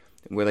 like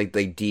where like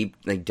deep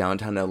like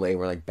downtown LA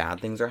where like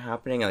bad things are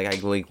happening? And, like I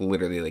like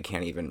literally like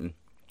can't even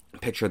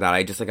picture that.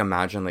 I just like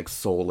imagine like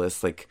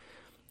soulless like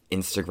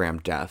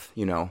Instagram death,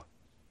 you know?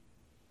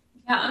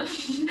 Yeah.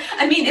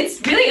 I mean,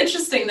 it's really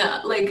interesting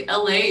that like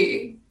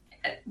LA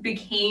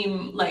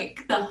became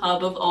like the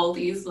hub of all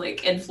these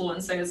like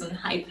influencers and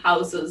hype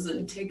houses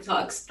and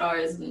TikTok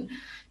stars, and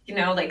you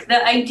know, like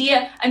the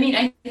idea, I mean,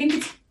 I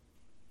think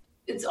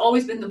it's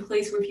always been the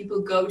place where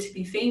people go to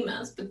be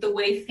famous, but the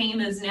way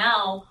fame is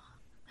now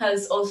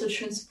has also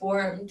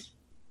transformed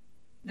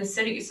the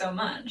city so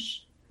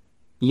much.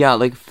 Yeah,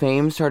 like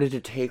fame started to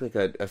take like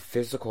a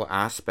physical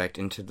aspect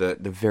into the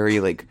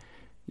very like,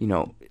 you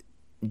know,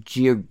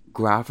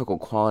 geographical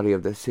quality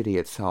of the city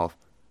itself.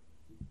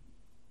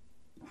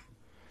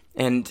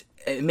 And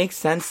it makes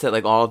sense that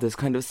like all of this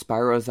kind of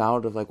spirals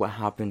out of like what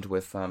happened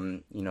with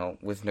you know,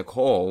 with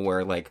Nicole,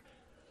 where like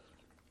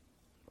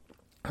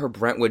her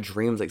Brentwood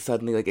dreams like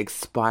suddenly like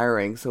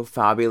expiring so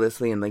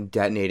fabulously and like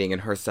detonating,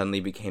 and her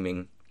suddenly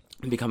becoming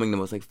the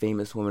most like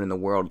famous woman in the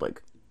world.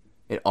 Like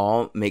it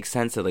all makes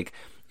sense that like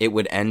it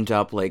would end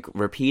up like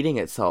repeating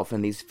itself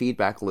in these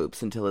feedback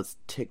loops until it's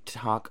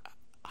TikTok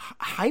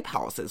hype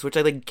houses, which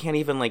I like can't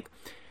even like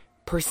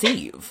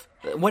perceive.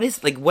 What is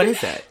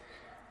it?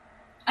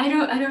 I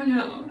don't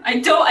know. I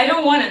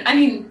don't want it. I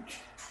mean,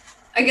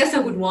 I guess I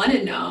would want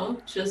to know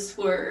just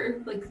for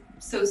like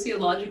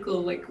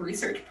sociological like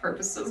research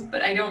purposes,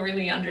 but I don't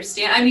really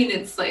understand. I mean,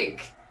 it's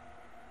like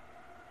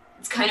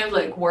it's kind of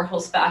like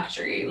Warhol's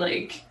factory,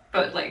 like,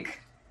 but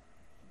like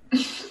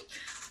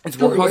it's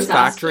Warhol's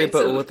factory,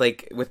 but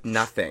with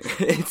nothing.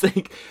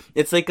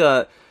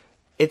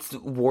 It's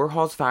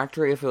Warhol's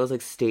factory if it was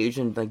like staged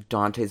in like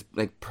Dante's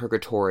like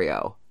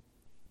Purgatorio.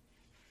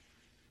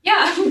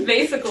 Yeah,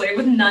 basically,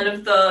 with none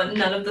of the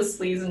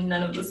sleaze and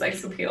none of the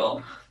sex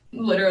appeal.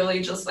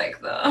 Literally just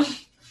like the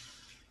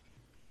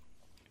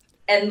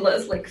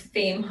endless like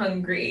fame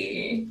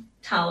hungry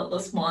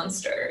talentless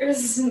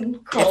monsters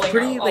crawling. It's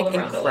pretty like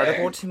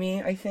incredible to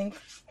me, I think,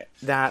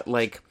 that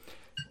like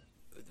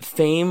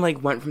fame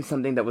like went from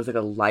something that was like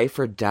a life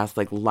or death,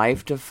 like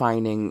life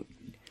defining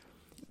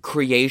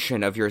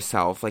creation of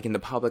yourself like in the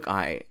public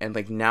eye, and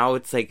like now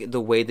it's like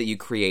the way that you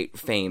create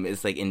fame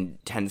is like in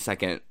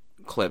 10-second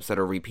clips that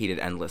are repeated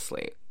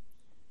endlessly.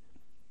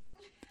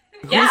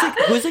 Yeah.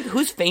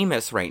 Who's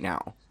famous right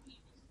now?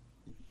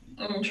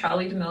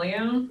 Charli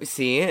D'Amelio.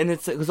 See, and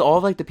it was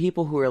all like the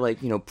people who are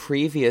like, you know,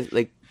 previous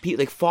like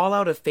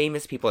fallout of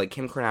famous people like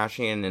Kim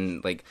Kardashian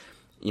and like,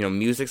 you know,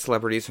 music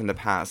celebrities from the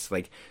past.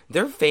 Like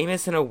they're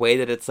famous in a way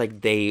that it's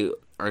like they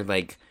are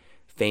like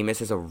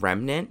famous as a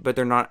remnant, but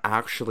they're not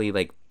actually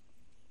like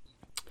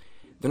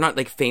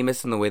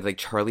famous in the way that, like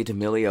Charli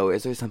D'Amelio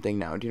is or something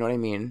now. Do you know what I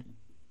mean?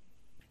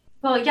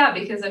 Well, yeah,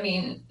 because I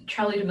mean,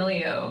 Charli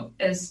D'Amelio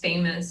is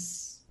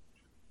famous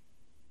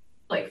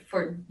like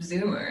for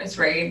Zoomers,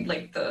 right?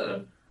 Like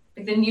the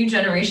new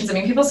generations. I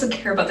mean, people still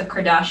care about the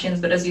Kardashians,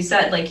 but as you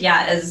said, like,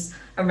 yeah, as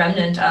a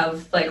remnant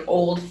of like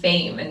old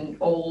fame and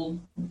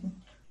old,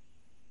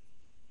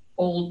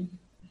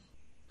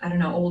 I don't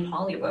know, old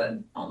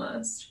Hollywood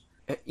almost.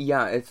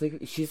 Yeah, it's like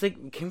she's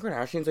like Kim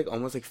Kardashian's like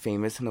almost like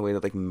famous in the way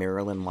that like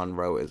Marilyn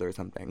Monroe is or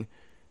something.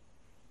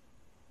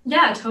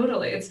 Yeah,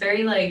 totally. It's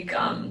very like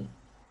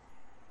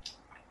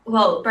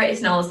well,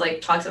 Bryce Nellis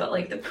like talks about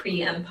like the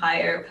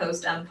pre-Empire,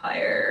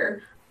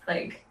 post-Empire,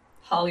 like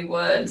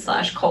Hollywood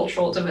 /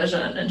 cultural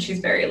division, and she's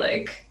very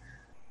like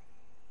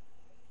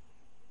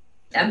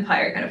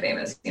Empire kind of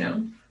famous, you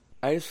know.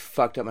 I just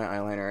fucked up my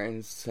eyeliner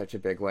in such a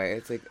big way.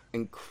 It's like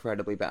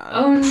incredibly bad.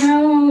 Oh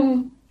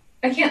no,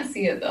 I can't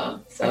see it though,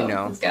 so I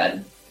know. It's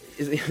good.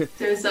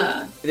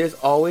 There's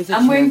always a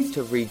chance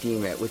to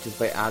redeem it, which is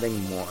by adding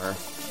more.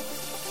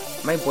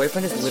 My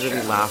boyfriend is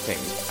literally laughing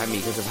at me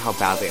because of how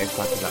badly I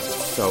fucked it up.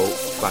 It's so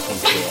fucking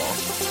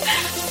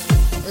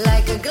cool.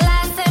 Like a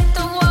glass at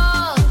the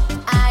wall,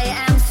 I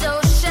am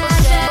so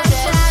shattered.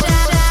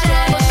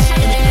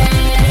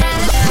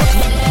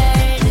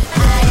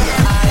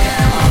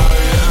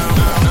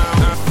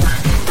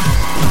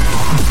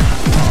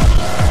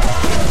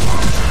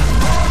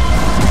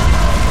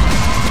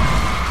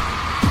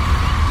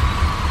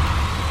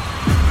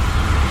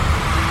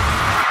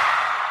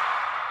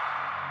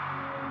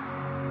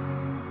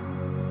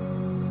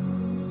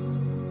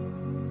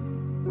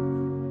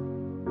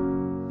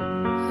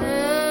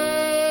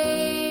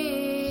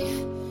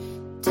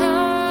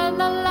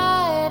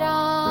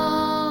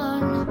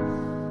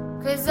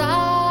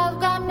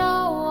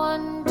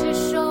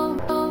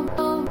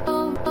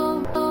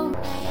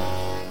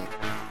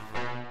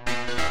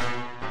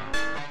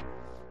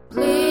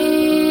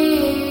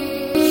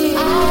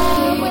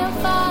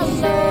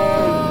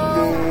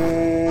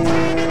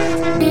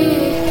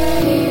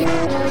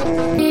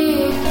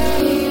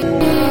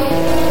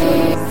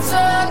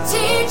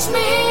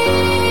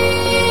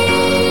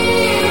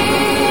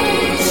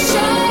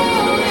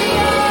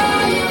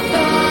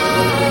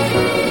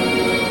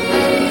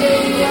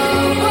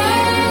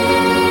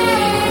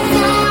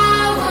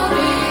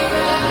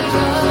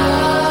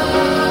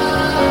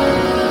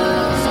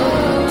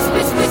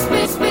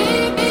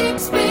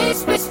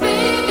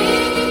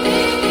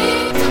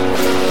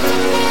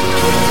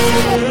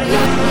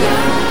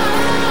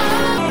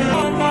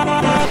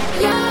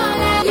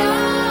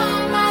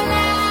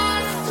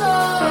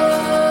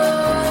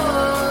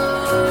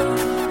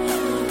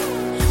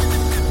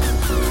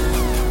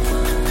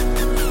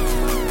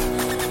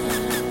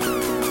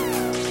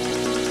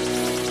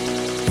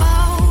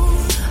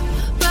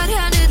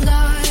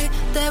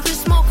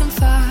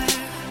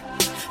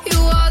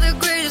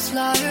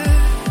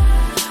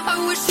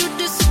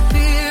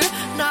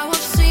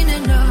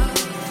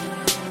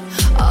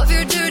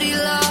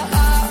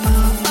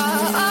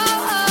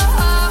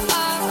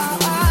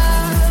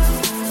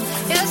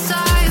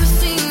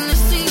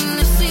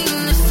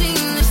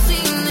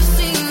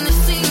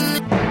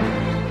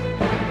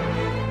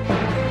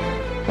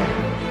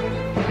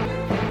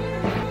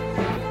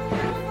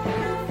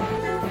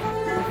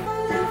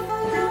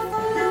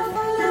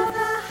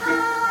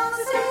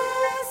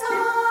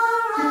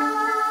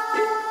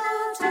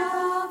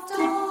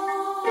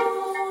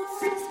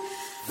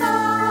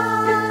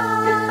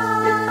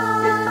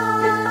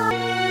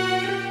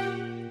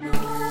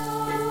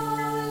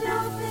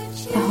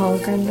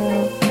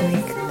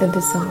 The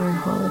bizarre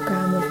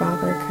hologram of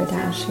Robert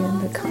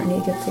Kardashian that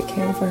Kanye gifted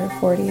Kim for her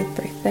 40th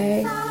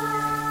birthday.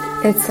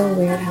 It's so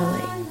weird how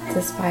like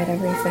despite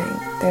everything,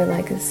 their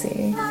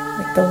legacy,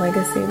 like the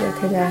legacy of the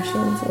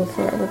Kardashians, will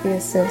forever be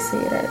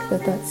associated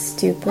with that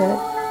stupid,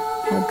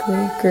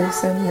 ugly,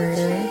 gruesome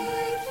murder.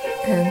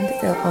 And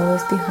they'll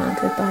always be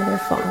haunted by their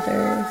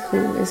father,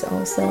 who is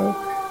also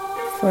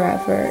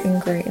forever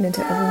ingrained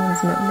into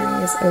everyone's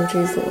memory as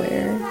OJ's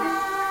lawyer.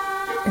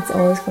 It's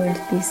always going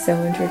to be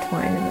so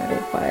intertwined no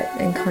matter what,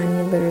 and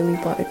Kanye literally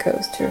bought a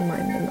ghost to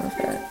remind them of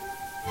it.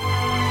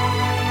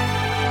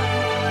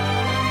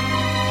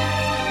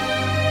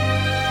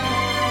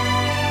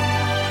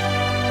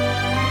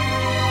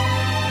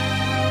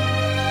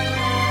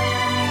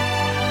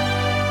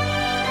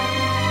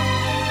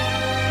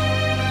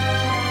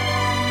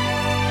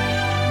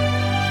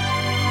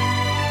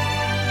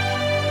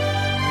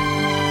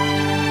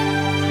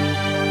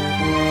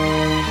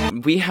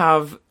 We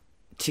have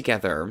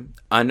together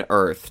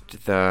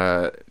unearthed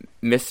the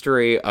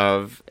mystery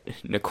of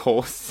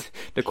Nicole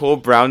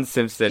Brown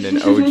Simpson and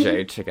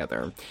OJ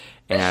together.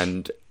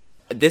 And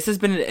this has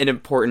been an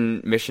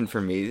important mission for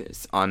me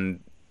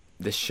on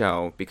the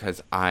show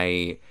because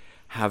I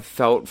have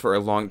felt for a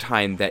long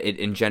time that it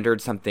engendered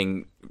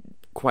something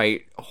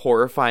quite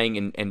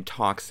horrifying and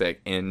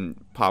toxic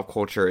in pop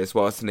culture, as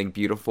well as something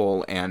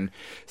beautiful and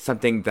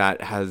something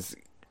that has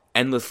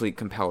endlessly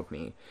compelled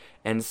me.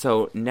 And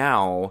so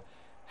now,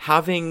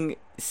 having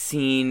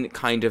seen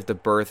kind of the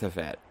birth of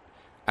it,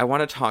 I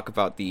want to talk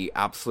about the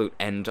absolute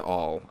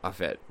end-all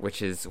of it,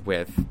 which is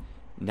with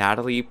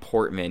Natalie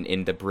Portman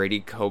in the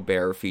Brady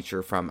Colbert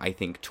feature from, I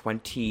think,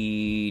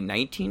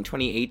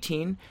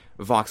 2018,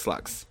 Vox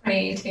Lux.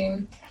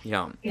 2018.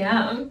 Yeah.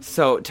 Yeah.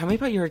 So tell me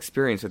about your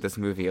experience with this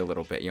movie a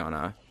little bit,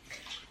 Yana.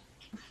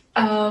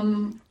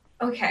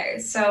 Okay,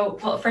 so,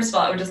 well, first of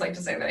all, I would just like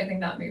to say that I think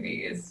that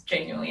movie is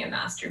genuinely a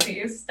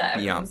masterpiece that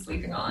everyone's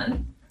sleeping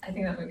on. I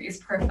think that movie is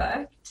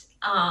perfect.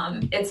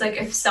 It's like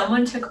if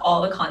someone took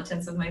all the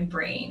contents of my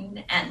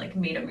brain and like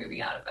made a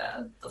movie out of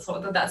it.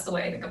 That's the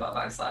way I think about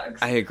Vox Lux.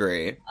 I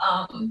agree.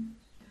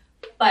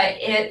 But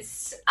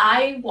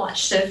I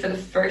watched it for the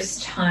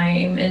first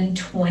time in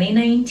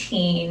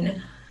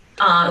 2019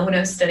 when I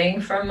was studying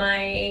for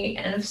my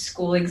end of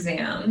school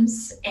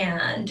exams,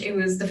 and it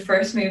was the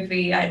first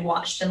movie I'd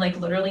watched in like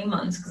literally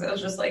months because I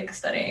was just like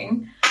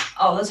studying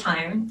all the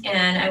time.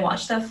 And I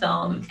watched that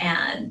film,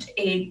 and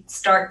it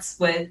starts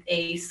with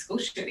a school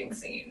shooting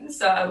scene.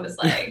 So I was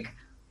like,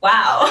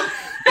 wow.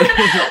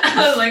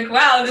 I was like,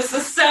 wow, this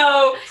is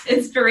so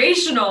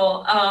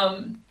inspirational.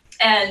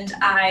 And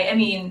I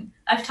mean,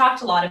 I've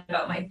talked a lot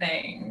about my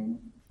thing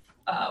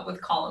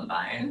with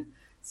Columbine.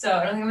 So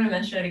I don't think I'm going to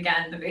mention it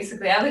again, but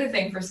basically I have like a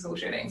thing for school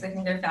shootings. I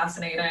think they're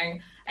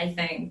fascinating. I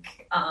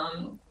think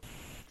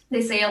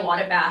they say a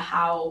lot about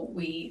how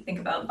we think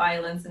about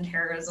violence and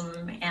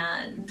terrorism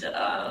and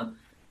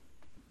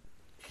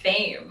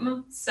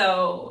fame.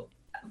 So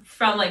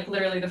from like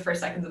literally the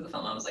first seconds of the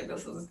film, I was like,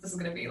 this is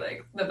going to be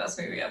like the best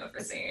movie I've ever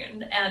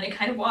seen. And it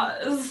kind of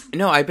was.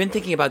 No, I've been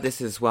thinking about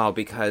this as well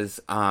because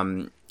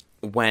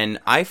when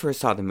I first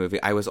saw the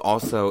movie, I was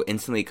also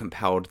instantly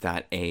compelled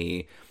that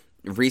a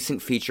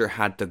recent feature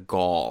had the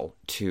gall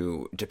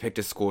to depict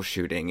a school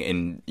shooting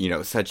in,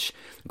 such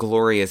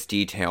glorious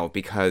detail,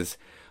 because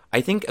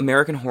I think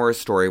American Horror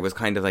Story was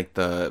kind of like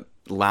the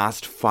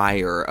last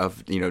fire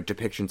of,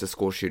 depictions of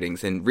school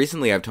shootings. And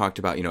recently I've talked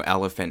about,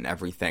 Elephant and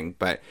everything,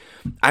 but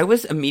I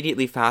was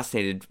immediately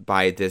fascinated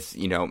by this,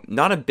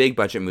 not a big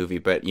budget movie,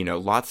 but,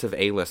 lots of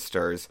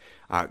A-listers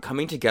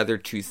coming together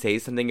to say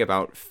something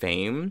about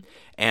fame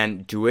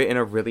and do it in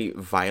a really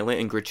violent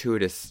and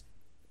gratuitous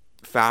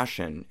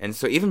fashion. And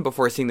so even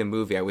before seeing the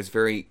movie, I was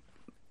very,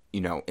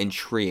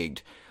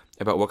 intrigued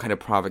about what kind of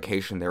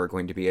provocation they were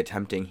going to be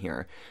attempting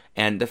here.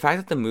 And the fact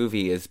that the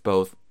movie is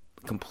both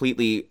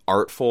completely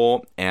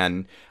artful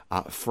and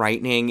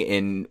frightening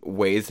in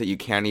ways that you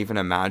can't even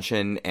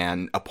imagine,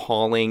 and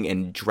appalling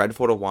and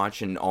dreadful to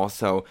watch, and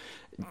also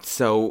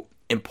so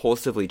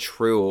impulsively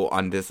true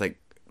on this like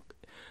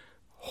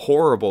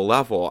horrible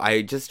level.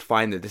 I just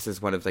find that this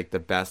is one of like the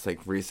best like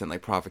recent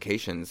like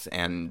provocations,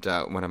 and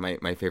one of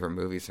my favorite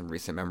movies from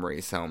recent memory.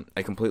 So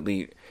I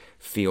completely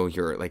feel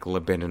your like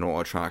libidinal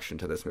attraction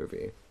to this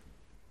movie.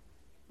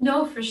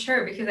 No, for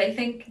sure, because I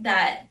think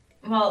that,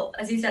 well,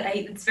 as you said,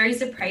 it's very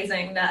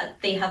surprising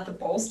that they had the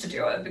balls to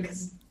do it,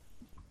 because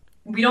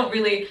we don't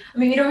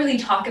really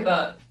talk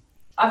about,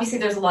 obviously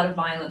there's a lot of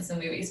violence in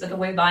movies, but the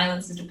way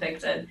violence is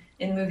depicted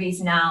in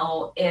movies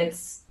now,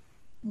 it's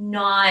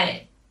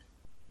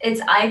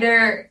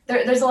either,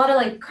 there's a lot of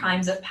like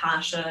crimes of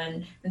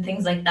passion and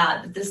things like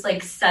that, but this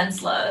like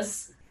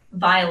senseless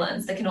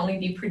violence that can only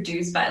be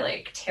produced by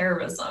like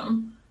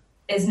terrorism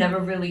is never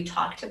really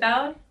talked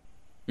about.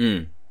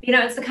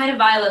 It's the kind of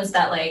violence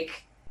that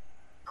like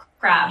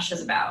Crash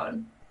is about,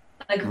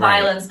 like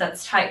violence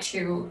that's tied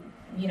to,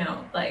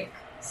 like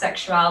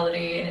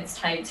sexuality, and it's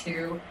tied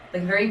to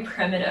like very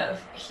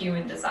primitive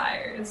human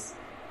desires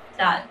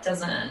that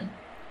doesn't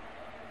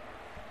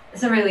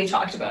it's not really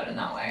talked about in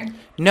that way.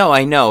 No,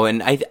 I know.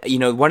 And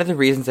one of the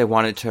reasons I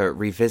wanted to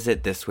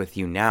revisit this with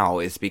you now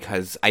is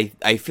because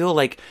I feel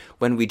like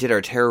when we did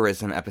our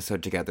terrorism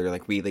episode together,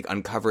 like we like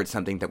uncovered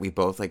something that we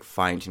both like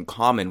find in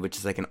common, which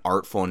is like an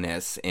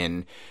artfulness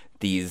in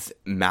these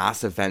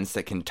mass events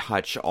that can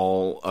touch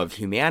all of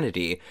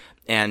humanity.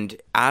 And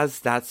as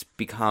that's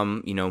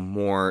become,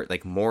 more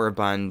like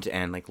moribund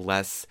and like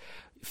less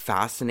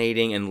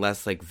fascinating and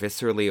less like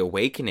viscerally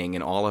awakening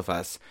in all of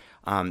us,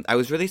 I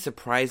was really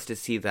surprised to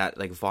see that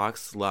like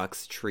Vox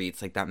Lux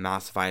treats like that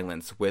mass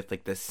violence with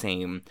like the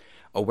same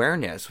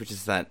awareness, which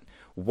is that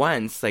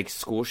once like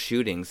school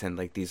shootings and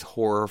like these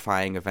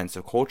horrifying events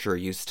of culture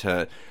used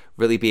to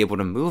really be able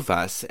to move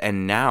us,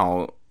 and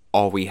now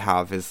all we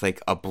have is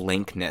like a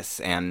blankness.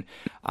 And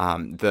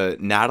the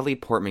Natalie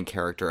Portman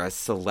character as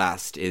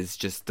Celeste is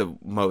just the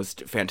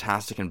most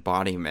fantastic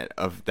embodiment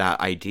of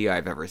that idea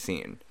I've ever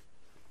seen.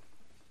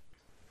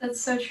 That's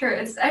so true.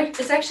 It's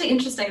actually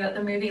interesting that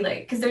the movie,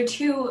 like, because there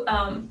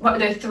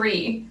are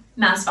three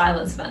mass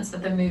violence events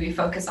that the movie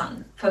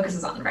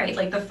focuses on, right?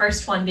 Like the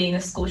first one being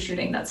a school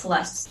shooting that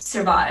Celeste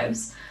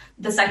survives.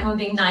 The second one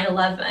being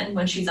 9/11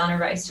 when she's on her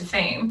rise to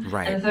fame.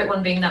 Right. And the third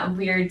one being that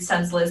weird,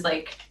 senseless,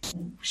 like,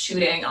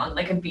 shooting on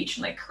like a beach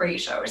in like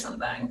Croatia or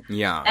something.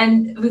 Yeah.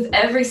 And with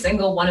every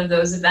single one of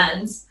those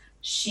events,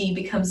 she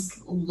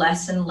becomes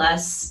less and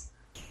less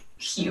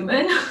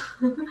human.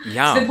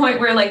 Yeah. To the point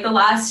where like the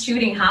last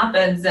shooting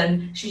happens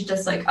and she's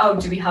just like, oh,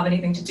 do we have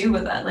anything to do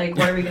with it? Like,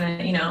 what are we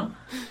gonna,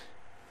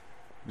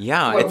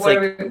 Yeah, what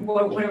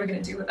are we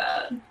gonna do with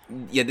that?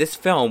 Yeah, this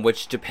film,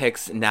 which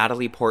depicts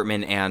Natalie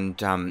Portman and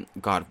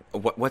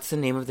what's the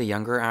name of the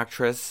younger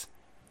actress?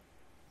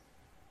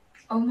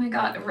 Oh my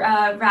God,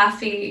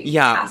 Raffi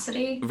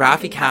Cassidy.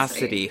 Raffi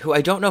Cassidy, who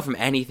I don't know from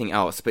anything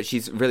else, but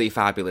she's really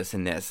fabulous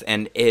in this.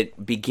 And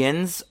it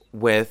begins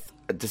with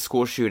the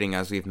school shooting,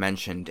 as we've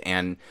mentioned,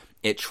 and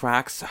it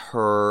tracks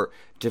her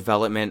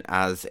development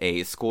as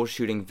a school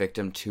shooting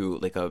victim to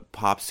like a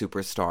pop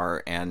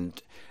superstar.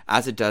 And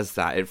as it does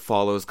that, it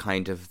follows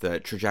kind of the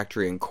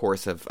trajectory and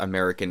course of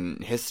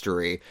American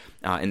history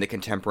in the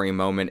contemporary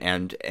moment,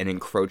 and an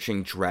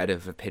encroaching dread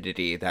of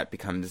vapidity that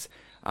becomes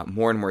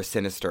more and more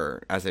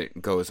sinister as it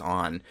goes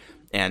on.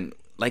 And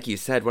like you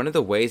said, one of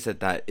the ways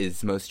that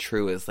is most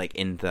true is like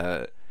in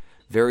the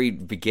very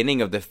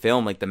beginning of the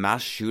film, like the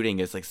mass shooting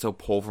is like so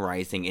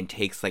pulverizing and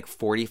takes like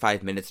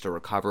 45 minutes to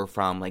recover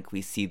from. Like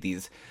we see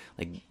these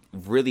like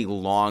really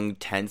long,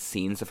 tense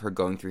scenes of her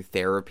going through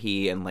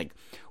therapy and like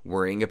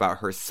worrying about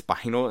her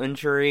spinal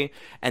injury.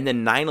 And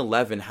then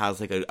 9/11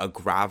 has like a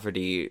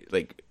gravity,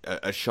 like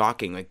a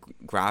shocking like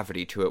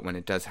gravity to it when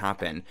it does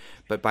happen.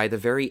 But by the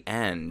very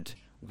end,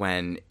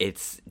 when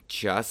it's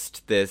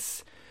just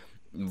this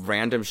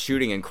random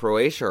shooting in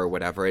Croatia or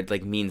whatever, it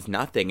like means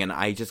nothing. And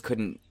I just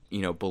couldn't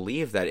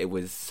believe that it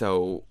was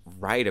so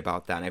right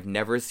about that. And I've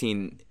never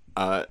seen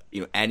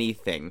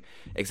anything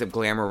except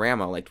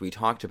Glamorama, like we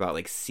talked about,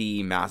 like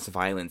see mass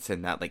violence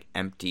in that like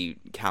empty,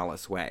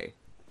 callous way.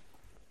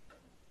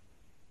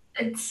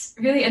 It's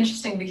really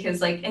interesting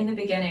because like in the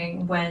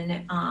beginning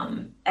when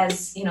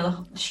as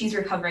she's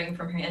recovering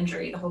from her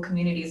injury, the whole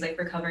community is like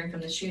recovering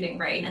from the shooting,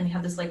 right? And they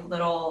have this like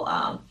little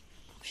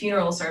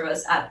funeral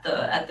service at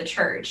the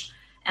church,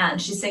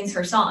 and she sings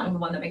her song, the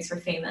one that makes her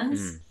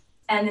famous.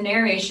 And the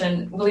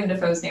narration, William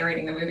Dafoe's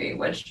narrating the movie,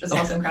 which is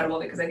also incredible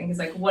because I think he's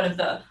like one of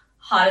the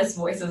hottest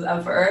voices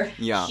ever.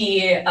 Yeah.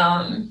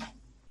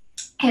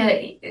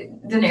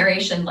 The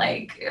narration,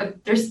 like,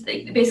 there's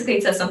basically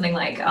it says something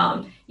like,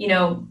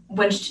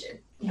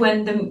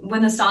 when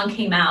the song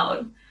came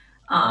out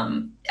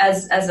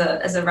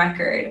as a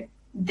record,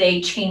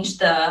 they changed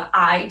the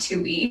I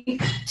to we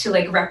to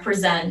like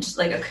represent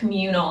like a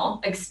communal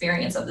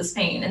experience of this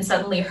pain, and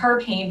suddenly her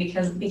pain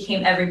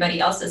became everybody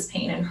else's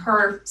pain, and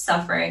her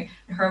suffering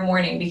and her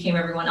mourning became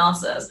everyone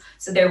else's.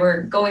 So they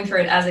were going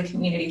through it as a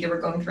community. They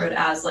were going through it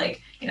as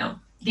like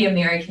the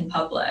American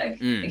public,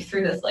 like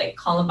through this like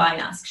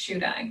Columbine-esque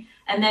shooting.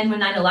 And then when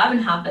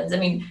 9/11 happens, I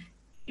mean,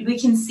 we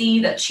can see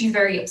that she's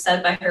very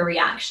upset by her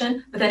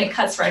reaction, but then it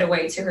cuts right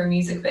away to her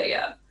music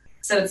video.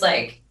 So it's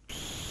like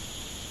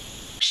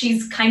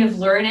she's kind of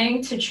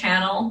learning to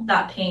channel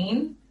that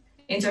pain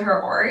into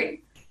her art,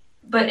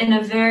 but in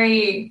a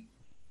very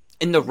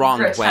in the wrong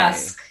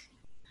grotesque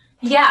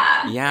way.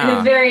 Yeah. In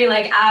a very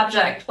like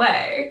abject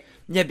way.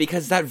 Yeah,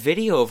 because that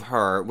video of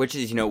her, which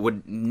is,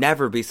 would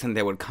never be something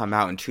that would come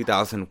out in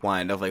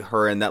 2001, of like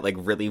her in that like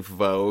really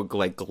Vogue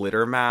like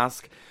glitter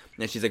mask,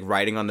 and she's like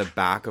riding on the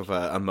back of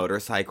a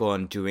motorcycle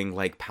and doing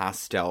like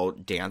pastel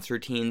dance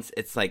routines.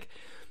 It's like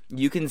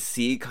you can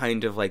see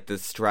kind of like the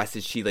stress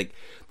as she like,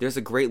 there's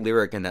a great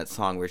lyric in that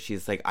song where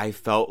she's like, I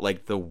felt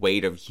like the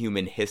weight of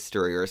human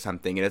history or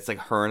something. And it's like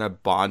her in a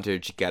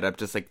bondage getup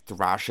just like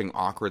thrashing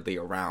awkwardly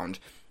around.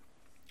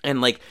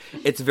 And like,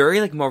 it's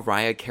very like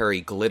Mariah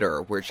Carey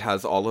glitter, which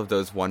has all of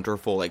those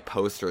wonderful like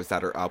posters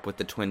that are up with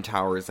the Twin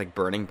Towers like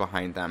burning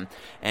behind them.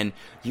 And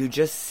you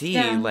just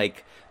see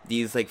like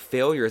these like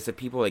failures of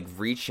people like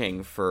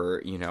reaching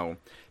for,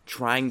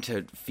 trying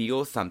to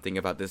feel something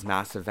about this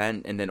mass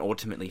event and then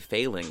ultimately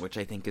failing, which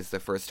I think is the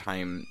first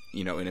time,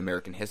 you know, in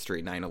American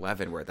history,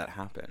 9/11, where that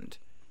happened.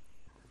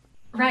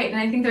 Right, and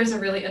I think there's a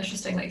really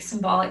interesting, like,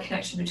 symbolic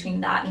connection between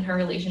that and her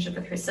relationship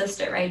with her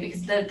sister, right?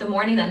 Because the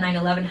morning that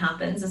 9/11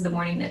 happens is the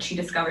morning that she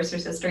discovers her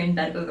sister in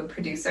bed with a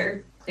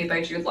producer, played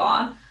by Jude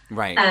Law.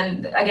 Right.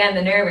 And again,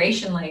 the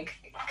narration, like,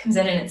 comes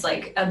in and it's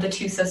like the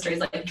two sisters,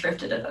 like,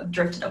 drifted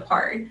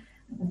apart,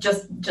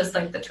 just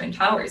like the Twin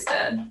Towers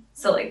did.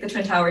 So, like, the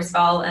Twin Towers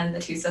fell and the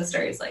two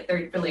sisters, like,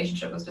 their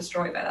relationship was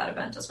destroyed by that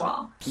event as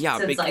well. Yeah,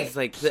 so because,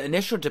 like, the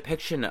initial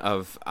depiction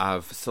of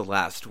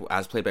Celeste,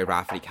 as played by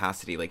Rafferty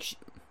Cassidy, like,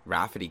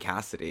 Rafferty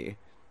Cassidy.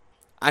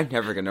 I'm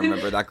never going to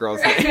remember that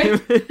girl's name.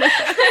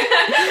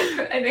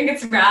 I think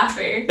it's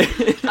Raffi.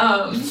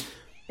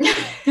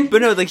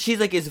 But no, like, she's,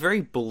 like, is very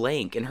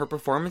blank, and her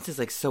performance is,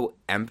 like, so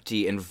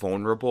empty and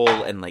vulnerable,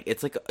 and, like,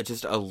 it's, like,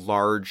 just a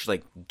large,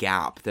 like,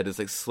 gap that is,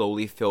 like,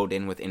 slowly filled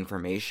in with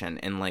information,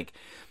 and, like,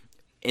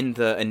 in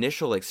the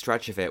initial, like,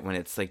 stretch of it, when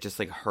it's, like, just,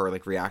 like, her,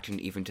 like, reacting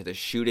even to the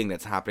shooting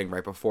that's happening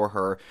right before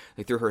her,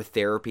 like, through her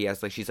therapy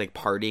as, like, she's, like,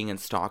 partying in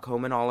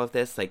Stockholm and all of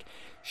this, like,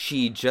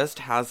 she just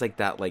has, like,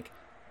 that, like,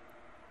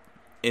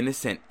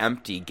 innocent,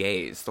 empty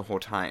gaze the whole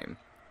time.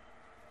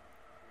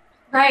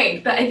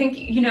 Right, but I think,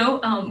 you know,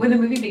 when the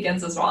movie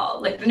begins as well,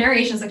 like, the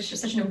narration is, like,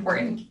 just such an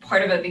important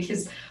part of it,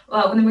 because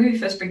when the movie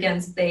first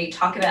begins, they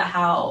talk about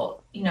how,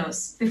 you know,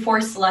 before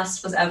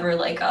Celeste was ever,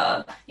 like,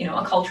 a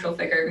cultural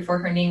figure, before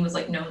her name was,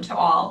 like, known to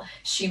all,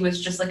 she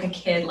was just, like, a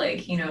kid,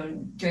 like, you know,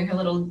 doing her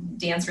little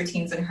dance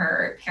routines in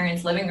her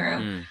parents' living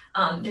room.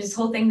 There's this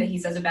whole thing that he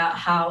says about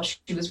how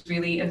she was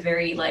really a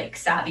very, like,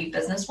 savvy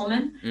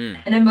businesswoman.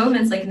 And then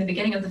moments, like, in the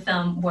beginning of the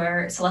film,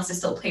 where Celeste is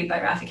still played by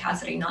Raffi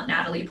Cassidy, not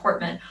Natalie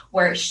Portman,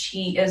 where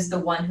she is the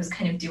one who's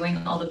kind of doing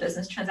all the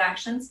business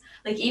transactions.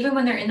 Like, even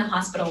when they're in the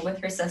hospital with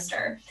her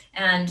sister,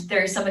 and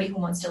there's somebody who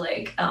wants to,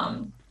 like,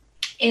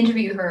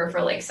 interview her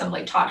for, like, some,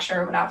 like, talk show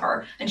or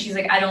whatever, and she's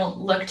like, I don't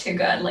look too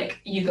good,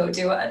 like, you go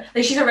do it.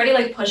 Like, she's already,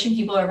 like, pushing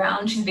people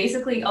around. She's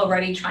basically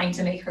already trying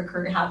to make her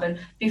career happen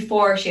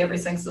before she ever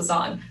sings the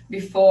song,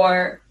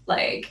 before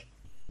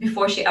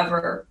she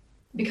ever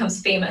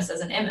becomes famous as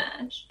an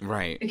image.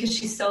 Right. Because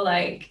she's so,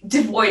 like,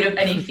 devoid of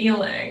any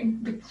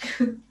feeling.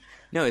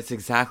 No, it's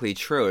exactly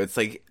true. It's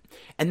like,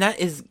 and that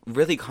is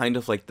really kind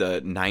of like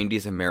the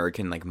 90s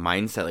American, like,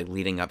 mindset, like,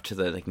 leading up to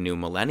the, like, new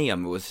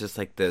millennium. It was just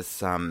like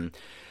this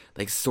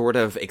like, sort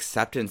of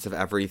acceptance of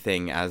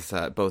everything as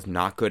both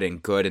not good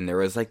and good, and there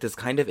was, like, this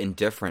kind of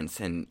indifference.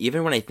 And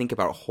even when I think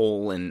about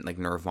Hole and, like,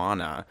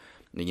 Nirvana,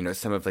 you know,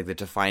 some of, like, the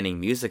defining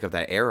music of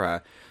that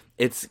era,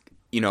 it's,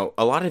 you know,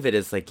 a lot of it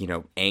is, like, you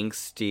know,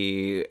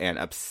 angsty and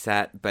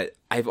upset, but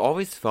I've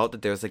always felt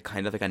that there's, like,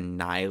 kind of, like, a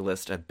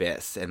nihilist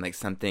abyss and, like,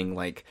 something,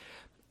 like,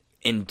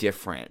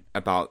 indifferent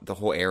about the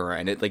whole era,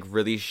 and it, like,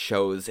 really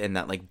shows in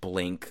that, like,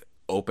 blank,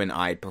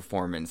 open-eyed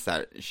performance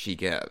that she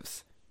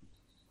gives.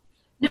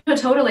 No,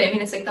 totally. I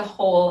mean, it's like the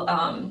whole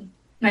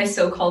My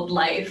So-Called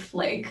Life,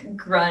 like,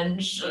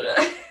 grunge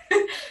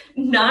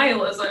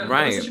nihilism.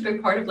 Right. Was such a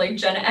big part of, like,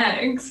 Gen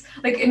X.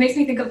 Like, it makes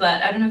me think of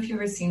that. I don't know if you've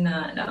ever seen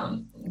that,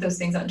 those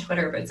things on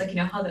Twitter, but it's like, you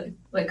know how the,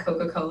 like,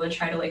 Coca-Cola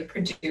tried to, like,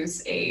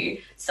 produce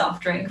a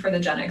soft drink for the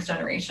Gen X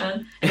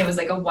generation, and it was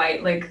like a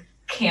white, like,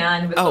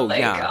 can with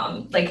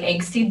like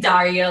angsty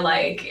Daria,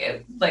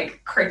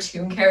 like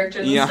cartoon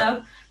characters and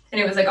stuff. And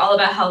it was, like, all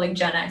about how, like,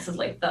 Gen X is,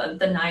 like, the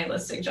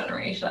nihilistic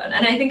generation.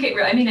 And I think it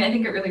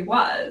really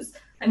was.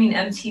 I mean,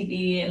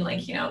 MTV and,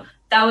 like, you know,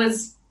 that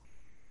was...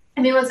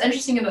 I mean, what's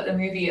interesting about the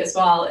movie as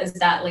well is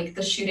that, like,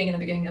 the shooting in the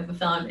beginning of the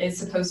film is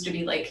supposed to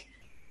be, like,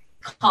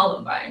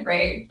 Columbine,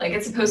 right? Like,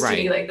 it's supposed to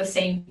be, like, the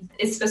same...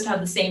 It's supposed to have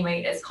the same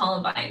weight as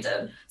Columbine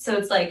did. So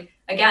it's, like,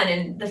 again,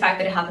 and the fact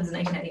that it happens in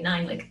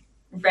 1999, like,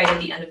 right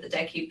at the end of the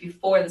decade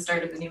before the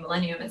start of the new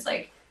millennium, it's,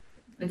 like,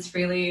 it's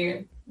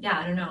really... Yeah,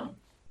 I don't know.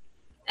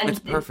 And it's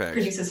perfect. It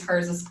produces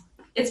hers as,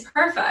 it's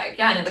perfect,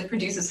 yeah, and it, like,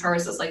 produces her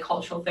as this, like,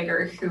 cultural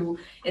figure who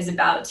is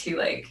about to,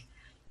 like,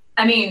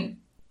 I mean,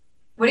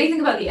 what do you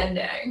think about the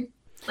ending?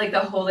 Like,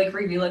 the whole, like,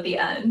 reveal at the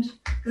end?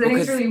 Because I think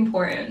it's really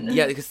important.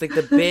 Yeah, because, like,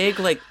 the big,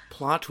 like,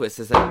 plot twist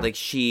is that, like,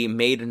 she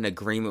made an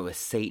agreement with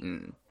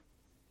Satan.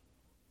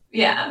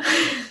 Yeah.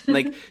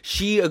 Like,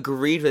 she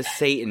agreed with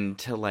Satan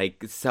to,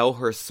 like, sell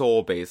her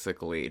soul,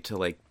 basically, to,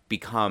 like,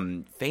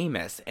 become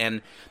famous.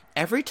 And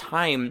every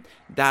time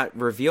that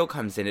reveal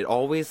comes in, it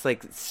always,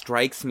 like,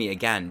 strikes me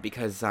again,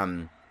 because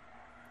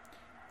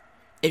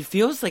it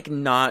feels, like,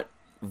 not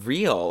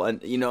real,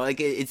 and, you know, like,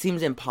 it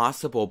seems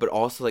impossible, but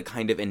also, like,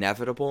 kind of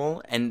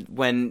inevitable. And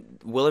when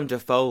Willem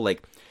Dafoe,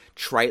 like,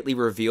 tritely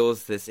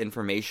reveals this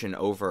information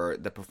over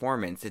the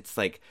performance, it's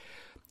like,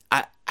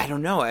 I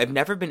don't know, I've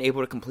never been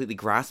able to completely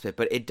grasp it,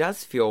 but it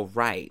does feel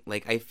right.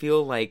 Like, I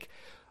feel like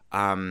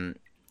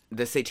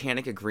the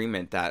satanic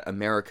agreement that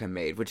America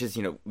made, which is,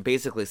 you know,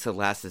 basically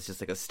Celeste is just,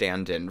 like, a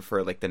stand-in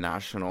for, like, the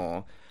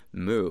national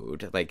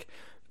mood. Like,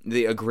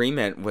 the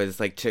agreement was,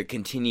 like, to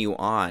continue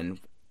on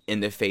in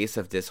the face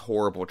of this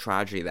horrible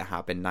tragedy that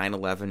happened,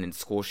 9/11 and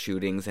school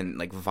shootings and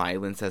like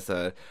violence as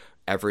a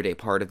everyday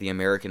part of the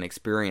American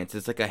experience.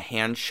 It's like a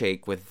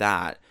handshake with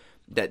that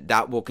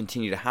will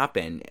continue to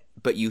happen,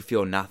 but you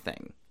feel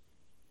nothing.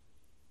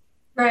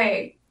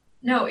 Right.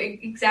 No,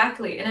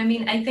 exactly.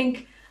 And I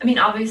think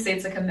obviously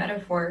it's like a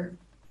metaphor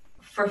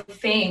for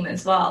fame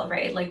as well,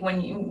 right? Like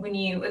when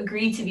you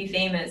agree to be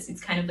famous,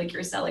 it's kind of like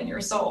you're selling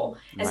your soul.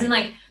 As in,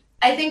 like,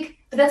 I think,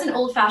 but that's an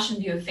old-fashioned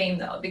view of fame,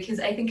 though, because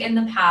I think in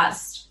the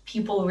past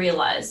people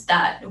realized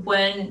that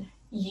when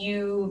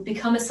you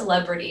become a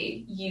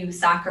celebrity, you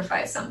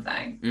sacrifice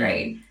something,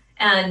 right?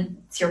 And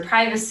it's your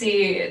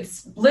privacy,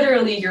 it's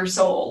literally your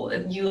soul.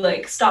 And you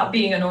like stop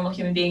being a normal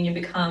human being, you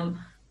become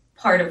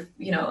part of,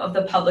 of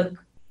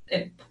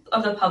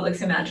the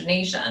public's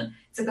imagination.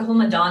 It's like the whole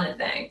Madonna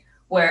thing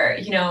where,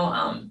 I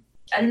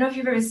don't know if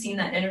you've ever seen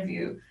that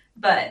interview,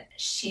 but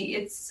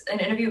it's an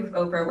interview with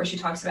Oprah where she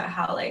talks about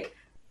how, like,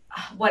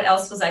 what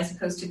else was I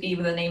supposed to be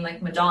with a name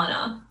like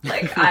Madonna?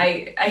 Like,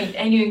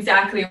 I knew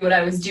exactly what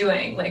I was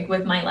doing, like,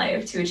 with my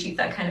life to achieve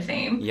that kind of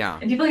fame. Yeah.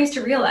 And people used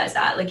to realize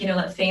that, like,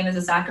 that fame is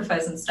a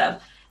sacrifice and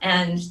stuff.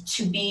 And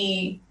to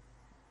be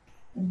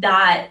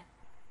that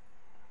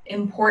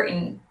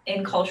important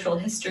in cultural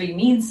history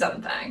means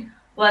something.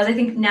 Whereas I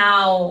think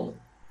now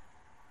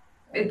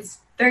it's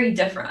very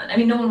different.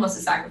 No one wants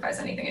to sacrifice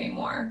anything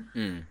anymore.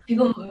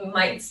 People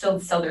might still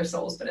sell their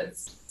souls, but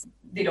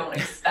they don't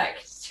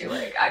expect to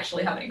like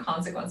actually have any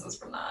consequences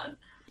from that.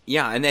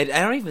 Yeah, and I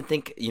don't even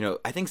think,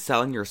 I think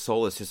selling your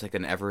soul is just like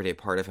an everyday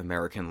part of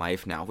American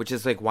life now, which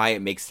is like why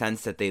it makes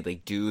sense that they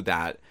like do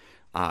that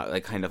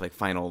like kind of like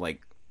final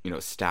like,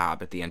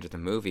 stab at the end of the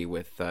movie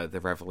with the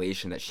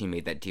revelation that she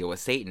made that deal with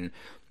Satan.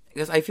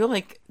 Because I feel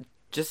like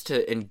just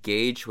to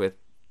engage with,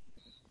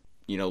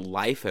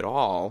 life at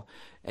all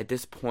at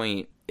this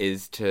point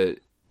is to,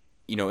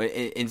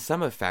 in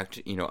some effect,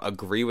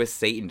 agree with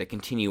Satan to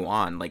continue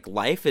on. Like,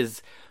 life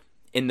is,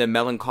 in the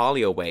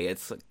Melancholia way,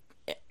 it's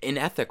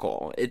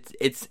unethical.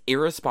 It's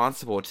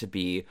irresponsible to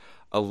be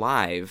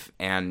alive,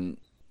 and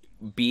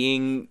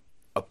being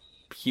a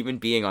human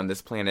being on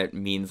this planet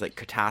means like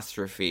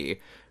catastrophe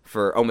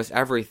for almost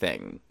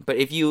everything. But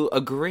if you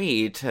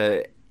agree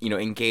to,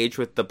 engage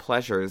with the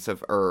pleasures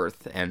of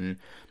Earth and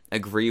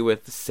agree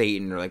with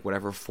Satan or like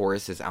whatever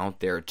force is out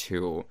there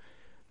to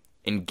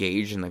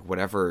engage in like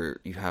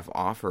whatever you have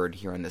offered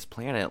here on this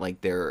planet,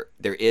 like there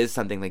is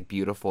something like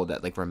beautiful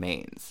that like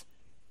remains.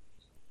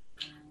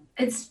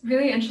 It's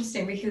really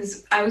interesting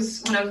because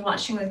when I was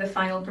watching like the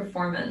final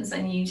performance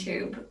on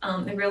YouTube,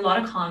 there were a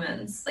lot of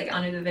comments like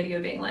under the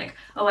video being like,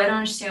 "Oh, I don't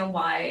understand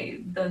why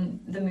the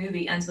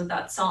movie ends with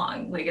that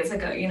song. Like it's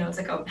like a it's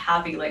like a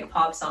happy like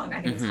pop song.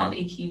 I think it's called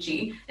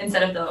EKG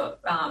instead of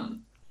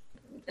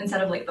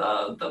like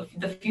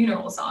the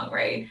funeral song,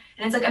 right?"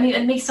 And it's like,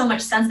 it makes so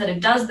much sense that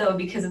it does though,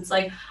 because it's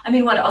like,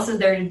 what else is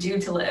there to do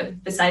to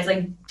live besides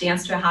like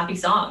dance to a happy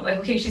song? Like,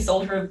 okay, she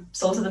sold her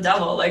soul to the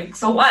devil, like,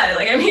 so what?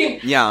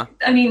 Like, yeah,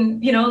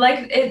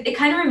 like it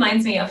kind of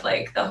reminds me of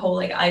like the whole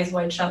like Eyes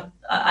Wide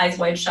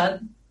Shut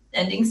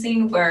ending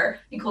scene where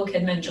Nicole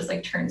Kidman just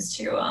like turns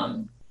to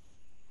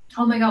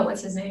oh my god,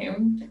 what's his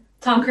name?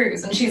 Tom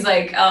Cruise, and she's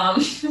like, do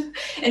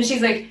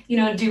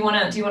you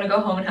want to go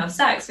home and have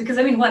sex? Because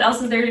what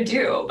else is there to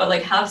do but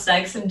like have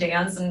sex and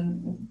dance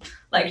and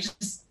like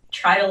just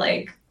try to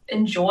like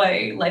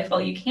enjoy life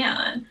while you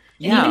can.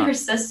 And even her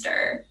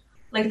sister,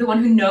 like the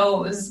one who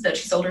knows that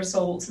she sold her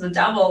soul to the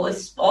devil,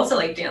 is also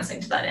like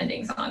dancing to that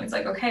ending song. It's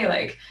like, okay,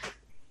 like,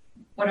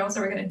 what else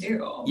are we gonna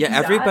do? Yeah,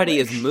 everybody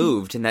is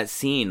moved in that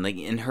scene. Like,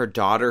 in her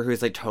daughter,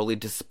 who's like totally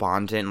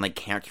despondent and like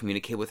can't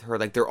communicate with her.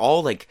 Like, they're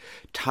all like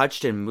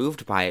touched and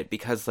moved by it,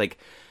 because like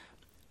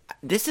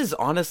this is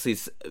honestly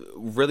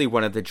really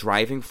one of the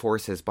driving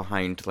forces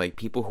behind like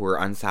people who are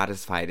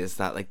unsatisfied, is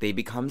that like they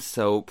become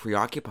so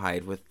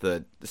preoccupied with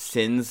the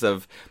sins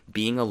of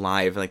being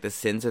alive, like the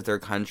sins of their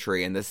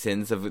country and the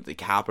sins of the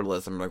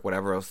capitalism, like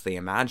whatever else they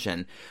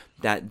imagine,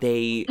 that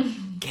they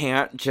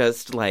can't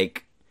just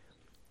like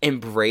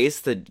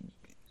embrace the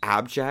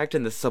abject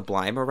and the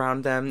sublime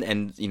around them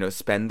and,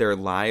 spend their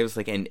lives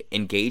like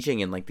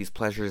engaging in like these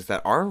pleasures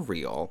that are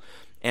real.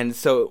 And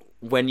so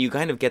when you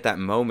kind of get that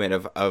moment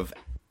of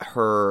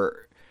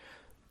her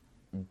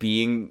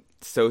being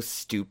so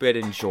stupid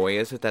and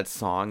joyous with that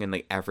song and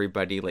like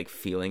everybody like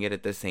feeling it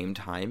at the same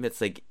time,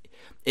 it's like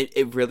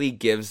it really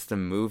gives the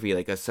movie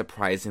like a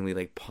surprisingly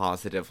like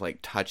positive like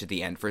touch at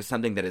the end for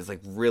something that is like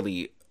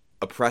really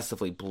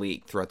oppressively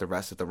bleak throughout the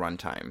rest of the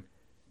runtime.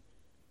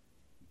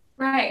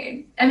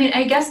 Right.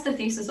 I guess the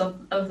thesis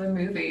of the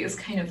movie is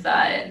kind of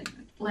that,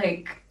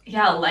 like,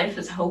 yeah, life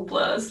is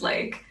hopeless.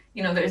 Like,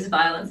 there's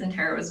violence and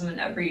terrorism, and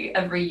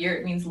every year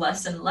it means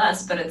less and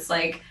less. But it's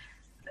like,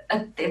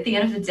 at the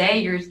end of the day,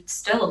 you're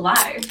still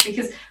alive.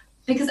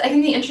 Because I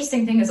think the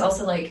interesting thing is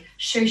also, like,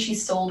 sure, she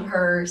sold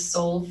her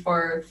soul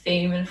for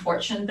fame and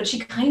fortune, but she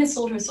kind of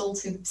sold her soul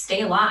to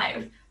stay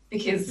alive.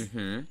 Because,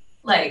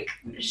 like,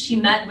 she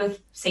met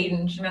with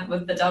Satan, she met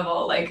with the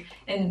devil, like,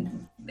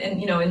 and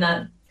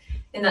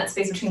in that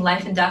space between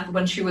life and death,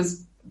 when she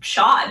was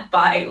shot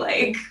by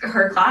like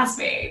her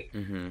classmate.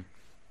 Mm-hmm.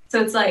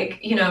 So it's like,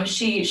 you know,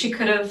 she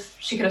could have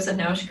said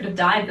no, she could have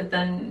died, but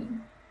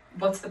then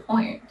what's the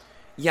point?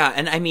 Yeah,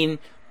 and I mean,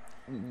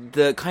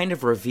 the kind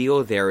of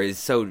reveal there is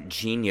so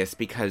genius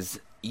because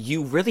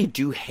you really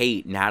do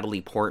hate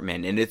Natalie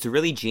Portman, and it's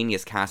really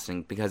genius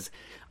casting because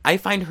I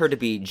find her to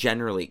be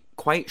generally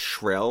quite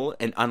shrill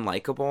and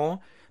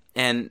unlikable,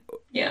 and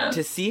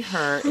to see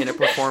her in a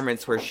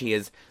performance where she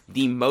is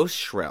the most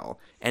shrill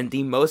and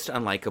the most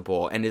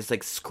unlikable and is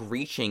like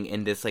screeching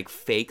in this like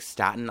fake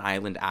Staten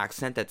Island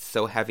accent that's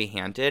so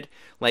heavy-handed,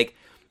 like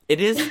it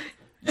is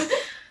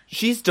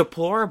she's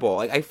deplorable.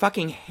 Like I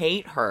fucking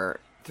hate her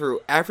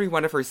through every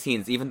one of her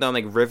scenes, even though I'm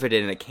like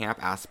riveted in a camp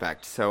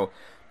aspect. So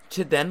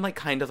to then like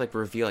kind of like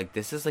reveal like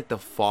this is like the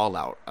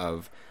fallout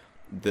of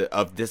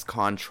this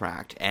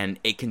contract and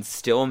it can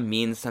still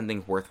mean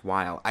something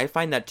worthwhile, I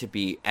find that to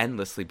be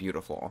endlessly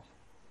beautiful.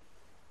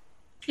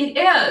 It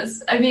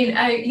is. I mean,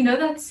 you know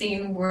that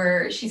scene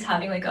where she's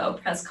having like a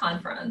press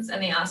conference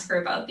and they ask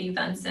her about the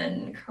events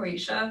in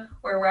Croatia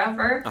or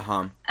wherever.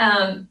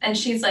 And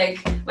she's like,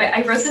 wait,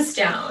 I wrote this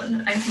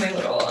down. I have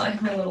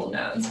my little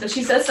notes. But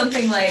she says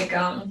something like,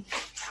 oh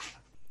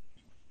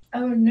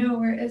no,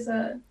 where is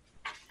it?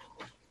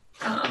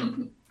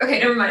 Okay,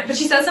 never mind. But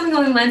she says something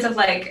along the lines of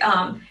like,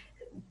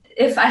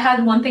 if I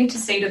had one thing to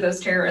say to those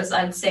terrorists,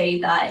 I'd say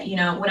that, you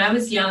know, when I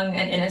was young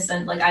and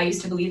innocent, like I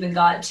used to believe in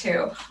God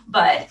too.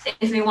 But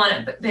if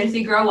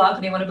they grow up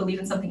and they want to believe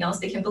in something else,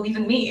 they can believe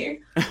in me.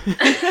 Which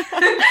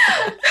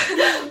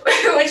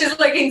is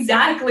like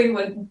exactly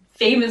what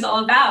fame is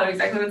all about,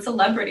 exactly what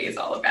celebrity is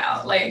all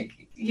about.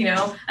 Like, you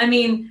know, I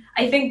mean,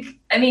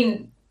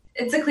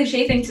 it's a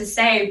cliche thing to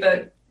say,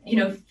 but, you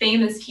know,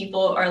 famous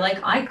people are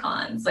like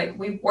icons. Like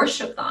we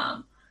worship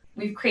them.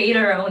 We've created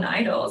our own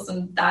idols,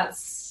 and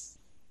that's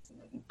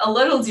a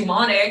little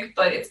demonic,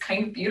 but it's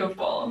kind of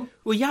beautiful.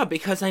 Well, yeah,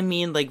 because I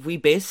mean, like, we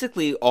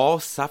basically all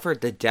suffered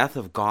the death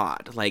of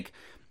God. Like,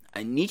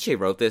 Nietzsche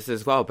wrote this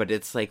as well, but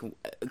it's like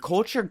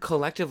culture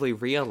collectively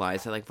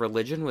realized that like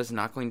religion was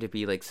not going to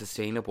be like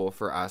sustainable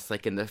for us,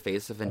 like in the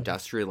face of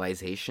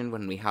industrialization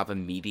when we have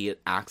immediate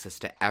access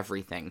to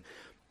everything.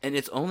 And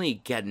it's only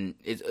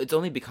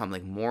become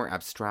like more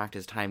abstract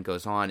as time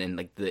goes on, and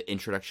like the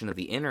introduction of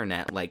the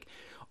internet, like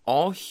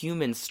all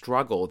human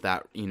struggle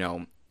that, you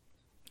know,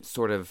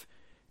 sort of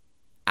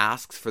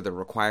asks for the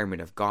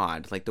requirement of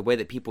God, like the way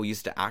that people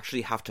used to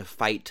actually have to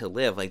fight to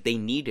live, like they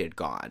needed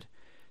God.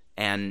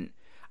 And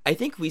I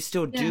think we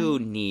still do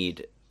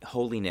need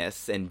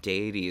holiness and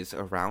deities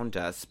around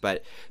us,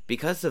 but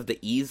because of the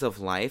ease of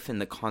life and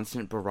the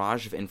constant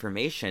barrage of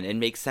information, it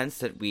makes sense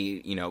that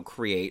we, you know,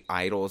 create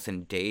idols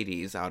and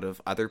deities out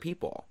of other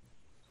people.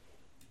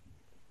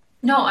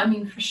 No, I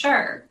mean, for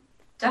sure.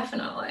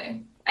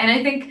 Definitely. And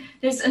I think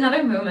there's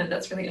another moment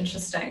that's really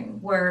interesting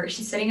where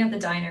she's sitting at the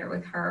diner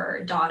with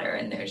her daughter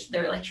and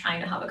they're like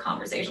trying to have a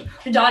conversation.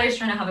 Her daughter's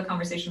trying to have a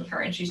conversation with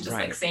her and she's just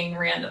like saying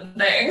random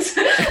things.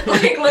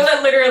 Like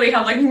that literally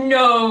have like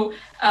no,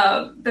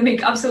 that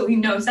make absolutely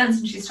no sense.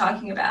 And she's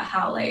talking about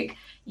how like,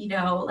 you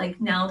know, like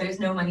now there's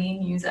no money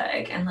in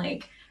music and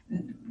like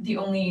the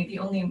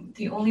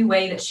only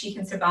way that she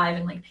can survive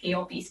and like pay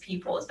all these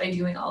people is by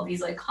doing all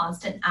these like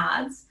constant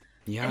ads.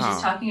 Yeah. And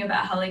she's talking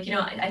about how, like, you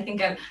know, I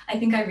think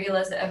I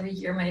realized that every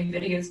year my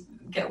videos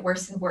get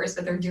worse and worse,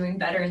 but they're doing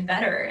better and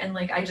better. And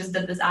like, I just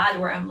did this ad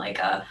where I'm like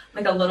a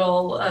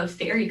little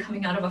fairy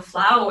coming out of a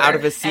flower, out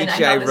of a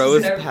CGI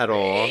rose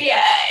petal.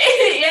 Yeah.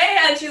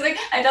 And she's like,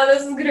 I thought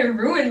this was gonna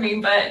ruin me,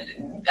 but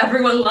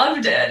everyone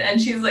loved it.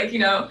 And she's like, you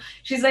know,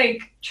 she's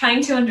like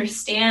trying to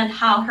understand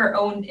how her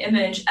own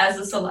image as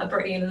a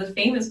celebrity and as a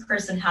famous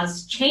person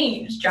has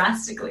changed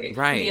drastically.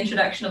 Right. The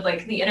introduction of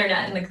like the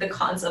internet and like the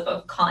concept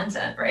of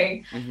content,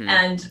 right? Mm-hmm.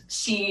 And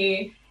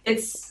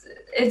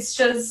it's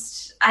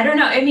just, I don't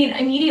know. I mean,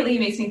 immediately it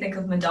makes me think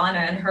of Madonna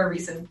and her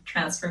recent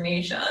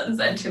transformations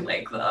into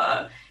like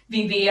the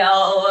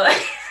BBL,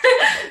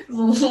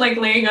 like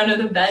laying under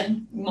the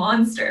bed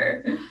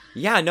monster.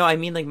 Yeah, no, I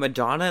mean like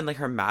Madonna and like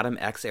her Madam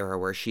X era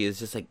where she is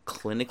just like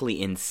clinically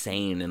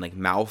insane and like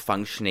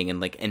malfunctioning and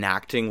like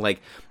enacting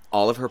like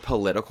all of her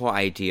political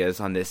ideas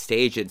on this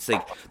stage. It's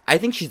like, I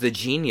think she's a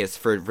genius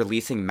for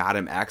releasing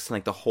Madam X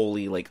and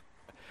like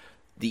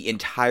the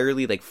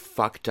entirely like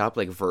fucked up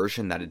like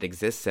version that it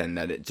exists in,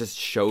 that it just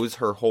shows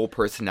her whole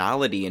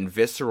personality in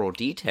visceral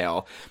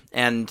detail.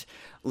 And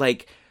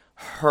like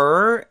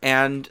her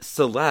and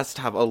Celeste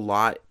have a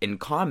lot in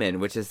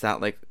common, which is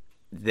that like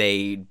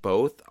they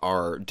both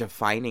are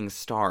defining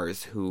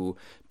stars who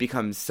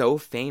become so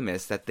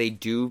famous that they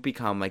do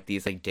become like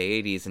these like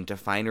deities and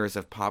definers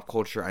of pop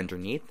culture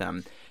underneath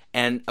them.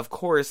 And of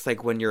course,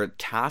 like when you're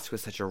tasked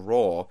with such a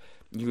role,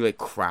 you like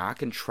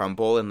crack and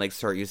tremble and like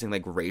start using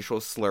like racial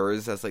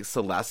slurs as like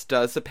Celeste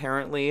does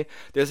apparently.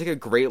 There's like a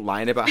great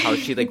line about how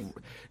she like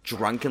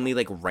drunkenly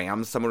like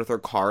rams someone with her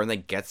car and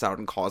like gets out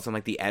and calls them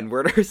like the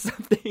N-word or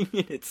something.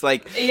 And it's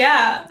like,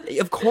 yeah,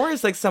 of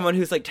course, like someone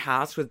who's like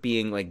tasked with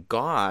being like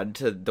God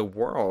to the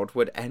world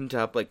would end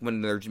up like,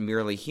 when they're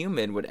merely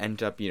human, would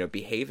end up, you know,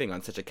 behaving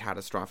on such a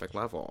catastrophic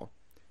level.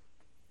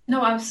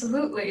 No,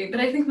 absolutely.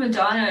 But I think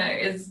Madonna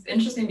is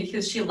interesting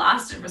because she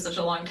lasted for such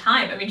a long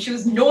time. I mean, she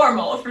was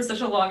normal for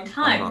such a long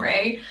time, Uh-huh.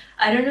 right?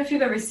 I don't know if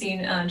you've ever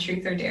seen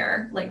Truth or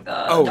Dare, like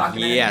the Oh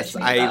documentary that yes, she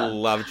made I about.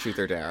 love Truth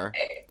or Dare.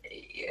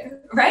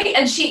 Right,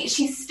 and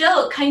she's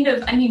still kind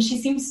of, I mean,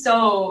 she seems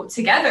so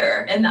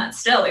together in that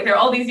still, like there are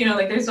all these,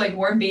 like there's like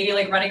Warren Beatty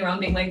like running around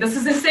being like, this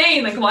is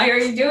insane, like why are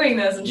you doing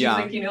this, and she's Yeah.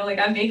 like, like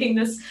I'm making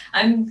this,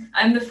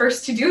 I'm the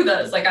first to do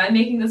this, like I'm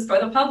making this for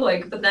the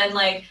public, but then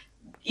like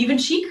even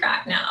she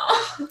cracked now.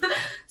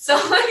 So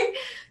like,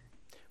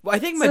 Well, I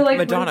think so like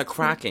Madonna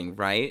cracking,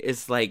 right,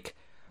 is like,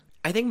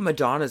 I think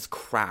Madonna's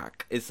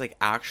crack is like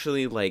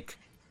actually like,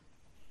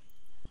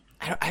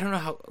 I don't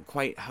know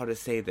quite how to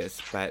say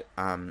this, but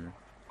oh,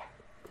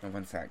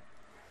 one sec.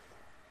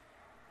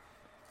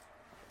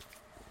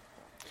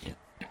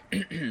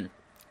 I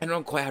don't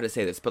know quite how to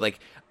say this, but like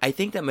I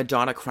think that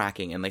Madonna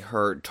cracking and like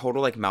her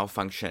total like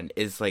malfunction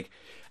is like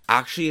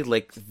actually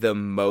like the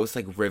most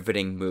like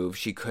riveting move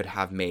she could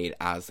have made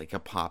as like a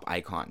pop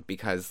icon,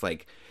 because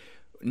like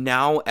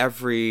now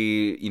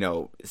every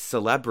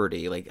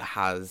celebrity like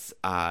has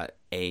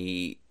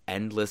a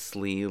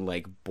endlessly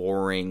like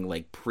boring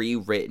like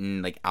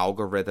pre-written like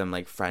algorithm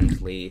like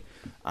friendly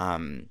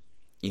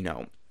you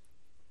know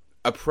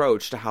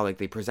approach to how like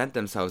they present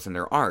themselves in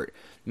their art.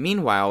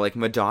 Meanwhile, like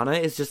Madonna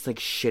is just like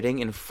shitting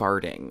and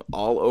farting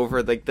all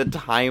over like the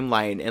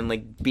timeline and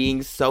like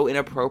being so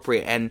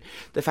inappropriate, and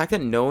the fact that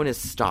no one is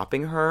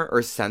stopping her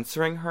or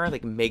censoring her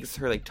like makes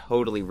her like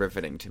totally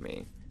riveting to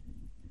me.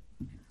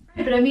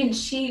 right, but I mean,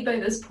 she by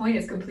this point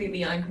is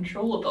completely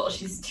uncontrollable.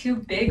 She's too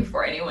big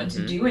for anyone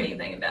to do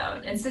anything about.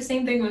 And it's the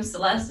same thing with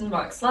Celeste and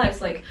Vox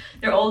Lux. Like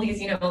there are all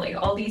these, like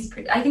all these.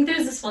 I think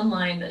there's this one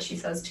line that she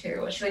says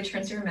too. She like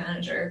turns to her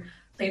manager,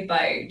 played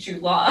by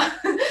Jude Law,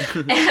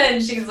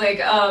 and she's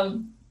like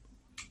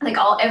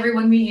all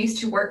everyone we used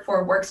to work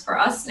for works for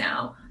us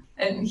now.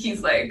 And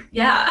he's like,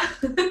 yeah.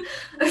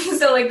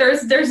 So like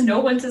there's no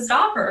one to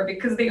stop her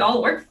because they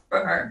all work for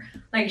her.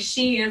 Like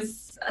she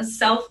is a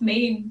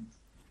self-made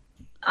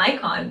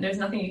icon. There's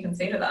nothing you can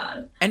say to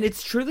that. And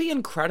it's truly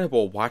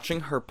incredible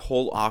watching her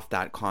pull off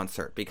that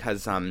concert,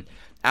 because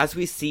as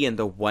we see in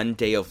the One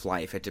Day of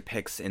Life it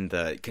depicts in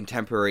the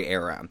contemporary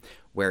era,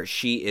 where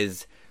she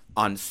is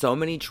on so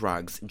many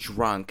drugs,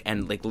 drunk,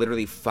 and like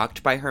literally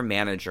fucked by her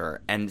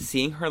manager, and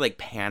seeing her like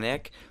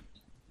panic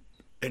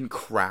and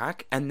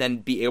crack and then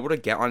be able to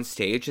get on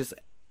stage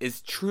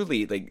is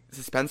truly like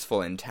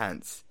suspenseful and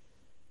intense.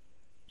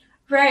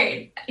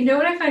 Right. You know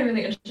what I find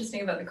really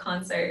interesting about the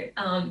concert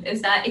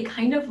is that it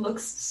kind of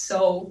looks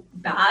so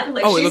bad.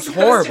 Like Oh, it she's looks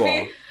supposed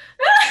horrible.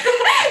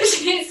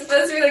 she's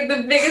supposed to be like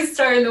the biggest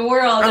star in the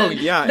world. Oh, and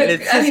yeah, the, and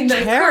it's just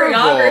the terrible.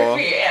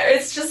 choreography,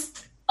 it's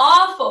just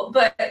awful.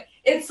 But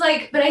it's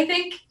like, but I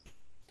think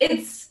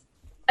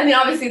I mean,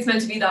 obviously it's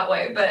meant to be that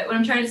way. But what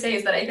I'm trying to say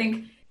is that I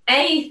think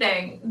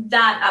anything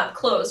that up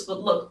close would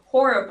look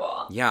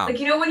horrible. Yeah. Like,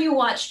 when you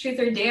watch Truth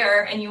or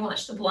Dare and you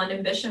watch the Blonde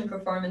Ambition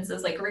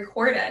performances, like,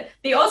 recorded,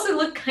 they also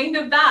look kind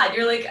of bad.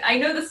 You're like, I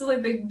know this is,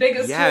 like, the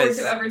biggest tour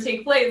to ever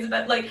take place,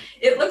 but, like,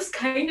 it looks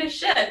kind of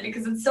shit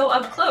because it's so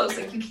up close.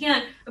 Like, you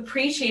can't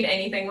appreciate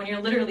anything when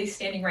you're literally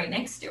standing right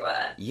next to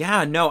it.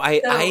 Yeah, no,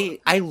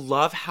 I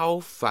love how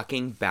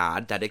fucking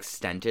bad that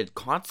extended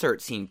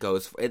concert scene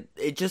goes.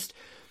 It just...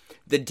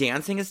 The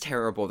dancing is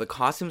terrible. The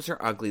costumes are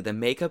ugly. The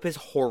makeup is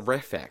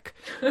horrific.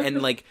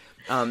 And, like,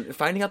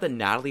 finding out that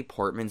Natalie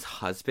Portman's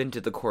husband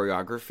did the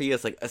choreography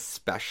is, like,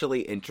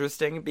 especially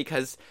interesting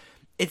because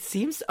it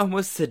seems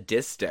almost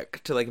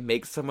sadistic to, like,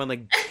 make someone,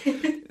 like...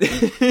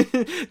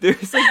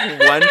 There's, like,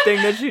 one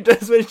thing that she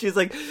does when she's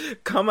like,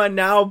 come on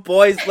now,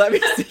 boys, let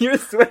me see your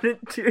sweater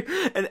too.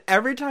 And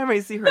every time I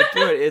see her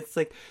do it, it's,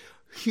 like...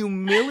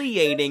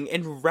 humiliating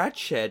and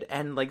wretched,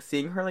 and like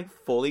seeing her like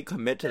fully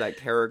commit to that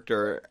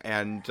character,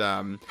 and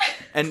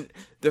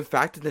the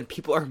fact that then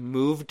people are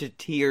moved to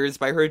tears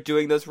by her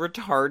doing those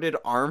retarded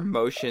arm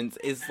motions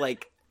is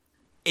like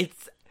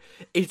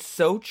it's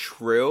so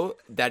true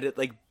that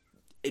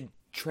it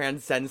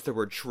transcends the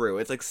word true.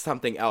 It's like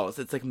something else.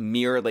 It's like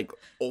mere like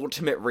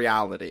ultimate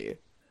reality.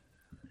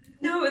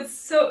 No, it's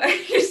so,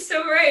 you're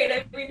so right.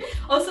 I mean,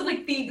 also,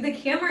 like, the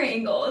camera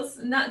angles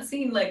in that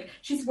scene, like,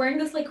 she's wearing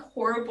this, like,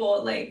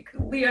 horrible, like,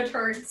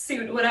 leotard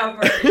suit,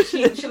 whatever.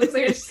 She looks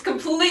like she's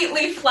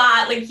completely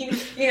flat. Like,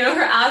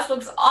 her ass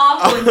looks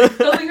awful. And like,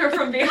 filming her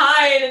from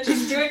behind, and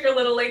she's doing her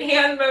little, like,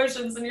 hand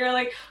motions, and you're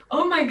like,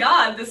 oh my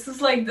god, this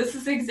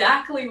is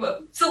exactly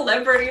what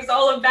celebrity is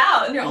all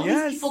about. And there are all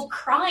these people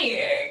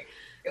crying.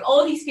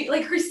 All these people,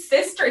 like her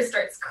sister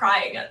starts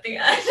crying at the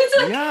end. It's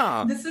like,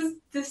 yeah,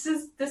 this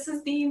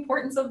is the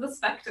importance of the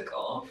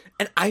spectacle.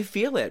 And I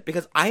feel it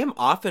because I am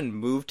often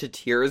moved to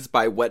tears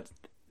by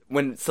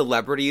when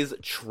celebrities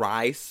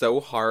try so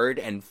hard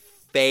and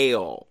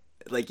fail.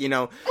 Like,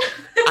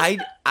 I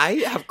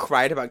have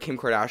cried about Kim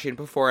Kardashian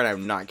before, and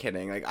I'm not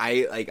kidding. Like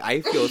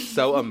I feel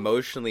so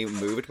emotionally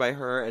moved by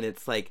her, and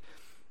it's like,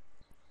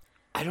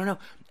 I don't know.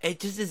 It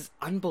just is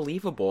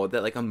unbelievable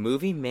that, like, a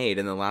movie made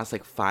in the last,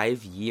 like,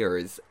 5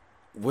 years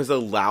was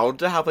allowed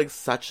to have, like,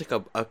 such,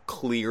 like, a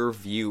clear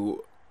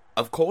view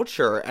of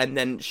culture and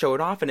then show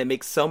it off, and it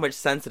makes so much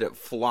sense that it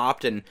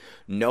flopped and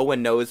no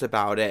one knows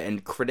about it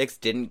and critics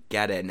didn't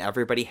get it and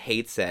everybody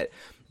hates it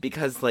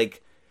because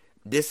like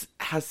this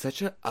has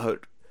such a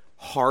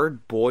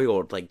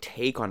hard-boiled like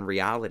take on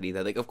reality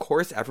that like of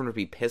course everyone would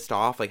be pissed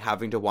off like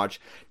having to watch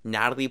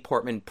Natalie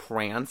Portman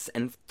prance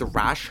and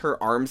thrash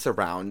her arms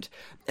around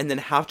and then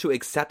have to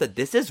accept that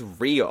this is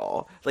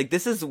real. Like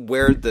this is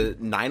where the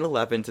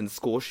 9/11s and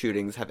school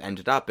shootings have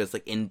ended up, is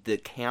like in the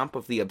camp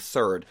of the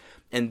absurd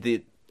and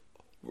the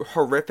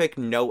horrific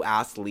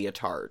no-ass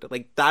leotard.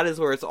 Like that is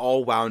where it's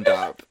all wound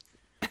up.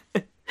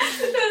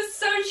 That's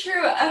so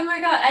true. Oh my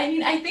god. I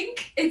mean, I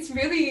think it's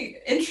really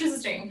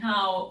interesting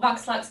how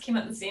Vox Lux came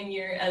out the same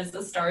year as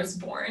A Star is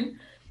Born.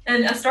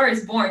 And A Star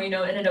is Born, you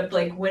know, ended up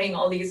like winning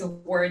all these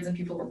awards and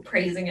people were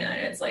praising it.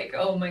 And it's like,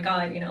 oh my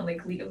god, you know,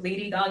 like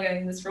Lady Gaga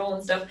in this role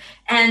and stuff.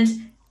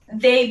 And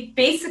they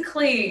get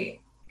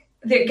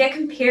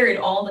compared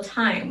all the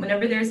time.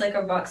 Whenever there's like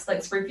a Vox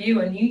Lux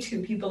review on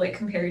YouTube, people like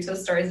compare it to A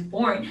Star is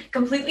Born,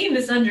 completely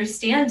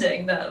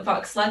misunderstanding that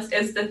Vox Lux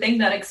is the thing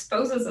that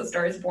exposes A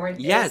Star is Born.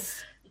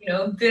 Yes. You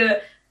know,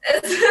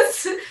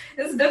 it's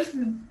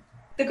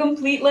the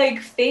complete like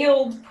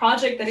failed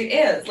project that it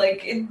is.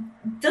 Like it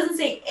doesn't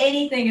say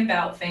anything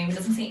about fame, it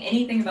doesn't say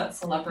anything about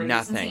celebrity,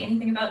 nothing. It doesn't say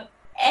anything about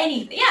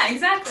anything. Yeah,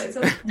 exactly.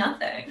 So it's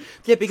nothing.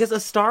 Yeah, because A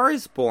Star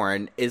is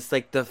Born is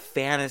like the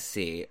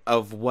fantasy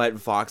of what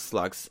Vox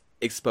Lux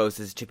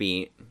exposes to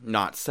be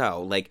not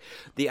so. Like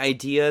the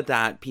idea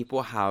that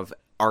people have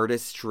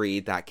artistry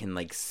that can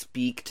like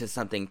speak to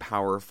something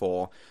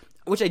powerful,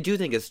 which I do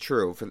think is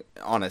true,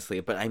 honestly,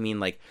 but I mean,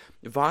 like,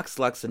 Vox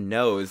Lux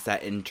knows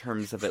that in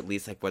terms of at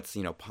least, like, what's,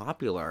 you know,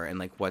 popular and,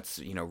 like, what's,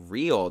 you know,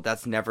 real,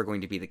 that's never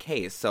going to be the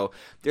case. So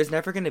there's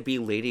never going to be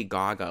Lady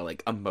Gaga,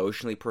 like,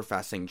 emotionally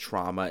professing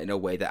trauma in a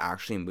way that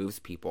actually moves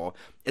people.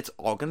 It's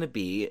all going to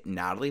be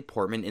Natalie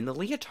Portman in the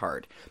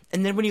leotard.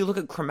 And then when you look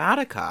at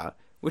Chromatica,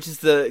 which is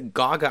the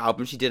Gaga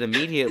album she did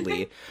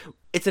immediately,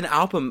 it's an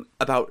album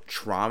about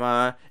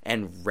trauma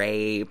and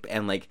rape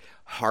and, like,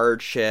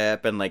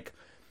 hardship and, like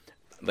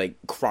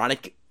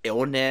chronic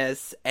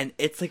illness, and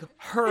it's like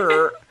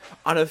her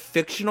on a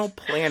fictional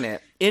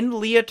planet in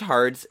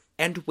leotards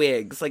and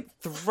wigs, like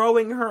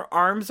throwing her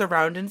arms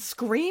around and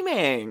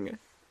screaming.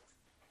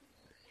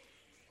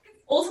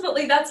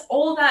 Ultimately, that's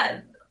all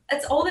that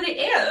it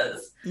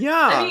is.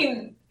 Yeah. I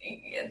mean,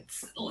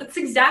 it's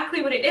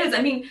exactly what it is.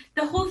 I mean,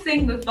 the whole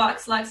thing with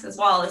Vox Lux as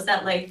well is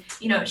that, like,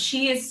 you know,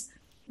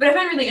 what I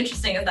find really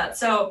interesting is that,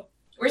 so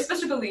we're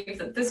supposed to believe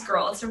that this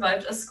girl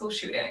survived a school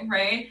shooting,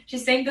 right? She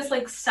sang this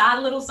like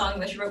sad little song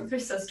that she wrote with her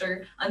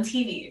sister on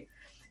TV.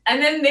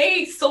 And then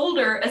they sold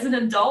her as an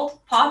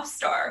adult pop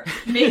star,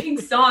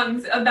 making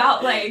songs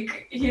about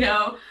like, you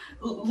know,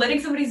 letting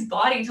somebody's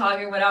body talk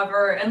or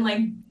whatever, and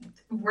like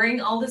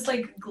wearing all this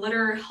like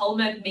glitter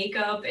helmet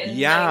makeup and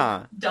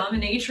like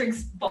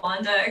dominatrix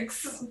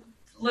Bondex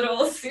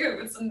little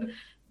suits. And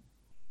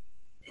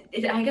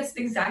I guess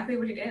exactly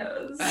what it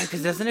is.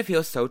 Because doesn't it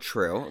feel so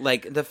true?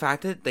 Like, the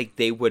fact that, like,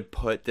 they would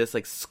put this,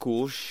 like,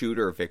 school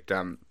shooter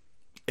victim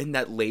in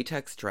that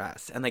latex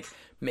dress and, like,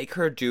 make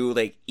her do,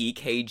 like,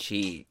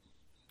 EKG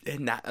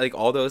and that, like,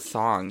 all those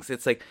songs.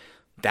 It's, like,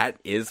 that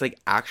is, like,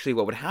 actually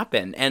what would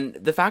happen. And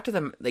the fact of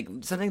them, like,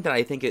 something that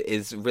I think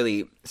is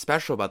really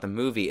special about the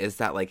movie is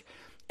that, like,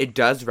 it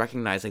does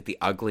recognize, like, the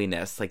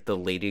ugliness, like, the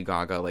Lady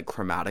Gaga, like,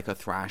 Chromatica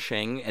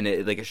thrashing, and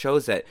it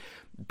shows it.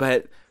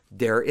 But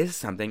there is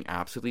something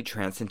absolutely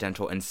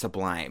transcendental and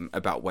sublime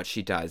about what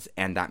she does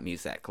and that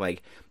music.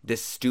 Like, the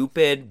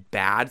stupid,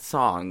 bad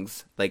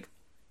songs, like,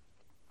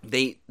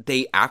 they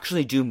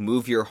actually do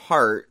move your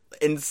heart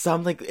in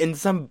some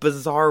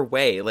bizarre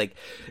way. Like,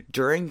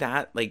 during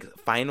that, like,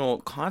 final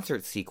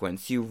concert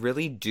sequence, you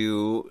really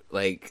do,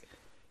 like,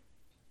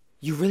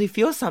 you really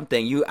feel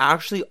something. You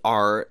actually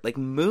are, like,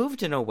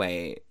 moved in a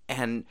way.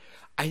 And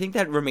I think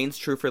that remains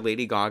true for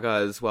Lady Gaga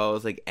as well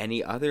as, like,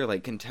 any other,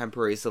 like,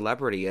 contemporary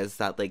celebrity, is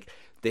that, like,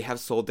 they have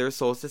sold their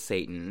souls to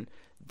Satan.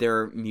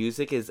 Their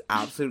music is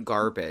absolute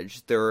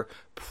garbage. They're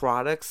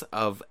products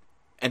of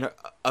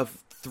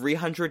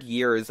 300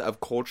 years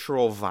of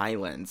cultural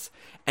violence.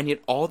 And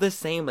yet all the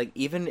same, like,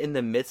 even in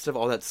the midst of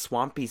all that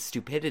swampy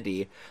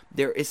stupidity,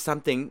 there is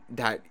something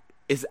that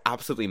is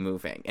absolutely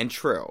moving and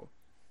true.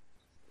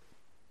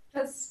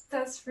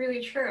 That's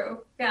really true.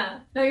 Yeah.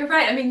 No, you're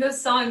right. I mean, those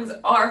songs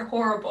are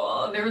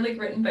horrible. They were like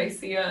written by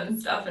Sia and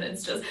stuff, and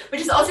it's just,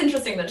 which is also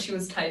interesting that she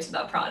was tied to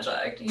that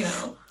project, you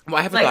know. Well,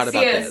 I haven't thought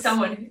about Sia this. Is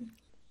someone.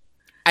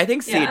 I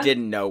think Sia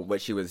didn't know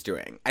what she was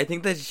doing. I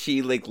think that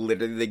she, like,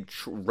 literally, like,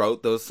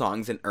 wrote those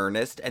songs in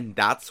earnest, and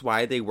that's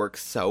why they work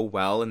so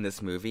well in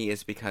this movie,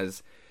 is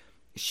because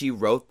she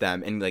wrote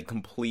them in, like,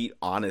 complete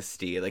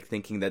honesty, like,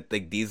 thinking that,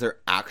 like, these are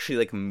actually,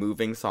 like,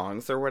 moving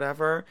songs or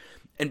whatever.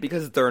 And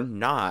because they're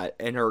not,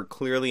 and are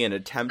clearly an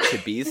attempt to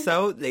be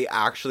so, they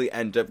actually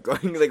end up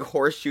going, like,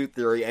 horseshoe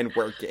theory and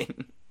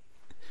working.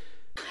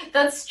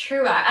 That's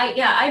true.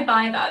 I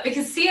buy that.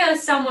 Because Sia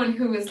is someone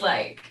who is,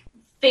 like,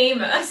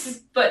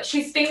 famous, but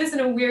she's famous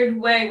in a weird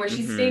way, where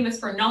she's famous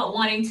for not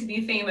wanting to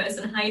be famous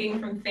and hiding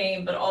from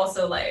fame, but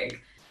also,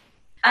 like,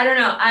 I don't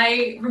know.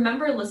 I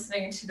remember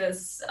listening to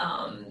this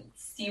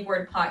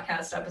C-Word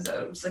podcast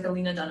episode, which is like a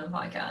Lena Dunham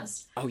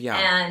podcast. Oh, yeah.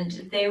 And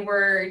they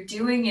were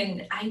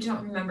doing I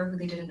don't remember who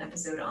they did an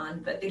episode on,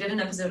 but they did an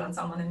episode on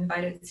someone and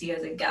invited Sia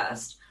as a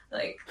guest,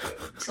 like,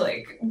 to,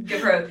 like,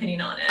 give her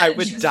opinion on it. I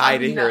would die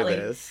to hear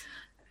this.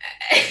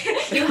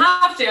 You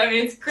have to. I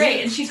mean, it's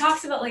great. And she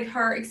talks about like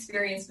her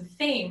experience with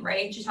fame,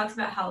 right? She talks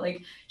about how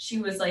like she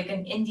was like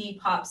an indie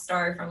pop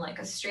star from like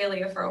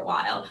Australia for a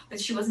while, but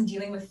she wasn't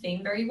dealing with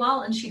fame very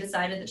well, and she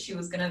decided that she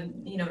was gonna,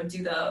 you know,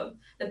 do the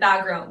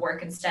background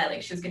work instead.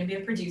 Like she was gonna be a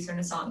producer and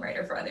a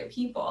songwriter for other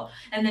people.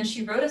 And then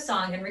she wrote a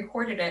song and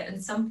recorded it,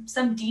 and some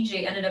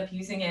DJ ended up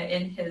using it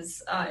in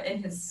his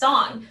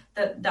song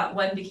that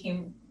one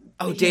became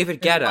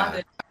David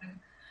Guetta.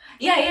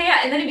 Yeah.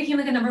 And then it became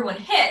like a #1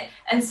 hit.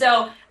 And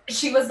so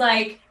she was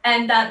like,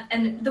 and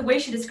the way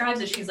she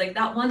describes it, she's like,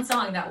 that one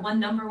song, that one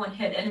 #1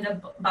 hit ended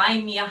up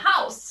buying me a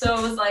house. So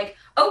it was like,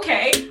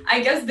 okay, I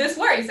guess this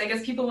works. I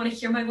guess people want to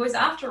hear my voice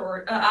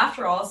after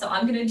all, so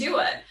I'm going to do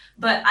it.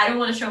 But I don't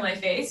want to show my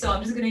face, so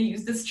I'm just going to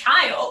use this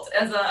child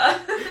as a,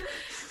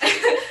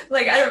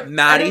 like,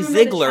 Maddie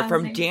Ziegler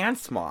from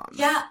Dance Moms.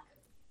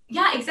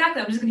 Yeah,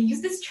 exactly. I'm just going to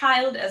use this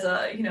child as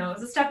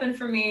a step-in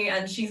for me,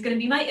 and she's going to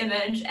be my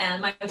image,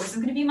 and my voice is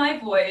going to be my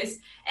voice,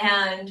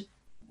 and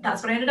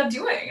that's what I ended up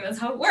doing, and that's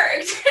how it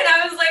worked. And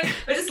I was like,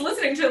 I was just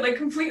listening to it, like,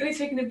 completely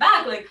taken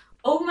aback, like,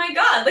 oh my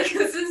God, like,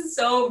 this is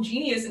so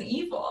genius and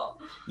evil.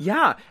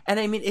 Yeah, and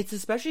I mean, it's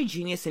especially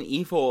genius and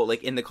evil,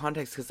 like, in the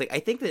context, because, like, I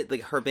think that,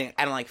 like, her being,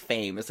 I don't like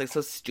fame, it's, like,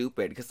 so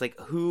stupid, because, like,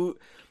 do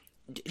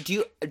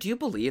you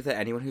believe that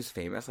anyone who's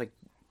famous, like,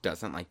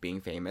 doesn't like being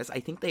famous? I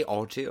think they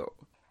all do.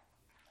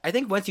 I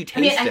think once you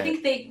taste I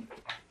think they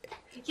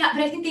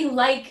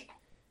like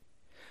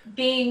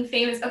being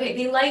famous. Okay,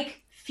 they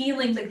like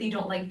feeling like they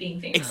don't like being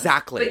famous.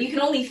 Exactly. But you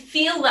can only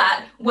feel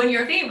that when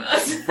you're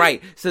famous.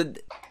 Right. So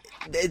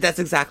that's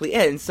exactly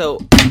it. And so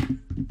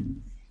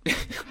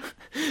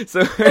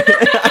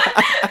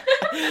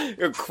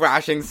a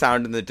crashing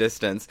sound in the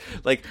distance.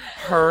 Like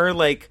her,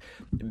 like,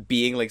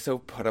 being, like, so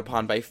put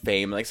upon by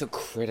fame, like, so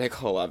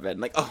critical of it, and,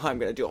 like, oh, I'm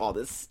gonna do all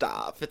this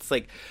stuff. It's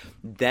like,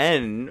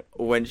 then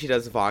when she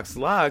does Vox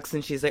Lux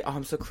and she's like, oh,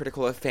 I'm so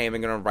critical of fame,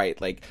 I'm gonna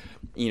write, like,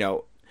 you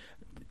know,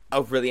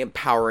 a really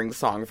empowering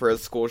song for a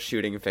school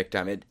shooting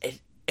victim.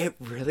 It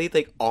really,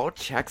 like, all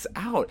checks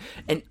out.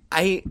 And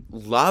I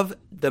love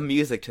the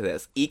music to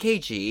this.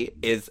 EKG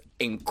is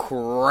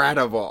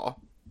incredible.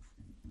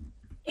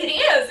 It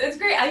is. It's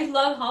great. I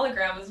love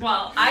Hologram as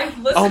well. I've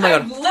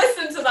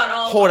listened to that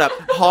all. Hold up.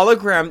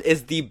 Hologram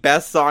is the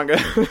best song of,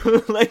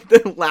 like,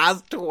 the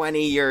last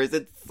 20 years.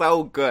 It's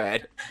so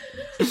good.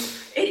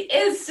 It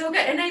is so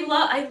good. And I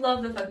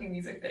love the fucking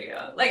music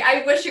video. Like,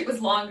 I wish it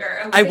was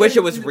longer. I wish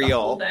it was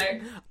real.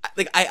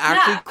 Like, I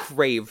actually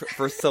crave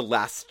for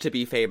Celeste to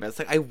be famous.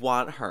 Like, I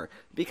want her.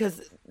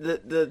 Because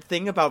the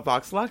thing about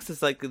Vox Lux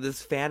is, like,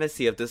 this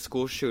fantasy of the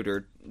school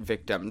shooter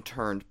victim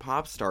turned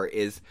pop star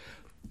is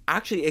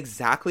actually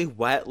exactly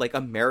what, like,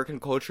 American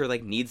culture,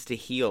 like, needs to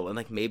heal. And,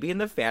 like, maybe in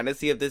the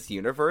fantasy of this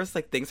universe,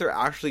 like, things are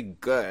actually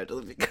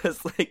good,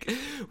 because, like,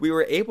 we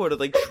were able to,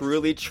 like,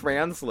 truly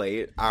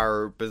translate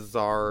our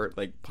bizarre,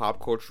 like,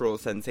 pop cultural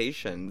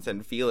sensations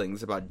and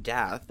feelings about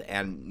death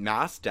and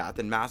mass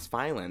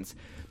violence.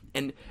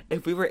 And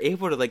if we were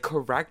able to, like,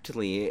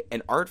 correctly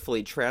and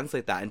artfully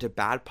translate that into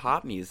bad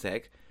pop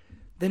music,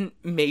 then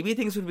maybe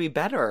things would be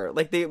better.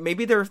 Like,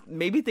 maybe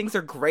things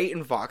are great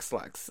in Vox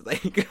Lux.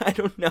 Like, I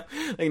don't know.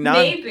 Like, now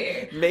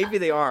maybe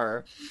they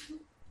are.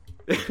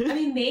 I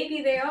mean,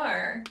 maybe they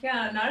are.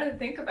 Yeah, now to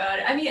think about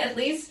it. I mean, at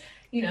least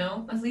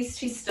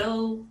she's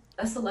still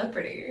a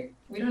celebrity.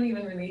 We don't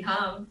even really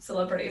have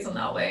celebrities in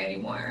that way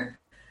anymore.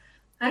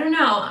 I don't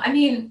know. I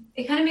mean,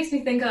 it kind of makes me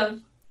think of,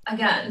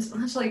 again,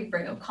 not to, like,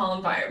 bring up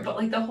Columbine, but,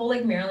 like, the whole,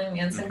 like, Marilyn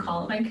Manson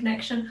Columbine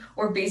connection,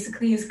 where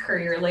basically his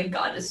career, like,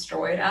 got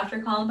destroyed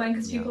after Columbine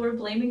because people were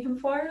blaming him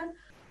for it.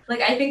 Like,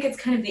 I think it's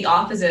kind of the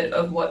opposite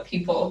of what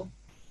people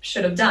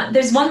should have done.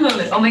 There's one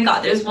moment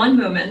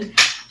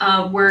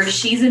where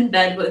she's in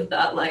bed with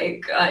that,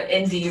 like,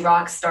 indie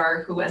rock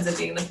star who ends up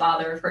being the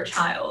father of her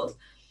child.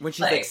 When she's,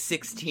 like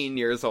 16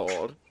 years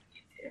old.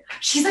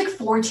 She's, like,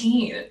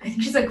 14. I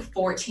think she's, like,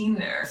 14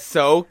 there.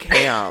 So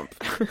camp.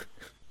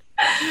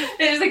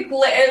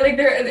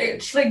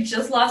 It's she, like,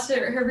 just lost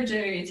her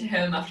virginity to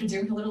him after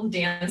doing her little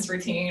dance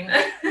routine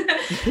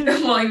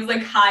while he was,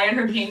 like, high on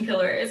her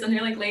painkillers, and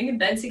they're, like, laying in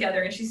bed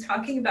together, and she's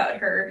talking about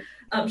her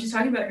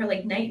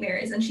like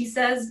nightmares, and she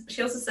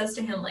also says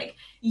to him, like,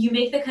 you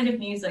make the kind of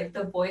music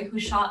the boy who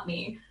shot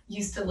me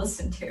used to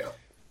listen to.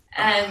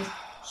 And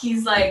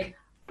he's like,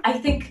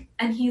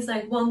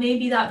 well,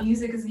 maybe that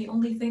music is the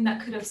only thing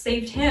that could have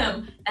saved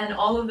him and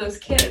all of those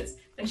kids.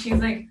 And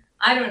she's like,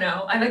 I don't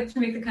know. I like to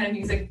make the kind of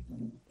music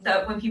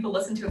that when people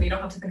listen to it, they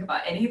don't have to think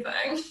about anything.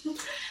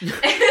 And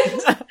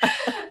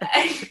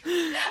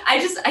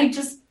I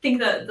just think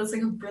that that's,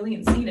 like, a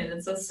brilliant scene, and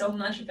it says so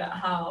much about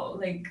how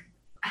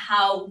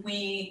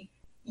we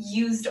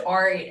used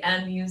art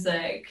and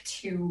music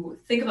to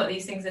think about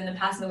these things in the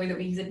past in the way that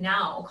we use it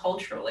now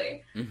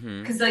culturally.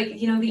 Because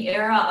like, you know, the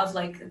era of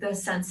like the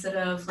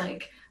sensitive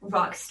like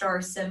rock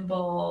star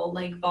symbol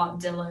like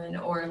Bob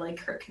Dylan or like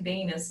Kurt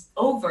Cobain is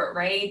over,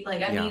 right?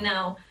 Like I mean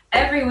now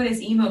everyone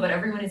is emo, but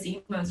everyone is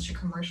emo in such a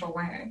commercial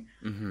way.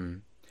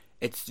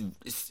 It's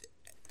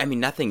I mean,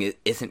 nothing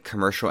isn't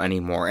commercial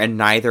anymore, and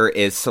neither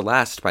is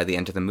Celeste by the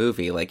end of the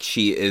movie. Like,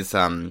 she is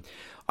on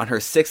her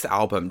 6th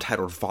album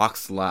titled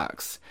Vox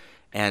Lux,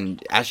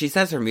 and as she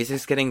says, her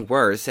music's getting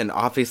worse, and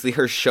obviously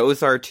her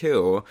shows are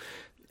too,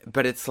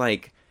 but it's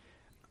like,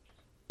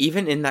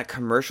 even in that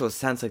commercial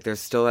sense, like, there's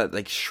still that,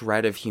 like,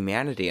 shred of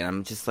humanity, and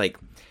I'm just like,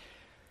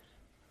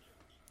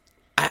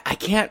 I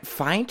can't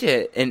find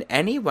it in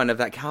anyone of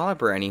that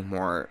caliber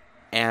anymore,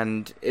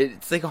 and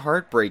it's, like,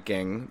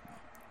 heartbreaking,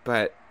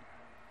 but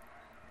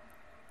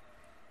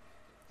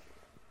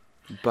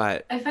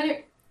I find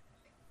it...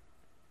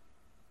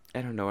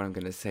 I don't know what I'm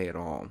going to say at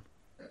all.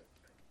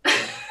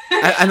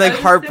 I'm like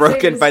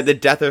heartbroken by the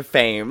death of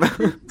Fame.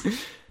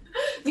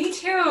 Me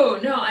too.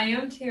 No, I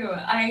am too.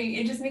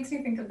 It just makes me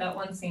think of that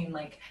one scene,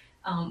 like,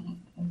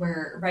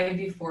 where right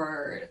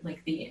before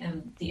like the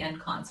end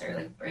concert,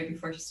 like right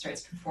before she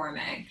starts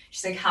performing,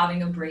 she's like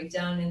having a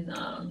breakdown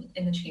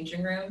in the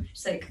changing room.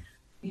 She's like,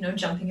 you know,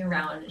 jumping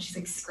around, and she's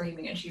like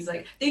screaming, and she's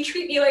like, they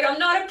treat me like I'm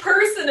not a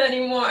person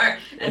anymore.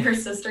 And her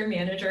sister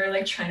manager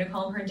like trying to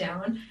calm her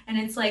down, and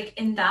it's like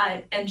in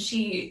that, and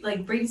she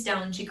like breaks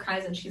down and she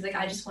cries, and she's like,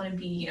 I just want to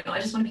be, you know,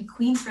 I just want to be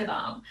queen for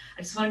them.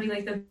 I just want to be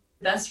like the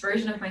best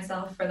version of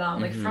myself for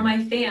them, like for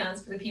my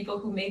fans, for the people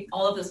who make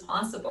all of this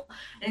possible.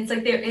 And it's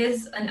like there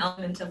is an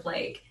element of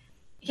like,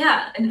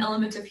 an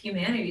element of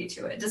humanity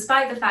to it,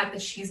 despite the fact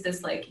that she's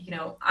this like, you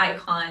know,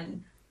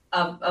 icon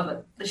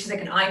she's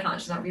like an icon.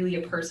 She's not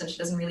really a person. She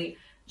doesn't really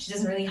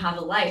have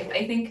a life.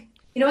 I think,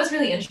 you know, what's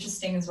really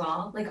interesting as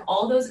well, like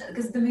all those,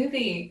 because the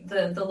movie,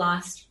 the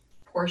last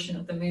portion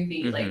of the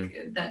movie,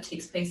 like that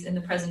takes place in the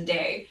present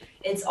day,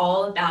 it's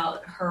all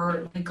about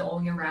her like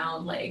going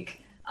around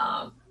like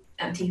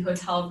empty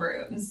hotel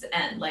rooms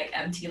and like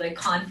empty like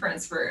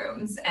conference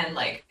rooms, and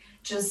like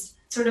just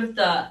sort of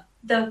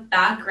the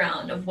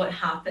background of what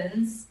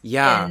happens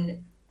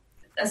in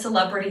a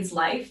celebrity's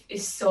life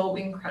is so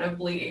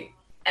incredibly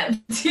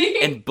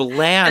empty and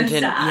bland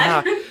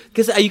and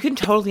because you can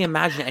totally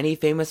imagine any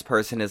famous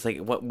person is like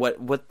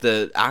what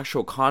the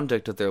actual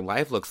conduct of their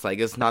life looks like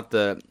is not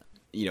the,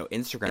 you know,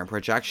 Instagram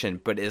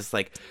projection, but is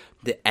like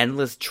the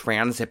endless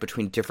transit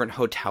between different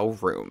hotel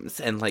rooms,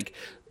 and like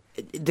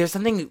there's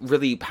something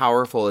really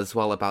powerful as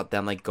well about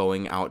them like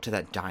going out to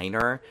that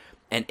diner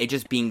and it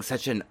just being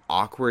such an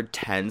awkward,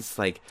 tense,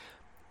 like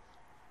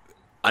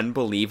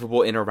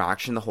unbelievable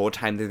interaction the whole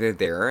time that they're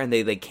there, and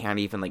they like can't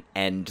even like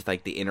end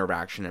like the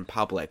interaction in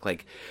public.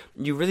 Like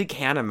you really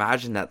can't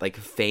imagine that like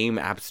fame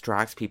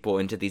abstracts people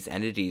into these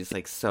entities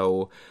like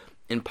so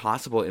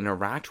impossible to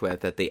interact with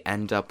that they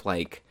end up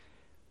like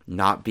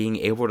not being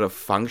able to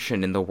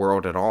function in the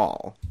world at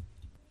all.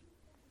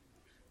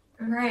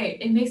 Right.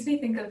 It makes me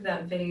think of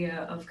that video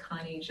of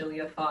Kanye,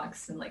 Julia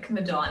Fox, and like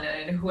Madonna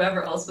and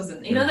whoever else was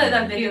in, you know,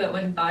 that video that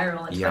went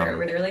viral on Twitter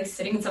where they're like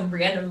sitting in some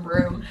random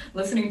room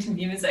listening to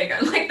music,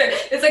 and like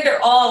it's like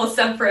they're all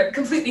separate,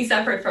 completely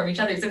separate from each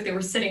other, as if they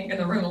were sitting in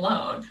the room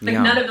alone. Like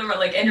none of them are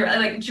like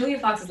like Julia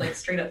Fox is like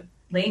straight up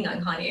laying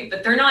on Kanye,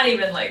 but they're not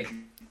even like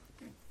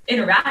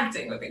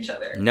interacting with each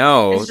other.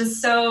 No. It's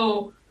just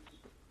so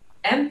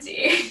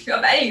empty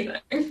of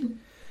anything.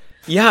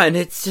 Yeah, and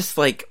it's just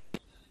like,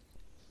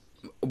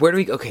 where do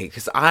we, okay,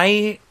 because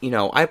I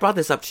brought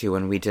this up to you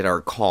when we did our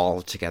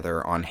call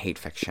together on hate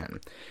fiction,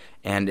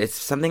 and it's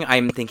something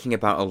I'm thinking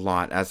about a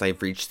lot as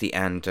I've reached the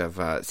end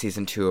of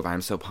season 2 of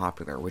I'm So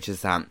Popular, which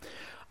is that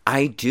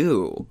I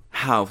do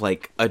have,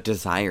 like, a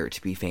desire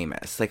to be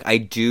famous. Like, I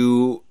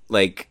do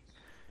want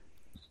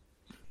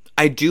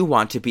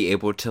to be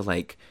able to,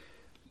 like,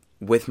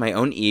 with my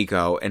own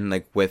ego and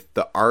like with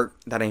the art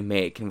that I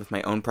make and with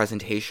my own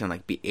presentation,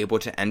 like be able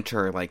to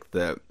enter like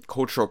the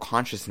cultural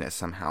consciousness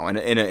somehow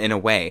in a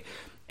way.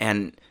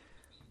 And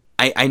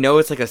I know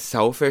it's like a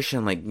selfish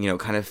and like, you know,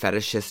 kind of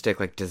fetishistic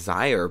like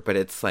desire, but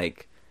it's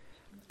like,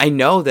 I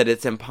know that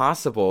it's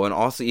impossible. And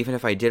also even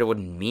if I did, it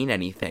wouldn't mean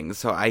anything.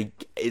 So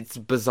it's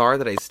bizarre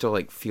that I still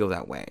like feel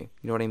that way.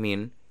 You know what I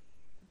mean?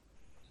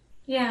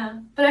 Yeah.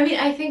 But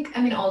I think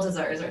all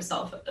desires are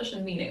selfish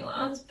and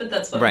meaningless, but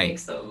that's what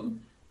makes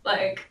them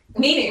like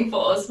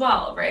meaningful as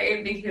well,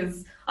 right?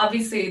 Because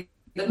obviously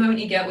the moment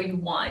you get what you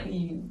want,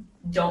 you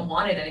don't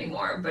want it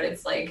anymore, but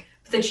it's like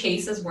the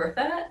chase is worth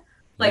it.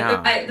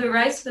 Like the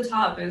rise to the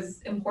top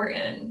is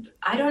important.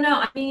 I don't know.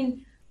 I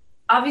mean,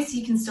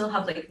 obviously you can still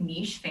have like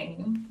niche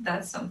fame.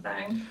 That's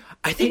something.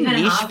 I think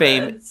niche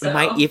fame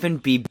might even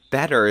be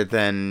better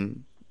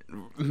than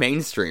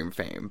mainstream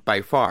fame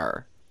by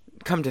far.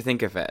 Come to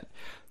think of it.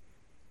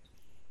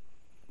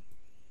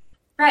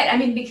 Right, I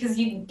mean, because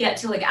you get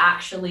to like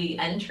actually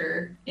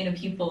enter into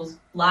people's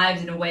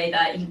lives in a way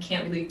that you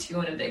can't really do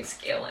on a big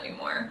scale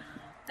anymore.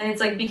 And it's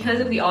like,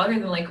 because of the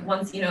algorithm, like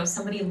once, you know,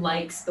 somebody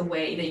likes the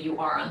way that you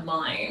are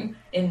online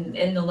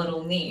in the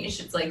little niche,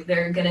 it's like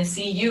they're going to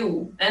see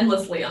you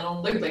endlessly on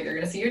a loop. Like they're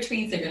going to see your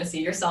tweets, they're going to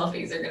see your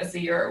selfies, they're going to see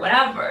your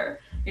whatever.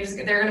 They're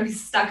going to be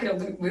stuck in a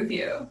loop with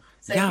you.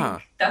 So I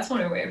think that's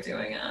one way of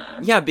doing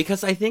it. Yeah,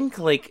 because I think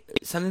like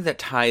something that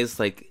ties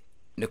like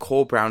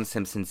Nicole Brown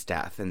Simpson's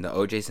death and the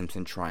O.J.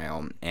 Simpson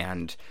trial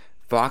and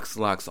Vox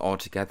Lux all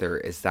together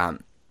is that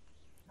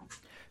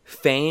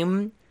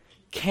fame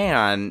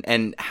can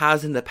and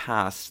has in the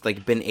past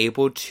like been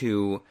able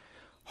to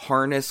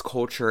harness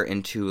culture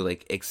into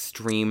like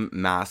extreme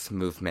mass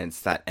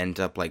movements that end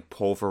up like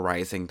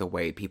pulverizing the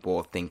way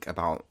people think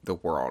about the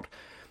world.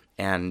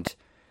 And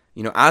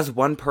you know, as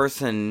one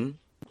person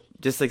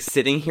just like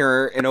sitting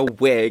here in a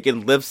wig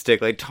and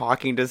lipstick, like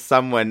talking to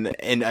someone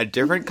in a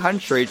different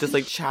country, just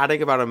like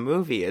chatting about a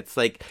movie, it's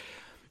like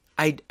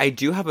I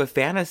do have a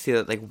fantasy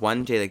that like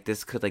one day like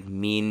this could like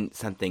mean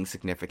something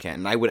significant,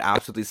 and I would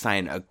absolutely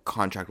sign a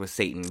contract with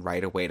Satan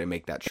right away to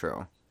make that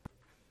true.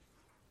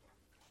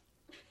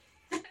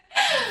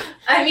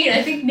 I mean,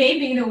 I think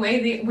maybe in a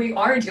way that we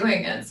are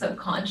doing it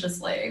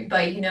subconsciously,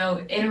 but you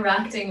know,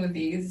 interacting with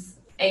these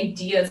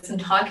ideas and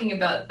talking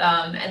about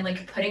them and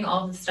like putting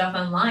all the stuff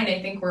online,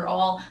 I think we're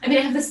all, I mean,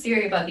 I have this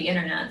theory about the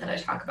internet that I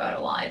talk about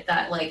a lot,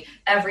 that like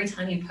every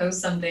time you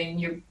post something,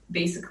 you're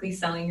basically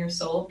selling your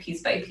soul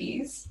piece by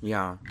piece.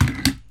 Yeah.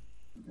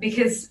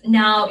 Because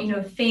now, you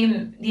know,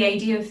 fame, the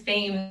idea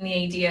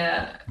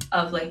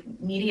of like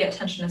media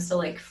attention is so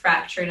like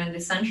fractured and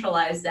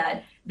decentralized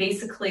that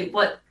basically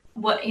what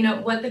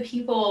the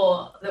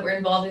people that were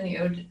involved in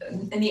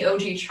the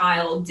OJ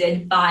trial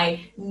did by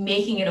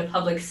making it a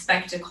public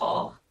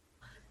spectacle,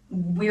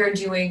 we're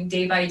doing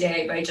day by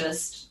day by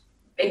just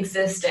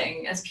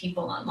existing as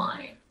people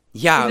online.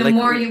 Yeah, the like,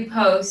 more you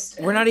post,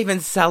 we're not even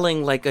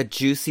selling like a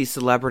juicy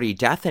celebrity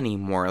death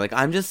anymore. Like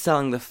I'm just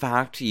selling the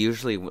fact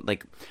usually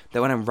like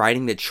that when I'm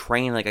riding the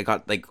train, like I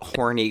got like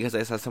horny because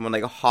I saw someone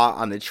like hot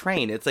on the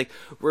train. It's like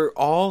we're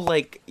all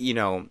like, you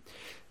know,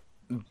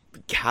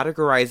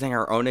 categorizing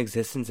our own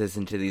existences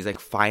into these like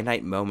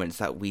finite moments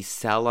that we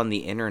sell on the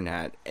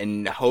internet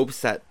in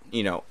hopes that,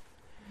 you know,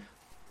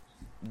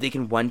 they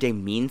can one day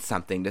mean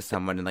something to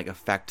someone and like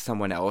affect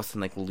someone else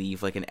and like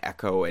leave like an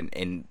echo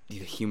in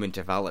human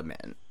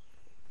development.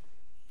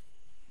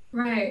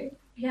 Right.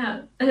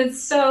 Yeah. And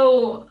it's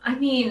so, I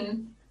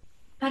mean,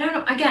 I don't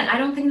know. Again, I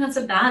don't think that's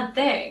a bad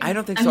thing. I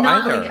don't think so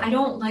either. Like, I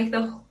don't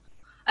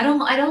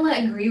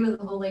agree with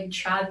the whole like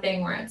trad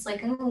thing where it's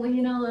like, oh,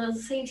 you know, the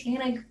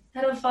satanic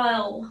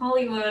pedophile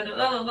Hollywood,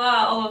 blah blah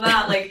blah, all of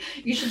that. Like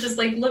you should just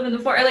like live in the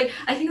forest. Like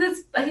I think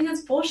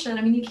that's bullshit.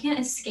 I mean, you can't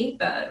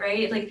escape it,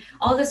 right? Like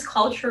all this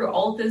culture,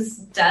 all this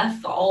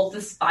death, all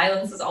this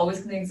violence is always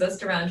going to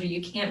exist around you.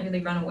 You can't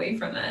really run away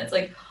from it. It's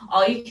like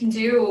all you can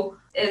do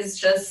is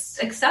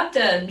just accept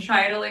it and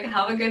try to like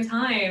have a good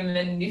time.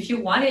 And if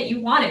you want it, you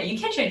want it. You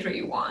can't change what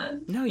you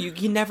want. No,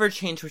 you never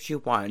change what you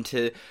want.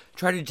 To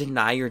try to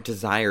deny your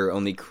desire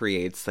only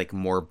creates like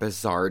more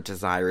bizarre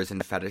desires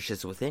and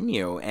fetishes within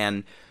you.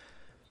 And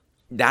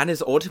that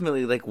is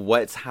ultimately like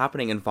what's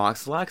happening in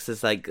Vox Lux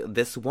is like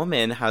this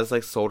woman has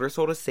like sold her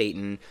soul to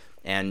Satan,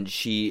 and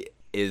she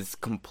is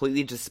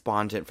completely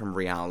despondent from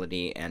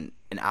reality and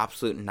an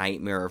absolute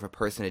nightmare of a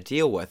person to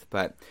deal with.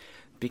 But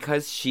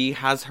because she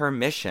has her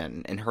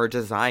mission and her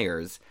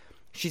desires,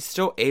 she's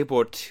still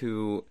able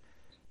to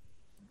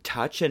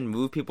touch and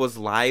move people's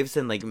lives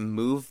and like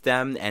move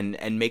them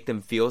and make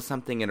them feel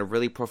something in a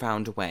really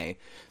profound way.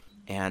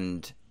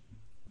 And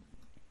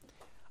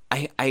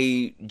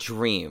I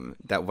dream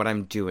that what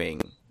I'm doing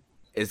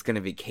is going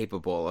to be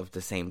capable of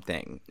the same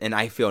thing. And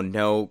I feel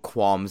no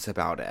qualms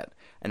about it.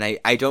 And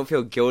I don't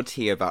feel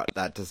guilty about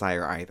that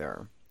desire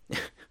either.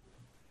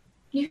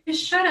 You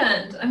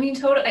shouldn't. I mean,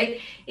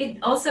 totally. It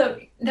also,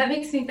 that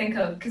makes me think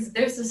of, because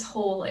there's this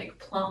whole like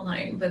plot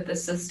line with the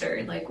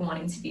sister like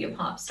wanting to be a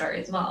pop star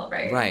as well,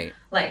 right? Right.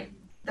 Like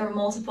there are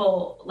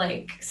multiple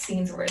like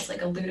scenes where it's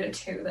like alluded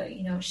to that,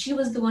 you know, she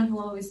was the one who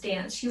always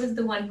danced. She was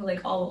the one who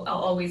like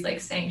always like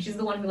sang. She's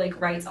the one who like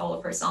writes all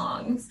of her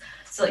songs.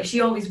 So like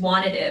she always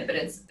wanted it, but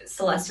it's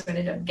Celeste who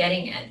ended up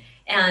getting it.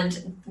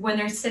 And when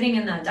they're sitting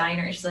in that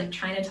diner, she's like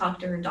trying to talk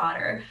to her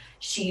daughter.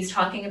 She's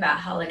talking about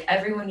how like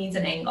everyone needs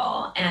an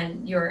angle,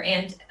 and your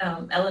aunt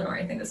Eleanor,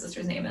 I think the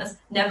sister's name is,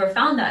 never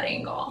found that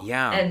angle.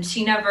 Yeah. And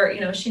she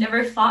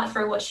never fought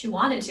for what she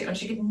wanted to, and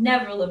she could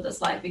never live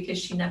this life because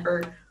she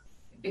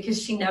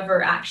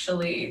never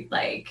actually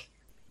like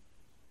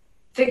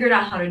figured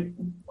out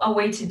a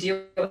way to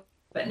do it.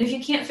 And if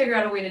you can't figure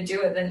out a way to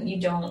do it, then you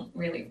don't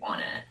really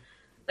want it.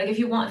 Like if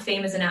you want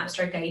fame as an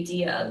abstract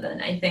idea,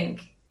 then I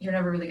think you're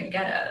never really gonna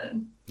get it.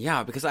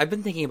 Yeah, because I've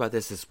been thinking about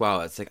this as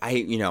well. It's like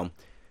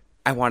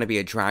I want to be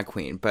a drag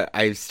queen, but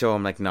I still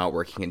am like not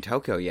working in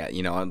Tokyo yet.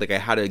 You know, like I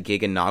had a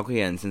gig in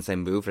Nagoya, and since I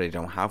moved, I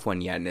don't have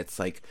one yet. And it's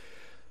like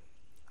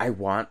I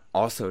want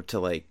also to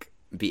like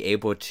be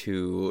able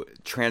to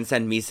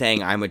transcend me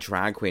saying I'm a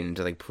drag queen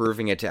into like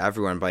proving it to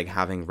everyone by like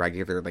having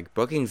regular like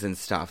bookings and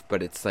stuff.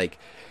 But it's like,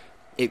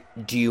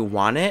 do you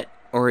want it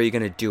or are you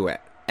gonna do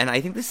it? And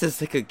I think this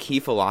is like a key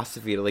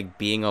philosophy to like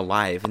being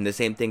alive, and the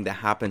same thing that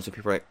happens when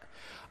people are like,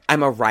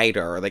 I'm a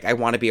writer, like I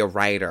want to be a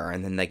writer,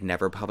 and then like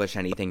never publish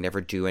anything,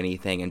 never do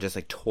anything, and just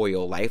like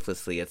toil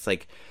lifelessly. It's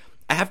like,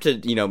 I have to,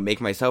 you know,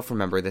 make myself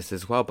remember this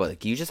as well, but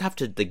like you just have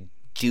to like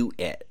do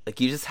it.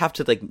 Like you just have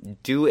to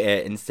like do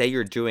it and say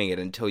you're doing it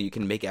until you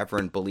can make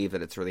everyone believe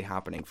that it's really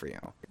happening for you.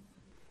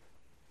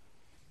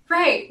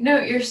 Right. No,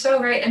 you're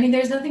so right. I mean,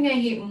 there's nothing I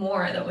hate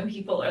more than when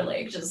people are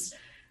like just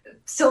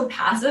so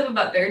passive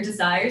about their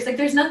desires. Like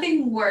there's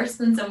nothing worse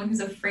than someone who's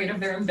afraid of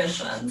their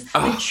ambitions.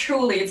 Like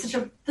truly, it's such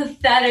a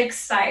pathetic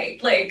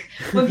sight. Like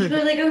when people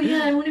are like, oh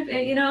yeah, I want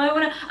to, you know,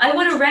 I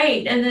want to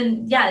write, and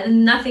then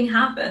then nothing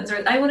happens,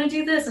 or I want to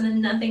do this and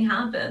then nothing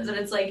happens. And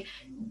it's like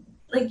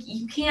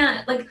you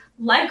can't, like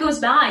life goes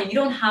by. You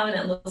don't have an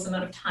endless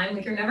amount of time.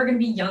 Like you're never going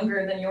to be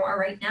younger than you are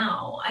right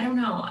now. I don't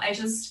know.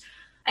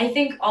 I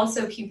think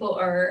also people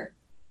are,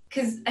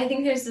 because I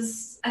think there's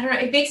this, I don't know,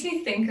 it makes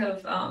me think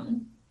of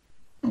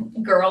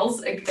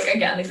Girls, like,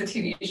 again, like the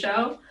TV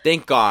show.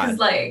 Thank God. Because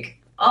like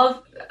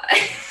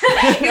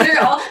they're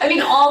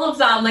all of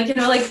them, like, you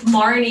know, like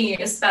Marnie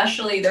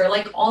especially, they're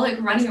like all like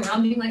running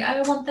around being like,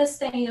 I want this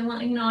thing, I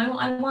want, you know,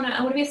 I want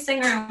to be a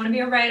singer, I want to be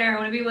a writer, I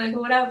want to be like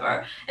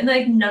whatever, and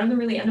like none of them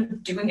really end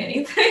up doing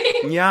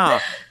anything.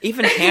 Yeah,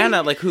 even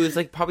Hannah, like who's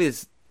like probably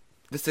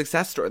the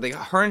success story, like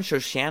her and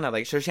Shoshana,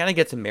 like Shoshana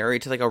gets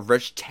married to like a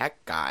rich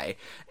tech guy,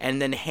 and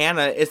then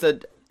Hannah is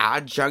an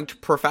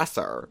adjunct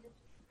professor.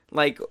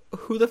 Like,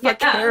 who the fuck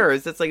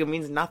cares? It's like, it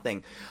means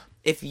nothing.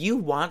 If you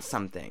want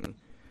something,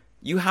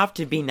 you have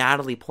to be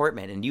Natalie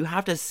Portman, and you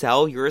have to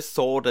sell your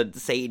soul to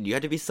Satan. You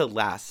have to be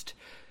Celeste.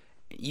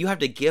 You have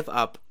to give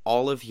up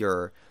all of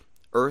your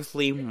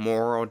earthly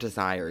moral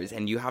desires,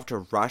 and you have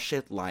to rush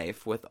at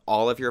life with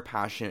all of your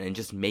passion and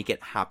just make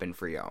it happen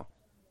for you.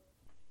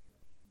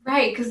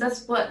 Right, because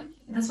that's what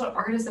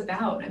art is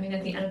about. I mean,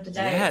 at the end of the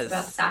day, It's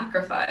about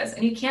sacrifice,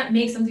 and you can't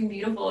make something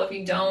beautiful if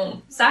you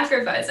don't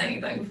sacrifice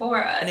anything for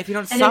it. And if you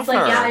don't and suffer.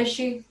 It's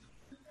like,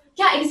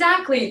 yeah,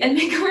 exactly, and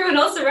make everyone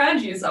else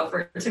around you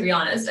suffer. To be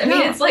honest, I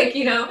mean, it's like,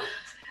 you know,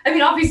 I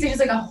mean, obviously, she's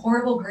like a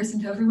horrible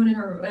person to everyone in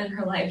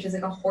her life. She's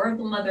like a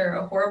horrible mother,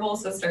 a horrible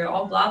sister,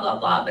 all blah blah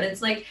blah. But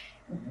it's like,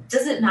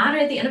 does it matter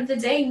at the end of the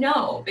day?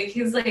 No,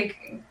 because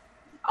like,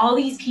 all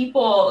these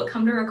people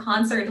come to her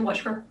concert to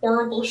watch her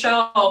horrible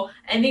show,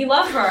 and they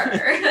love her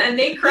and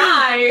they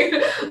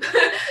cry.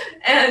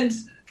 And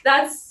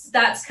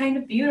that's kind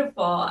of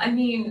beautiful. I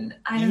mean,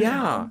 I don't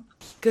know.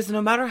 Because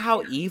no matter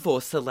how evil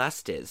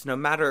Celeste is, no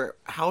matter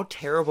how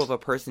terrible of a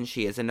person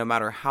she is, and no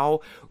matter how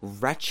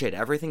wretched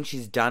everything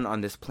she's done on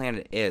this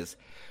planet is,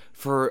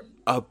 for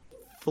a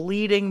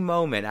fleeting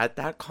moment at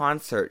that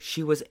concert,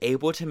 she was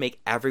able to make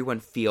everyone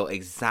feel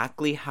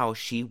exactly how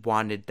she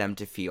wanted them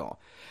to feel.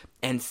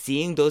 And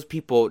seeing those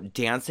people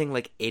dancing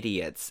like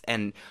idiots,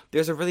 and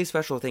there's a really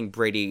special thing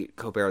Brady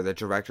Colbert, the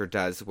director,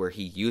 does where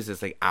he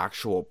uses like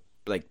actual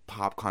like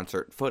pop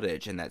concert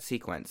footage in that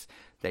sequence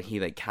that he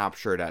like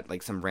captured at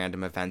like some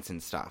random events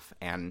and stuff.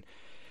 And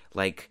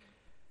like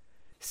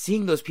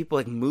seeing those people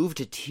like move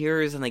to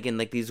tears and like in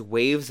like these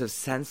waves of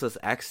senseless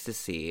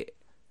ecstasy,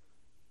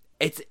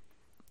 it's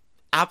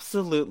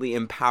absolutely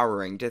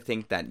empowering to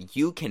think that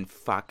you can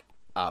fuck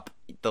up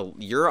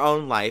your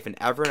own life and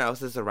everyone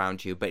else's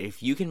around you, but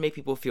if you can make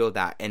people feel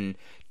that and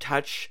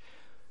touch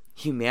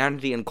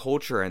humanity and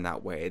culture in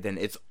that way, then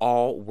it's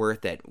all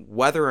worth it,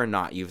 whether or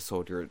not you've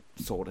sold your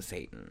soul to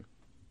Satan.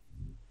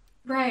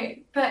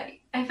 Right, but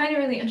I find it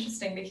really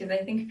interesting because I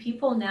think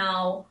people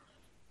now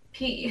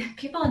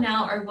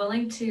are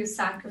willing to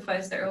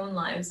sacrifice their own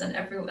lives and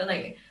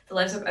the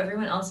lives of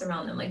everyone else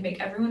around them, like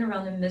make everyone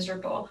around them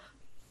miserable,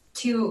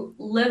 to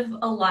live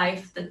a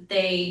life that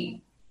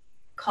they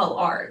call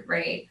art,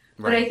 right?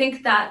 But I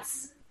think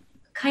that's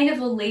kind of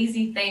a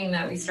lazy thing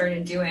that we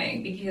started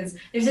doing, because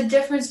there's a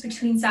difference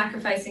between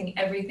sacrificing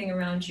everything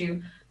around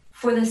you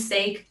for the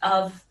sake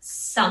of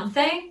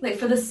something, like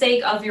for the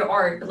sake of your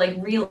art, but like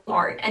real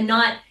art, and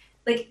not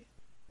like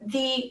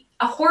a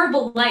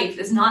horrible life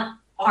is not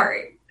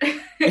art.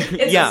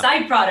 It's a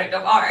side product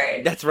of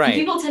art. That's right. And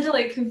people tend to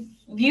like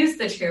confuse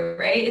the two,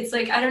 right? It's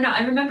like, I don't know.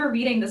 I remember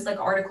reading this like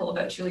article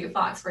about Julia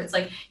Fox where it's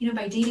like, you know,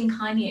 by dating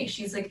Kanye,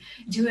 she's like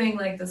doing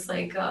like this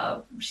like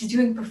she's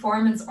doing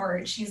performance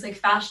art. She's like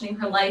fashioning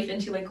her life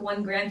into like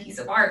one grand piece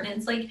of art, and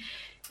it's like,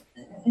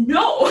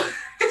 no,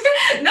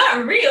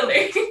 not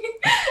really.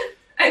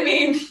 I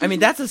mean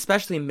that's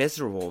especially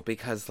miserable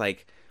because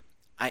like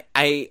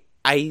I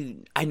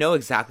know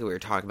exactly what you're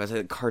talking about. It's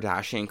like a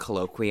Kardashian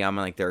colloquium, and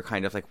like their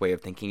kind of like way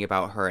of thinking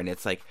about her, and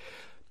it's like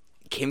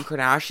Kim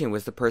Kardashian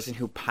was the person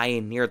who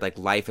pioneered like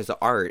life as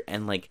art,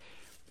 and like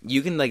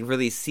you can like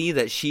really see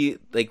that she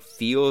like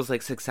feels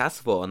like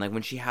successful, and like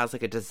when she has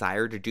like a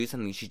desire to do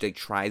something, she like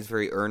tries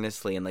very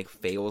earnestly and like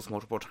fails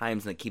multiple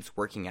times and like keeps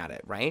working at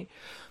it, right?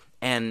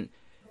 And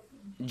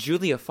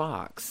Julia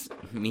Fox,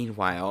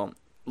 meanwhile,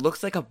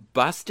 looks like a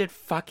busted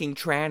fucking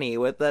tranny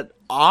with that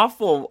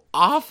awful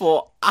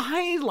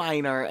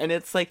eyeliner, and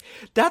it's like,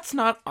 that's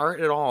not art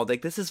at all.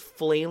 Like, this is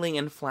flailing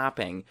and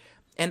flapping.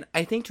 And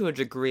I think to a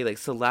degree, like,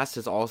 Celeste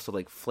is also,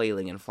 like,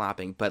 flailing and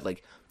flapping, but,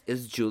 like,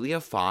 is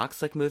Julia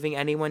Fox, like, moving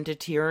anyone to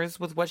tears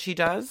with what she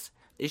does?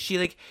 Is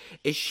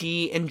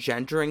she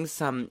engendering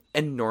some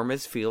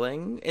enormous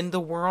feeling in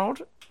the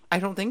world? I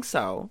don't think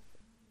so.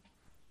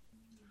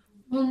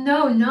 Well,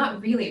 no,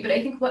 not really. But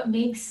I think what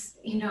makes,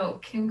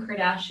 Kim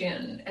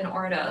Kardashian an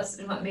artist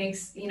and what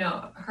makes,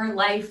 her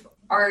life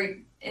art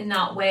in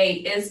that way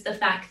is the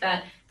fact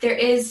that there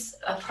is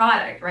a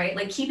product, right?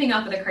 Like Keeping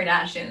Up with the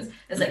Kardashians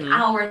is like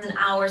hours and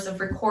hours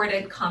of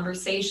recorded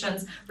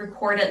conversations,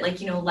 recorded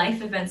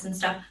life events and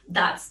stuff.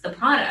 That's the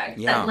product.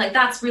 Yeah.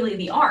 That's really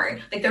the art.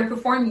 Like they're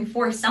performing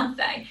for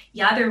something.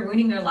 Yeah, they're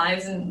ruining their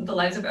lives and the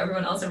lives of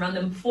everyone else around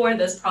them for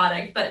this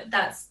product, but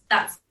that's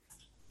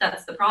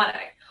the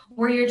product.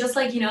 Where you're just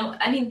like,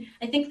 I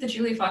think the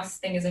Julia Fox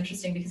thing is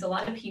interesting because a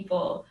lot of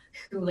people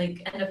who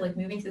end up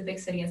moving to the big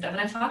city and stuff, and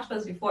I've talked about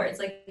this before, it's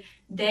like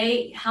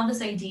they have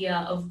this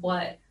idea of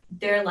what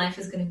their life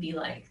is going to be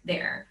like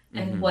there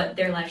and what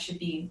their life should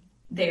be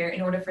there in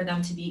order for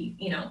them to be,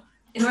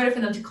 in order for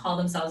them to call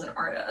themselves an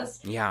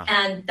artist. Yeah.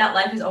 And that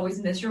life is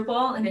always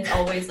miserable and it's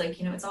always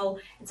it's all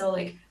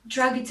like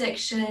drug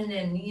addiction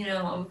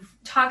and,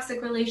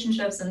 toxic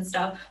relationships and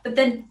stuff. But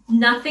then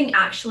nothing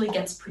actually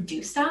gets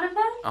produced out of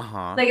it.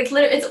 Uh-huh. Like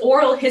it's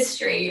oral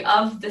history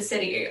of the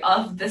city,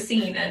 of the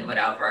scene and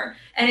whatever.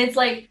 And it's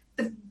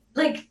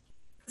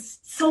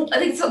so I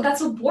think so that's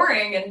so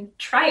boring and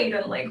trite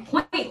and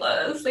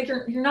pointless. Like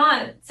you're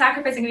not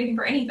sacrificing anything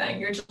for anything.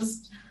 You're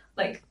just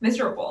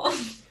miserable.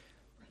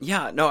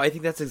 Yeah, no, I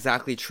think that's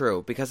exactly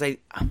true because I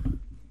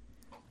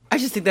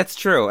just think that's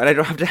true and I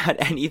don't have to add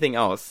anything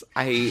else.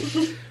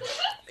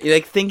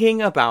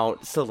 Thinking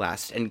about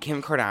Celeste and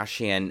Kim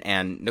Kardashian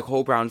and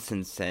Nicole Brown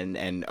Simpson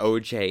and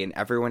OJ and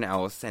everyone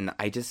else, and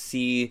I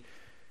see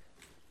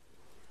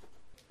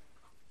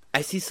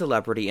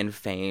celebrity and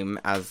fame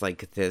as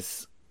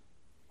this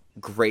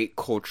great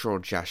cultural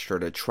gesture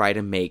to try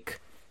to make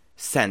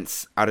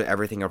sense out of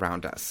everything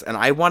around us. And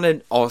I want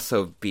to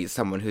also be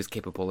someone who's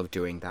capable of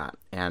doing that.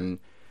 And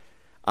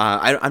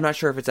I'm not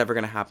sure if it's ever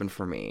going to happen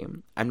for me.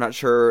 I'm not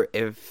sure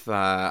if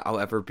I'll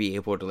ever be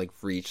able to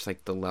reach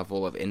the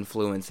level of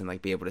influence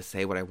and be able to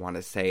say what I want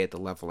to say at the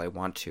level I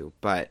want to.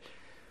 But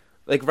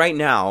right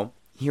now,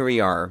 here we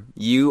are.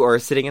 You are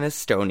sitting in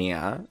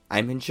Estonia.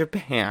 I'm in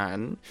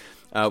Japan.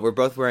 We're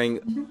both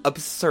wearing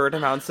absurd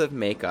amounts of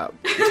makeup,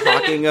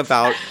 talking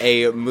about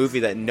a movie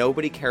that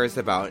nobody cares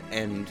about.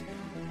 And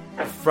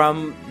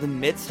from the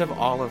midst of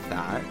all of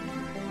that,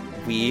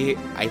 we,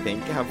 I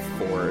think, have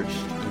forged,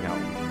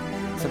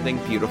 something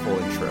beautiful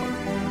and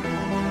true.